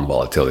doing long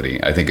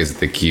volatility, I think is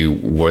the key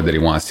word that he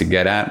wants to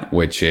get at,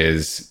 which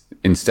is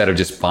instead of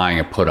just buying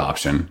a put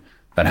option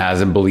that has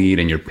a bleed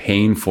and you're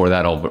paying for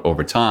that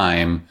over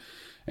time,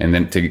 and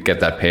then to get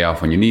that payoff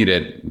when you need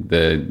it,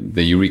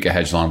 the Eureka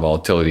Hedge Long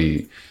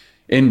Volatility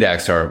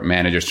Index are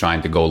managers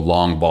trying to go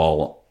long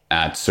vol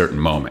at certain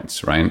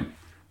moments, right?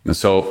 And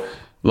so,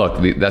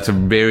 look, that's a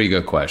very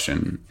good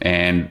question.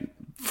 And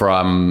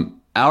from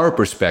our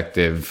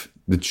perspective,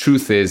 the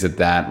truth is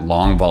that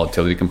long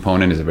volatility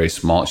component is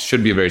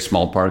should be a very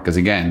small part, because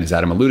again, as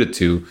Adam alluded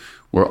to,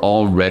 we're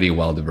already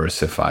well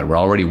diversified. We're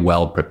already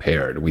well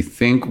prepared. We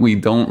think we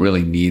don't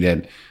really need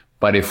it,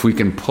 but if we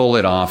can pull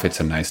it off,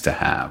 it's a nice to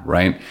have,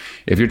 right?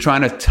 If you're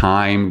trying to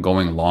time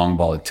going long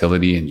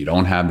volatility and you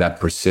don't have that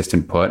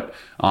persistent put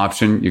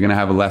option, you're going to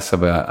have less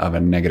of a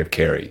negative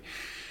carry.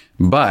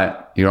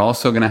 But you're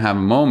also going to have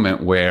a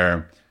moment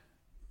where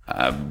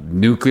a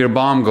nuclear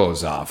bomb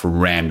goes off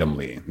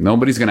randomly.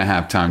 Nobody's going to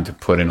have time to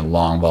put in a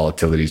long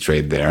volatility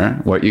trade there.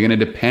 What you're going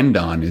to depend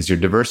on is your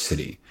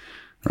diversity,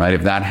 right?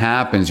 If that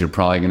happens, you're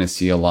probably going to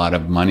see a lot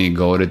of money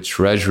go to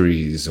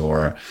treasuries,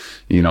 or,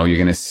 you're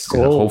going to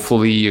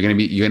hopefully you're going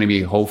to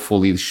be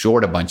hopefully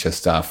short a bunch of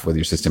stuff with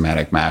your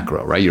systematic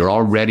macro, right? You're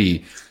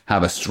already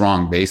have a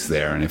strong base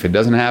there. And if it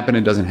doesn't happen,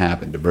 it doesn't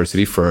happen.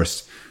 Diversity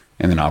first,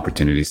 and then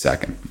opportunity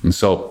second. And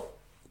so,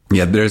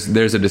 yeah, there's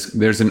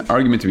an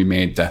argument to be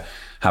made to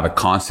have a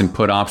constant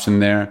put option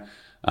there.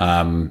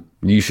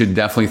 You should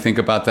definitely think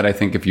about that. I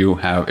think if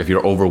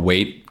you're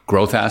overweight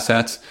growth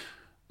assets,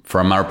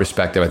 from our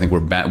perspective, I think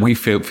we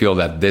feel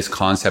that this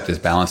concept is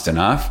balanced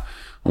enough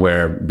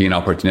where being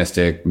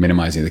opportunistic,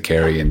 minimizing the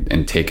carry,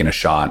 and taking a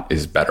shot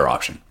is a better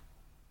option.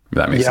 If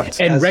that makes sense.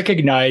 And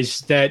recognize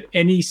that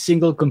any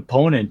single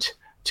component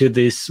to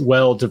this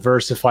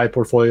well-diversified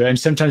portfolio, and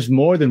sometimes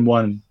more than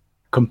one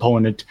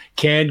component,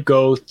 can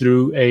go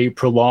through a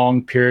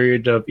prolonged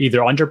period of either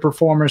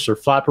underperformance or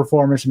flat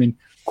performance. I mean,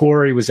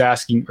 Corey was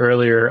asking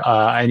earlier,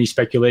 any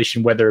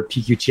speculation whether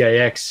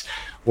PQTIX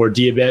or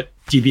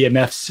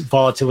DBMF's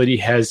volatility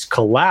has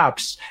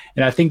collapsed.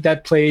 And I think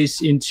that plays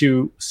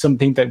into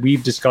something that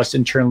we've discussed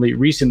internally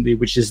recently,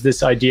 which is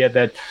this idea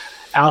that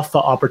alpha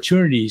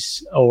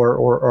opportunities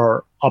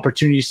or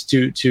opportunities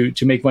to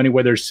make money,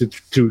 whether it's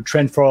through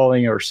trend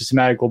following or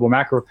systematic global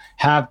macro,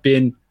 have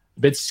been a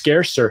bit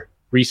scarcer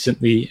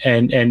recently.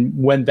 And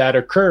when that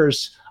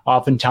occurs,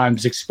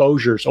 oftentimes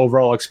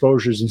overall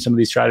exposures in some of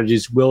these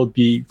strategies will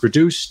be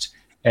reduced.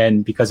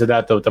 And because of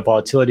that, the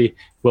volatility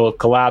will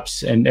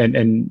collapse.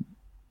 And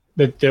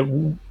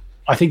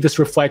I think this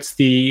reflects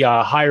the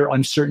higher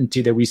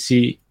uncertainty that we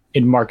see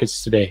in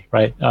markets today,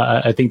 right?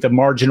 I think the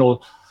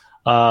marginal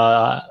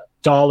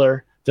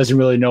dollar doesn't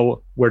really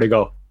know where to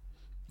go.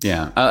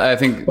 Yeah, I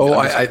think.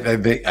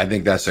 I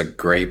think that's a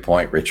great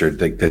point, Richard.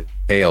 The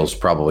tails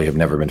probably have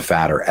never been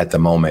fatter at the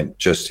moment,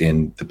 just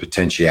in the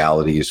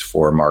potentialities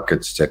for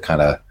markets to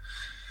kind of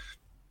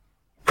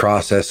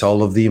process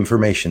all of the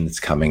information that's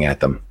coming at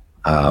them.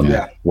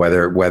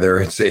 Whether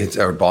it's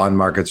our bond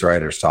markets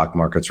right or stock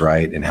markets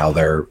right, and how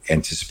they're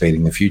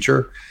anticipating the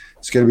future,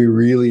 it's going to be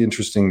really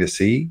interesting to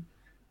see.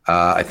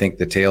 I think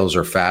the tails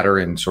are fatter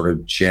in sort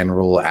of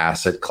general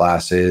asset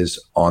classes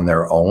on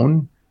their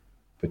own,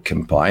 but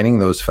combining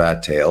those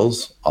fat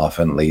tails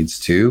often leads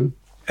to,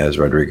 as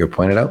Rodrigo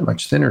pointed out,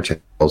 much thinner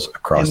tails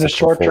across in the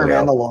short term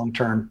and the long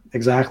term.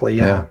 Exactly.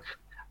 Yeah.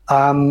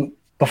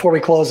 Before we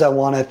close, I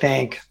want to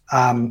thank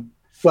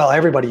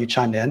everybody who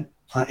chimed in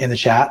the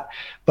chat,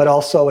 but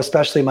also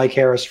especially Mike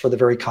Harris for the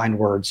very kind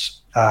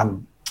words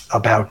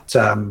about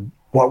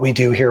what we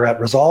do here at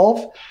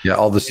ReSolve. Yeah,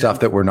 all the stuff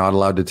that we're not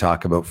allowed to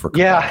talk about for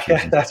yeah,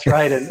 that's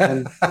right,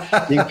 and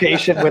being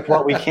patient with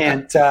what we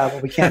can't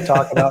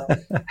talk about.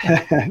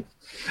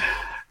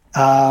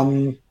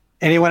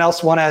 Anyone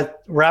else want to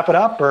wrap it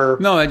up? Or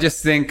no, I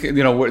just think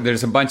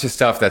there's a bunch of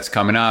stuff that's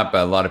coming up.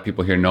 A lot of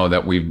people here know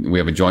that we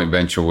have a joint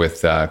venture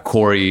with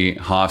Corey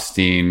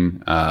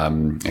Hofstein.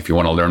 If you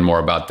want to learn more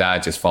about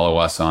that, just follow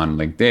us on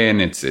LinkedIn.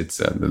 It's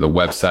the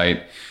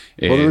website.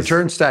 The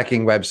return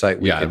stacking website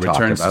we can talk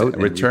about.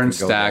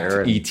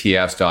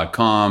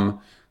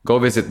 ReturnStackedETFs.com. Go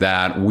visit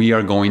that. We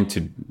are going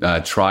to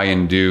try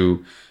and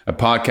do a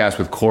podcast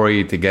with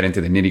Corey to get into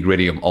the nitty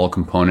gritty of all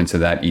components of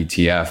that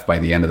ETF by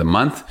the end of the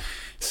month.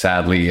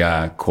 Sadly,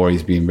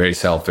 Corey's being very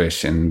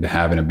selfish and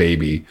having a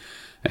baby.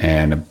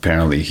 And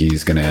apparently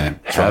he's going to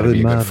try to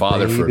be a good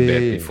father for a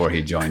bit before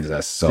he joins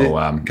us. So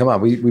come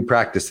on, we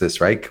practice this,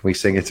 right? Can we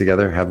sing it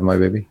together? Having my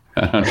baby.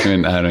 I'm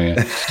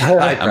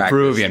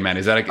Peruvian, man.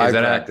 Is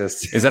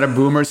that a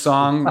boomer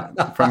song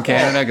from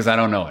Canada? Because I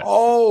don't know it.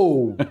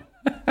 Oh,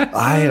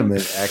 I am an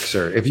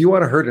Xer. If you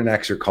want to hurt an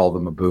Xer, call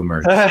them a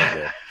boomer.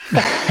 That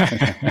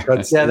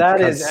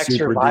is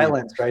extra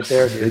violence right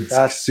there, dude.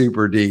 That's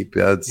super deep.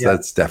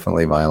 That's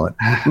definitely violent.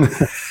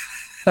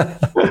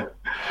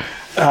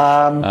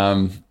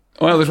 Well,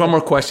 there's one more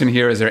question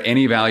here. Is there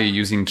any value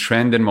using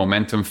trend and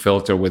momentum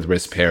filter with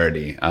risk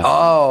parity?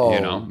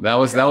 That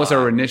was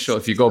our initial.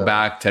 If you go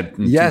back to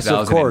 2009,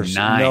 of course.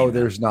 No,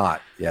 there's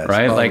not. Yes,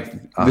 right.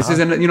 This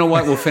isn't. You know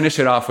what? We'll finish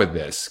it off with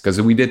this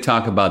because we did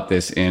talk about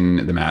this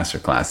in the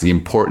masterclass. The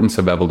importance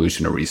of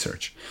evolutionary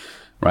research.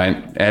 Right.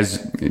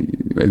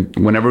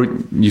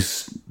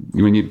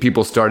 When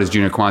people start as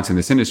junior quants in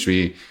this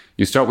industry,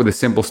 you start with the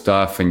simple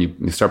stuff and you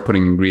start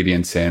putting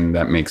ingredients in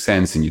that make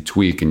sense, and you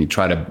tweak and you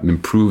try to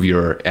improve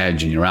your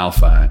edge and your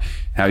alpha,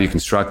 how you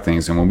construct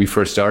things. And when we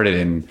first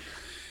started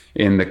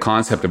in the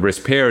concept of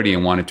risk parity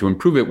and wanted to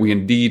improve it, we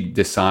indeed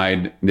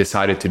decided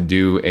to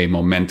do a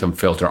momentum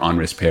filter on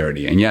risk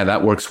parity. And yeah,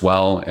 that works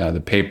well.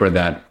 The paper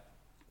that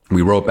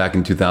we wrote back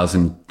in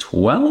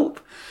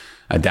 2012,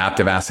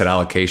 Adaptive Asset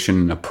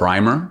Allocation, a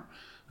primer.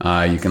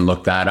 You can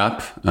look that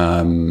up,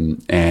 and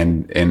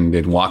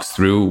it walks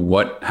through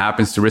what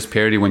happens to risk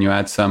parity when you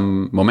add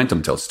some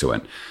momentum tilts to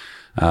it.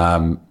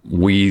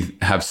 We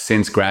have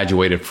since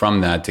graduated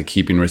from that to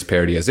keeping risk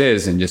parity as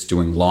is and just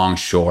doing long,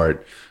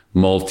 short,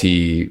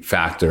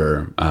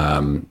 multi-factor,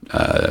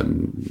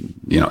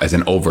 as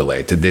an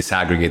overlay to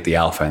disaggregate the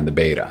alpha and the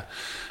beta.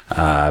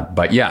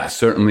 But yeah,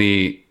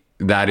 certainly.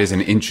 That is an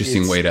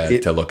interesting way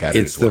to look at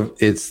it.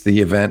 It's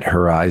the event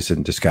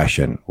horizon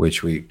discussion,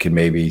 which we can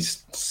maybe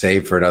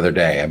save for another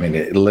day. I mean,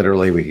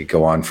 literally, we could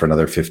go on for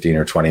another 15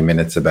 or 20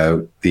 minutes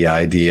about the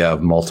idea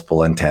of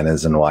multiple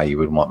antennas and why you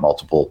would want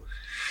multiple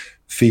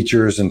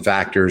features and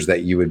factors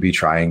that you would be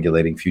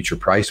triangulating future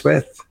price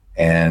with.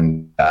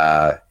 And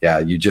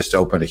you just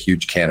opened a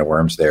huge can of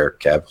worms there,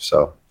 Kev.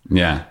 So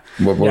yeah.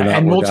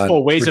 And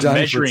multiple ways of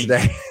measuring.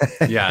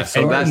 Yeah,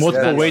 so that's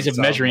multiple ways of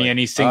measuring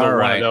any single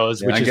one of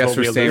those. Which I guess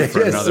we're saving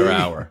for another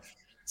hour.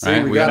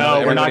 Right?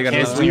 We're not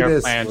canceling our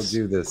plans.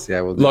 We'll do this.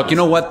 Yeah, we'll do Look, you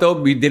know what though?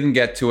 We didn't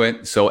get to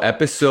it. So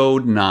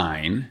episode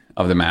 9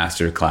 of the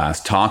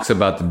masterclass talks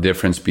about the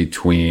difference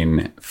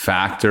between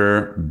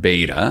factor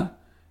beta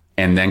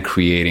and then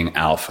creating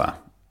alpha.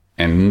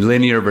 And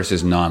linear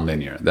versus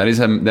nonlinear. That is.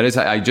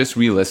 I just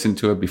re-listened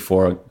to it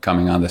before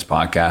coming on this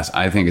podcast.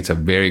 I think it's a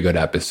very good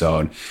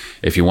episode.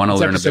 If you want to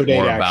learn a bit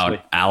more about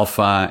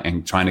alpha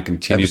and trying to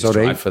continue to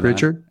strive for that.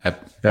 Richard?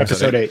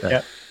 Episode 8.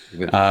 Yeah.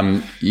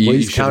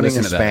 He's counting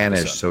in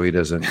Spanish, so he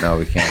doesn't know.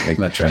 He can't make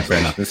that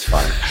translation. It's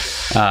fine.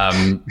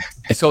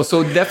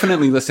 So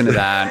definitely listen to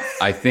that.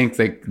 I think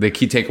the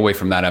key takeaway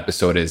from that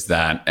episode is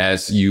that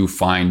as you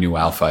find new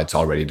alpha, it's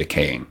already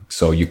decaying.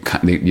 So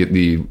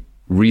the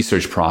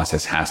research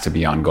process has to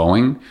be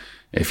ongoing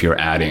if you're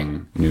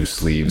adding new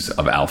sleeves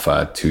of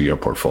alpha to your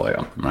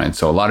portfolio, right?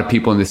 So a lot of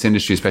people in this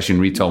industry, especially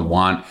in retail,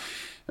 want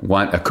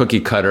a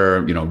cookie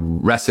cutter,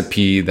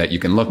 recipe that you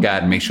can look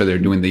at and make sure they're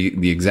doing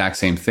the exact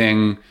same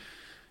thing.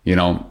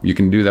 You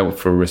can do that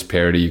for risk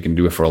parity. You can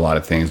do it for a lot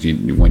of things.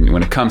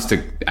 When it comes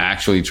to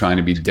actually trying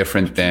to be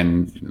different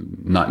than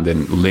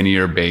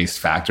linear based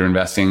factor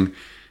investing,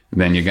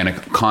 then you're going to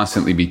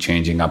constantly be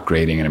changing,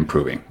 upgrading, and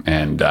improving.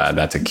 And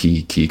that's a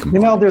key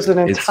component. There's an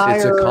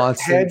entire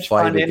hedge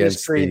fund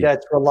industry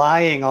that's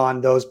relying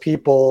on those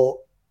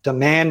people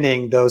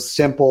demanding those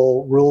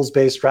simple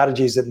rules-based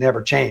strategies that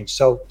never change.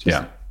 So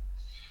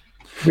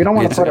we don't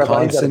want to put our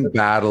constant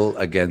battle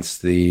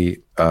against the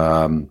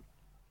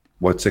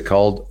what's it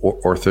called?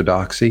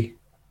 Orthodoxy.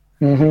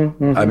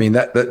 I mean,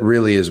 that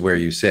really is where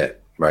you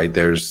sit, right?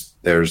 There's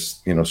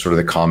sort of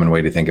the common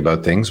way to think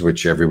about things,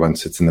 which everyone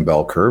sits in the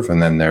bell curve.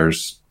 And then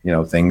there's,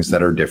 things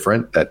that are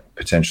different that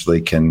potentially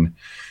can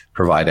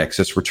provide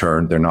excess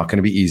return. They're not going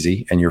to be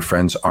easy, and your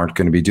friends aren't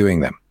going to be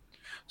doing them.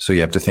 So you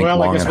have to think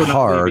long and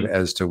hard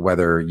as to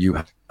whether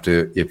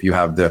if you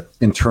have the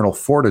internal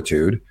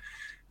fortitude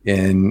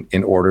in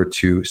order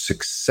to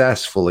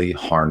successfully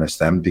harness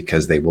them,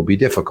 because they will be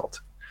difficult.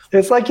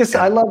 It's like you say,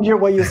 I love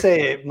what you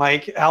say,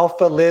 Mike.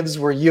 Alpha lives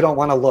where you don't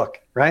want to look,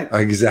 right?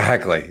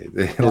 Exactly.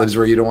 It lives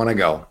where you don't want to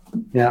go.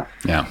 Yeah.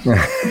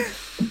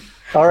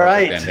 All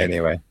right.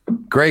 Anyway,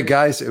 great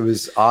guys. It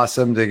was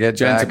awesome to get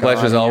Jen, back. It's a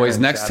pleasure as always.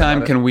 Next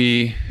time, can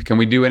we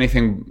do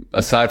anything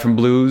aside from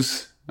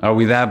blues? Are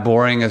we that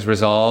boring as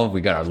ReSolve?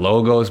 We got our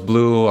logos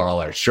blue,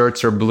 all our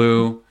shirts are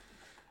blue.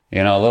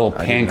 A little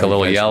pink, a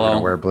little yellow.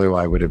 Wear blue.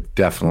 I would have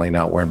definitely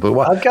not worn blue.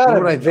 I've got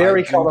a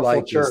very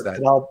colorful shirt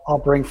that I'll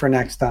bring for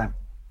next time.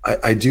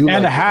 I do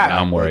and like a hat.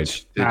 I'm worried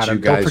that you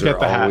guys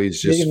are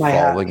always just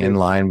falling in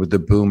line with the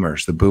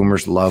boomers. The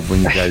boomers love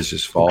when you guys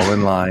just fall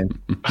in line.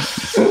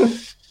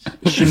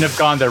 Shouldn't have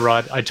gone there,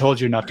 Rod. I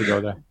told you not to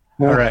go there.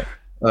 All right.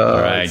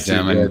 All right,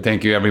 gentlemen.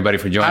 Thank you, everybody,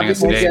 for joining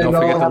us today. Don't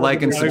forget to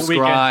like and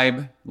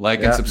subscribe.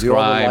 And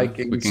subscribe.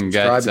 We can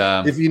get.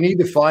 If you need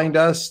to find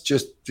us,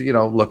 just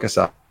look us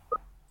up.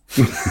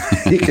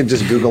 You can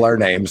just Google our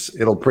names.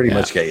 It'll pretty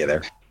much get you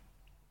there.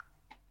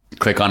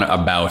 Click on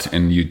About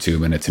in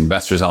YouTube, and it's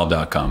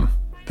investorsolve.com.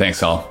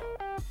 Thanks, all.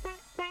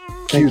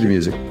 Cue the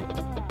music.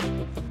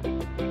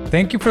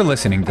 Thank you for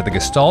listening to the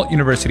Gestalt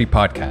University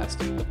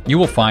podcast. You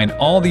will find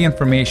all the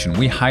information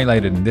we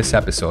highlighted in this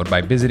episode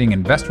by visiting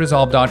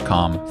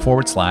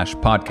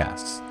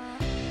investorsolve.com/podcasts.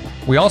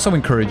 We also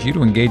encourage you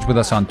to engage with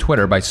us on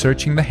Twitter by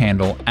searching the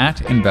handle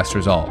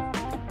 @InvestorsOlve.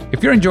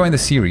 If you're enjoying the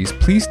series,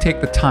 please take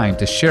the time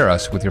to share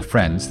us with your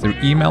friends through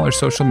email or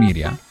social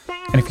media.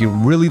 And if you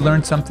really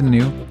learned something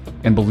new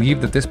and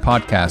believe that this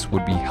podcast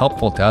would be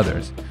helpful to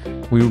others,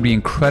 we would be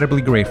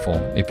incredibly grateful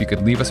if you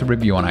could leave us a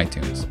review on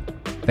iTunes.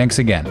 Thanks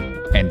again,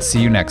 and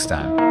see you next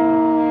time.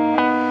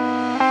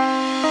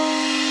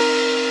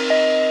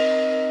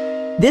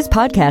 This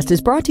podcast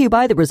is brought to you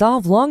by the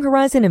ReSolve Long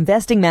Horizon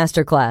Investing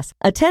Masterclass,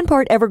 a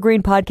 10-part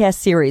evergreen podcast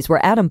series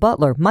where Adam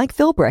Butler, Mike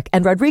Philbrick,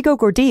 and Rodrigo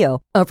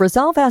Gordillo of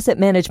ReSolve Asset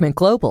Management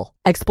Global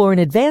explore an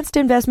advanced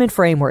investment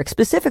framework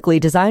specifically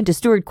designed to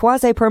steward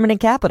quasi-permanent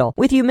capital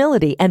with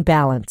humility and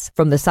balance.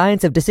 From the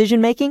science of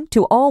decision-making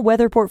to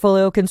all-weather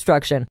portfolio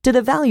construction to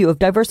the value of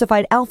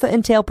diversified alpha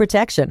and tail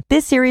protection,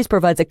 this series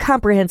provides a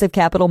comprehensive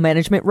capital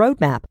management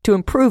roadmap to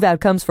improve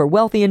outcomes for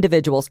wealthy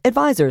individuals,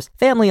 advisors,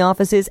 family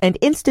offices, and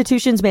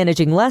institutions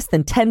managing less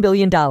than $10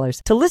 billion.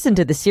 To listen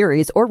to the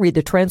series or read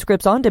the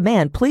transcripts on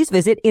demand, please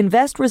visit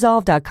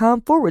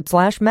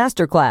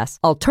investresolve.com/masterclass.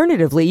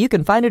 Alternatively, you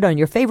can find it on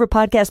your favorite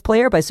podcast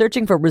player by searching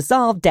for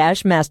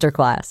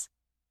ReSolve-Masterclass.